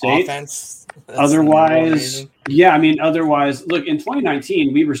Idaho State. Offense. Otherwise, look, in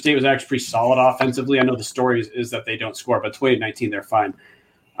 2019, Weber State was actually pretty solid offensively. I know the story is that they don't score, but 2019, they're fine.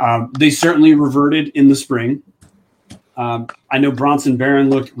 They certainly reverted in the spring. I know Bronson Barron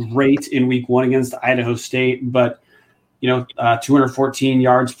looked great in week 1 against Idaho State, but, 214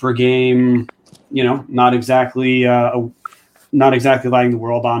 yards per game, not exactly lighting the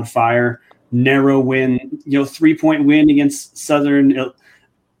world on fire. Narrow win, 3-point win against 3-point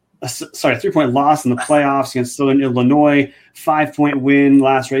loss in the playoffs against Southern Illinois, 5-point win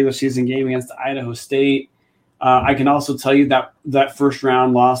last regular season game against Idaho State. I can also tell you that first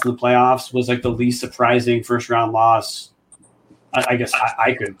round loss in the playoffs was the least surprising first round loss. I guess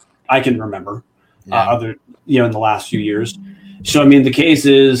I can remember in the last few years. So, the case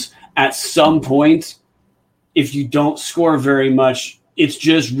is at some point, if you don't score very much, it's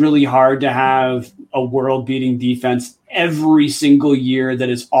just really hard to have a world-beating defense every single year that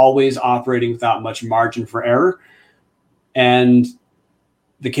is always operating without much margin for error. And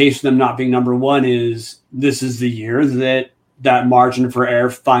the case for them not being number 1 is this is the year that margin for error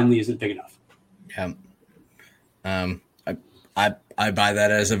finally isn't big enough. Yeah. I buy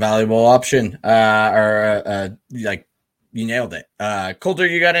that as a valuable option. You nailed it. Coulter,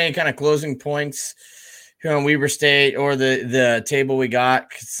 you got any kind of closing points here on Weber State or the table we got?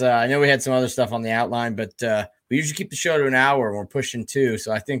 Because I know we had some other stuff on the outline, but we usually keep the show to an hour and we're pushing 2.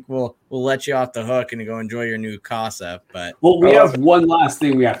 So I think we'll let you off the hook and go enjoy your new CASA. But we have one last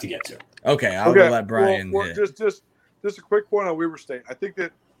thing we have to get to. Okay, I'll let Brian. Just a quick point on Weber State. I think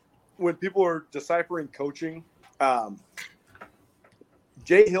that when people are deciphering coaching,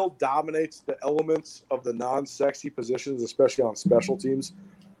 Jay Hill dominates the elements of the non-sexy positions, especially on special teams,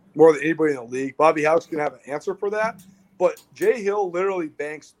 more than anybody in the league. Bobby Hauck's going to have an answer for that. But Jay Hill literally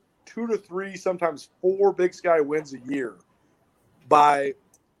banks 2 to 3, sometimes 4 Big Sky wins a year by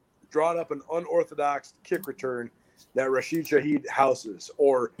drawing up an unorthodox kick return that Rashid Shaheed houses,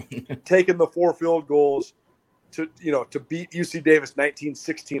 or taking the 4 field goals to beat UC Davis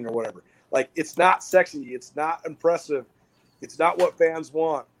 19-16 or whatever. Like, it's not sexy. It's not impressive. It's not what fans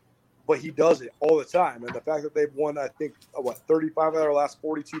want, but he does it all the time. And the fact that they've won, I think, 35 of their last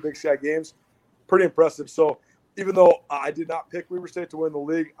 42 Big Sky games, pretty impressive. So even though I did not pick Weber State to win the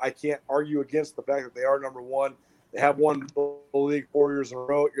league, I can't argue against the fact that they are number one. They have won the league 4 years in a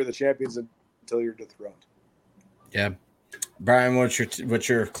row. You're the champions until you're dethroned. Yeah. Brian, what's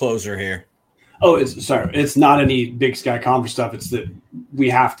your closer here? Oh, it's not any Big Sky Conference stuff. It's that we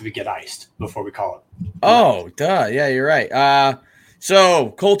have to get iced before we call it. Oh, duh. Yeah, you're right.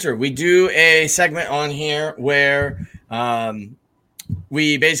 So, Coulter, we do a segment on here where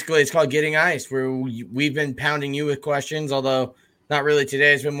we basically, it's called Getting Iced, where we've been pounding you with questions, although not really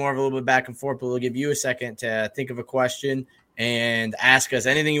today. It's been more of a little bit back and forth, but we'll give you a second to think of a question and ask us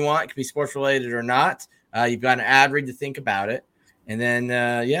anything you want. It could be sports related or not. You've got an ad read to think about it. And then,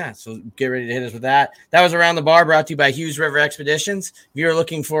 so get ready to hit us with that. That was Around the Bar, brought to you by Hughes River Expeditions. If you're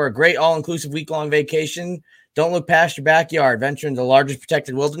looking for a great all-inclusive week-long vacation, don't look past your backyard. Venture into the largest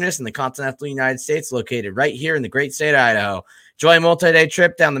protected wilderness in the continental United States, located right here in the great state of Idaho. Enjoy a multi-day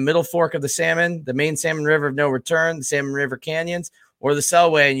trip down the Middle Fork of the Salmon, the main Salmon River of No Return, the Salmon River Canyons, or the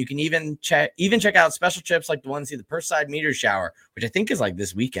Selway. And you can even check out special trips like the one to see the Perside Meteor Shower, which I think is like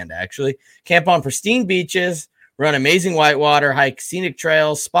this weekend, actually. Camp on pristine beaches, run amazing whitewater, hike scenic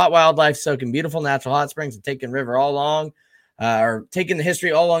trails, spot wildlife, soak in beautiful natural hot springs, and take in river all along, or taking the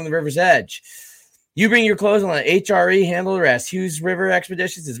history all along the river's edge. You bring your clothes and let HRE handle the rest. Hughes River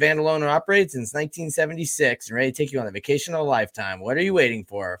Expeditions is Vandalone and operates since 1976 and ready to take you on a vacation of a lifetime. What are you waiting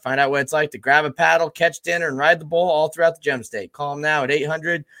for? Find out what it's like to grab a paddle, catch dinner, and ride the bull all throughout the Gem State. Call them now at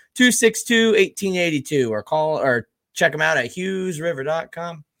 800-262-1882 or check them out at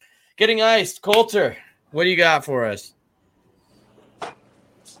hughesriver.com. Getting Iced. Coulter, what do you got for us?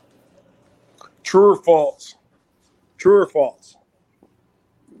 True or false? True or false?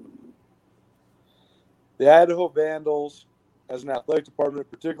 The Idaho Vandals, as an athletic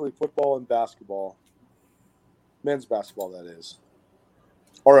department, particularly football and basketball, men's basketball that is,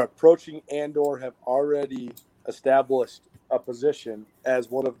 are approaching and/or have already established a position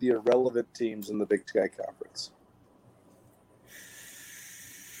as one of the irrelevant teams in the Big Sky Conference.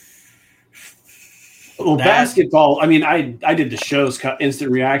 Well, basketball, I mean, I did the shows,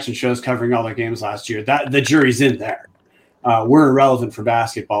 instant reaction shows covering all their games last year. The jury's in there. We're irrelevant for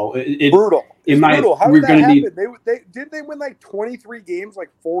basketball. Brutal. Brutal. How did that happen? Didn't they win like 23 games like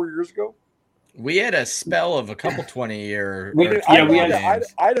 4 years ago? We had a spell of a couple 20-year.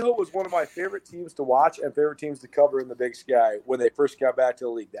 Idaho was one of my favorite teams to watch and favorite teams to cover in the Big Sky when they first got back to the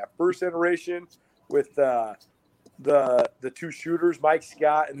league. That first iteration with the two shooters, Mike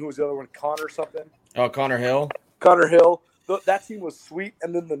Scott, and who was the other one? Connor something. Oh, Connor Hill. Connor Hill. That team was sweet.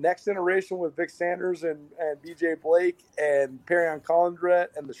 And then the next generation with Vic Sanders and BJ Blake and Perrion Collindret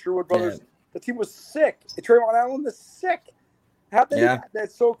and the Sherwood brothers. Yeah. The team was sick. Trayvon Allen is sick.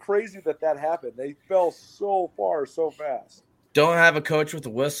 That's so crazy that happened. They fell so far so fast. Don't have a coach with a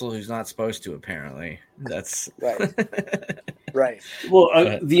whistle who's not supposed to, apparently. That's right. Right.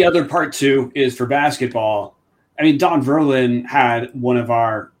 Well, the other part, too, is for basketball. I mean, Don Verlin had one of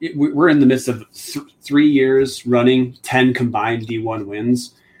our – we're in the midst of 3 years running 10 combined D1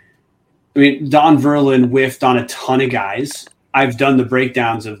 wins. I mean, Don Verlin whiffed on a ton of guys. I've done the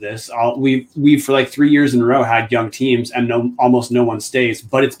breakdowns of this. We've for like 3 years in a row had young teams and almost no one stays,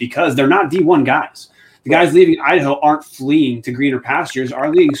 but it's because they're not D1 guys. The guys leaving Idaho aren't fleeing to greener pastures. Our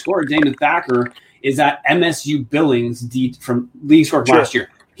leading scorer, Damon Thacker, is at MSU Billings from leading scorer last year.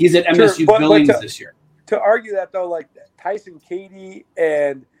 He's at MSU Billings this year. To argue that, though, like Tyson Katie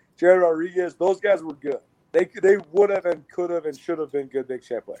and Jared Rodriguez, those guys were good. They would have and could have and should have been good Big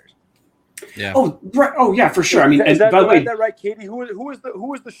Sky players. Yeah. Oh, right. Oh, yeah, for sure. I mean, is by the way, that right, Katie? Who was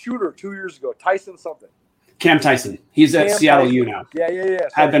the shooter 2 years ago? Tyson something. Cam Tyson. He's at Seattle U now. Yeah.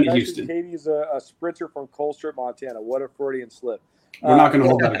 Had been at Houston. Katie's a sprinter from Colstrip, Montana. What a Freudian slip. We're not going to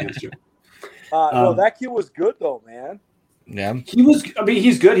hold that against you. No, that kid was good though, man. Yeah, he was. I mean,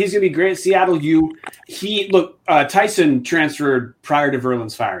 he's good. He's going to be great at Seattle U. Tyson transferred prior to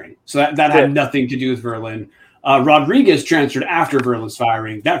Verlin's firing, so that had nothing to do with Verlin. Rodriguez transferred after Verlin's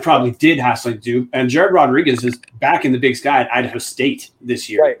firing. That probably did have something to do. And Jared Rodriguez is back in the Big Sky at Idaho State this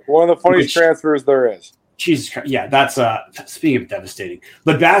year. Right, one of the funniest transfers there is. Jesus Christ. Yeah, that's speaking of devastating.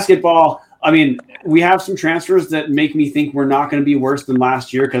 But basketball, I mean, we have some transfers that make me think we're not going to be worse than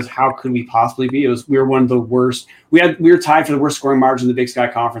last year, because how could we possibly be? We were one of the worst. We were tied for the worst scoring margin in the Big Sky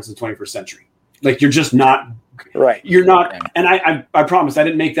Conference in the 21st century. Like, you're just not Right. You're not, and I promise I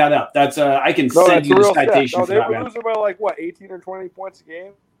didn't make that up. That's I can send you the citation for they that, were man. losing by like what, 18 or 20 points a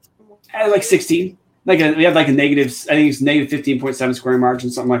game? Like 16. We had like a negative, I think it's negative 15.7 scoring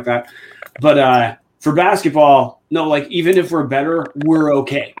margin, something like that. But for basketball, no, like even if we're better, we're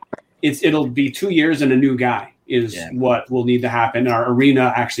okay. It'll be 2 years and a new guy is what will need to happen. Our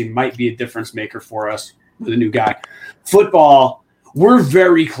arena actually might be a difference maker for us with a new guy. Football, we're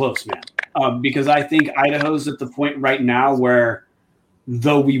very close, man, because I think Idaho's at the point right now where,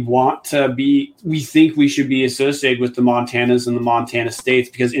 though we think we should be associated with the Montanas and the Montana States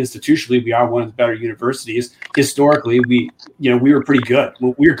because institutionally we are one of the better universities. Historically, we were pretty good.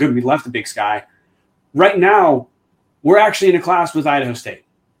 We were good. We left the Big Sky. Right now, we're actually in a class with Idaho State.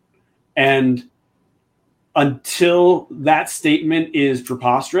 And until that statement is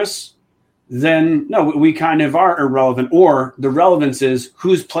preposterous, then no, we kind of are irrelevant. Or the relevance is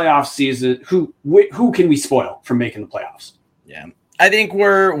whose playoff season, who can we spoil from making the playoffs? Yeah. I think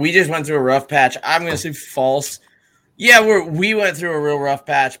we just went through a rough patch. I'm going to say false. Yeah, we went through a real rough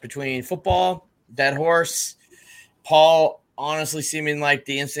patch between football, dead horse, Paul honestly seeming like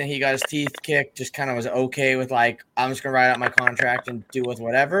the instant he got his teeth kicked just kind of was okay with like, I'm just going to write out my contract and do with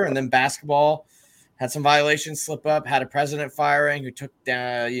whatever. And then basketball had some violations slip up, had a president firing who took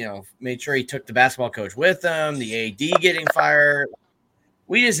down, made sure he took the basketball coach with him, the AD getting fired.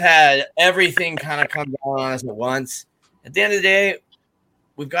 We just had everything kind of come down on us at once. At the end of the day,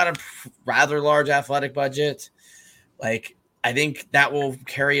 we've got a rather large athletic budget. Like, I think that will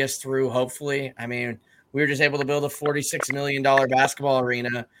carry us through, hopefully. I mean, we were just able to build a $46 million basketball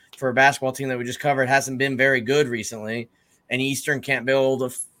arena for a basketball team that we just covered. Hasn't been very good recently. And Eastern can't build a,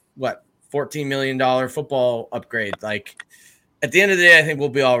 $14 million football upgrade. Like, at the end of the day, I think we'll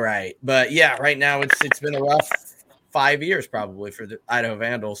be all right. But, yeah, right now it's been a rough 5 years probably for the Idaho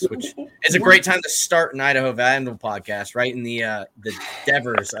Vandals, which is a great time to start an Idaho Vandal podcast, right in the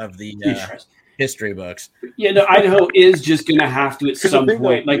Devers of the history books. Yeah, no, Idaho is just going to have to at some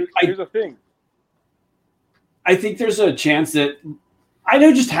point. Here's the thing. I think there's a chance that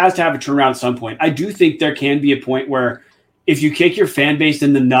Idaho just has to have a turnaround at some point. I do think there can be a point where if you kick your fan base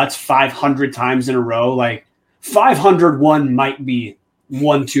in the nuts 500 times in a row, like 501 might be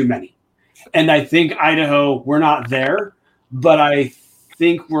one too many. And I think Idaho, we're not there, but I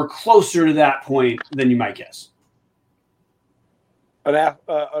think we're closer to that point than you might guess. An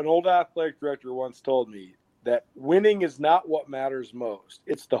old athletic director once told me that winning is not what matters most.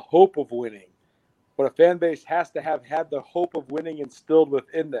 It's the hope of winning. But a fan base has to have had the hope of winning instilled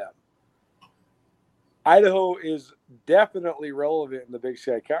within them. Idaho is definitely relevant in the Big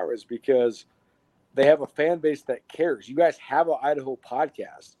Sky Conference because they have a fan base that cares. You guys have an Idaho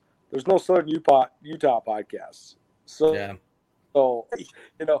podcast. There's no Southern Utah podcasts. So,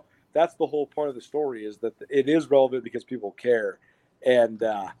 that's the whole point of the story is that it is relevant because people care. And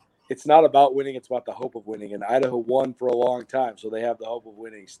it's not about winning. It's about the hope of winning. And Idaho won for a long time, so they have the hope of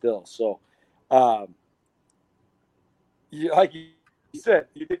winning still. So, like you said,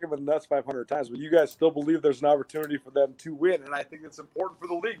 you kick them in the nuts 500 times, but you guys still believe there's an opportunity for them to win. And I think it's important for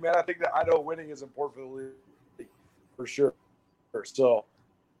the league, man. I think that Idaho winning is important for the league for sure. So,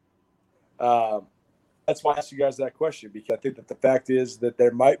 that's why I asked you guys that question, because I think that the fact is that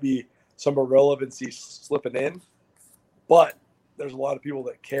there might be some irrelevancy slipping in, but there's a lot of people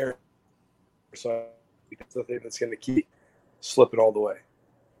that care. So that's the thing that's going to keep slipping all the way.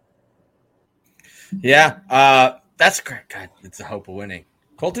 Yeah, that's great. God, it's the hope of winning.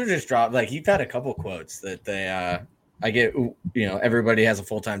 Coulter just dropped, you've had a couple quotes that they, I get, everybody has a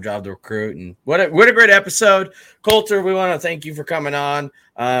full-time job to recruit, and what a great episode. Coulter, we want to thank you for coming on.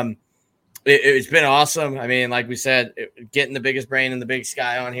 It's been awesome. I mean, like we said, getting the biggest brain in the Big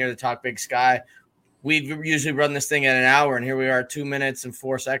Sky on here to talk Big Sky. We usually run this thing at an hour, and here we are 2 minutes and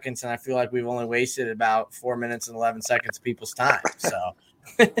 4 seconds, and I feel like we've only wasted about 4 minutes and 11 seconds of people's time. So,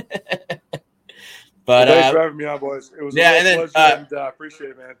 but thanks for having me on, boys. It was a pleasure, and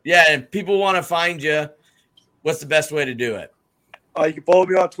appreciate it, man. Yeah, and people want to find you. What's the best way to do it? You can follow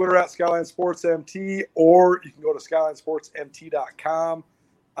me on Twitter at Skyline Sports MT, or you can go to SkylineSportsMT.com.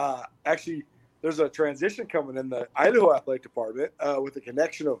 Actually, there's a transition coming in the Idaho Athletic Department with a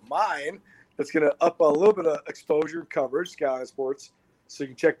connection of mine that's going to up a little bit of exposure and coverage, Skyline Sports. So you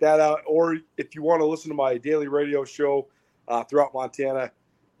can check that out. Or if you want to listen to my daily radio show throughout Montana,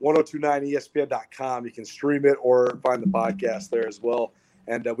 1029ESPN.com. You can stream it or find the podcast there as well.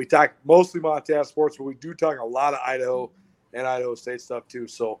 And we talk mostly Montana sports, but we do talk a lot of Idaho and Idaho State stuff too.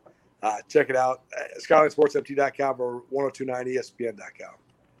 So check it out, SkylineSportsMT.com or 1029ESPN.com.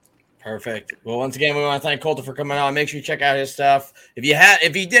 Perfect. Well, once again, we want to thank Colter for coming on. Make sure you check out his stuff. If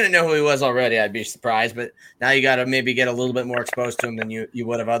you didn't know who he was already, I'd be surprised. But now you got to maybe get a little bit more exposed to him than you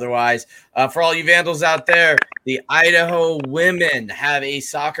would have otherwise. For all you Vandals out there, the Idaho women have a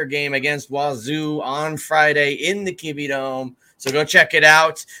soccer game against Wazoo on Friday in the Kibbie Dome. So go check it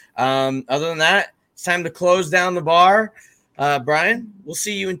out. Other than that, it's time to close down the bar. Brian, we'll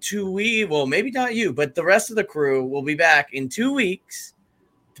see you in 2 weeks. Well, maybe not you, but the rest of the crew will be back in 2 weeks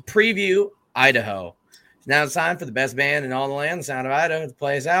to preview Idaho. Now it's time for the best band in all the land, the Sound of Idaho, to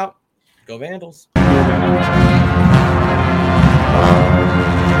play us out. Go Vandals.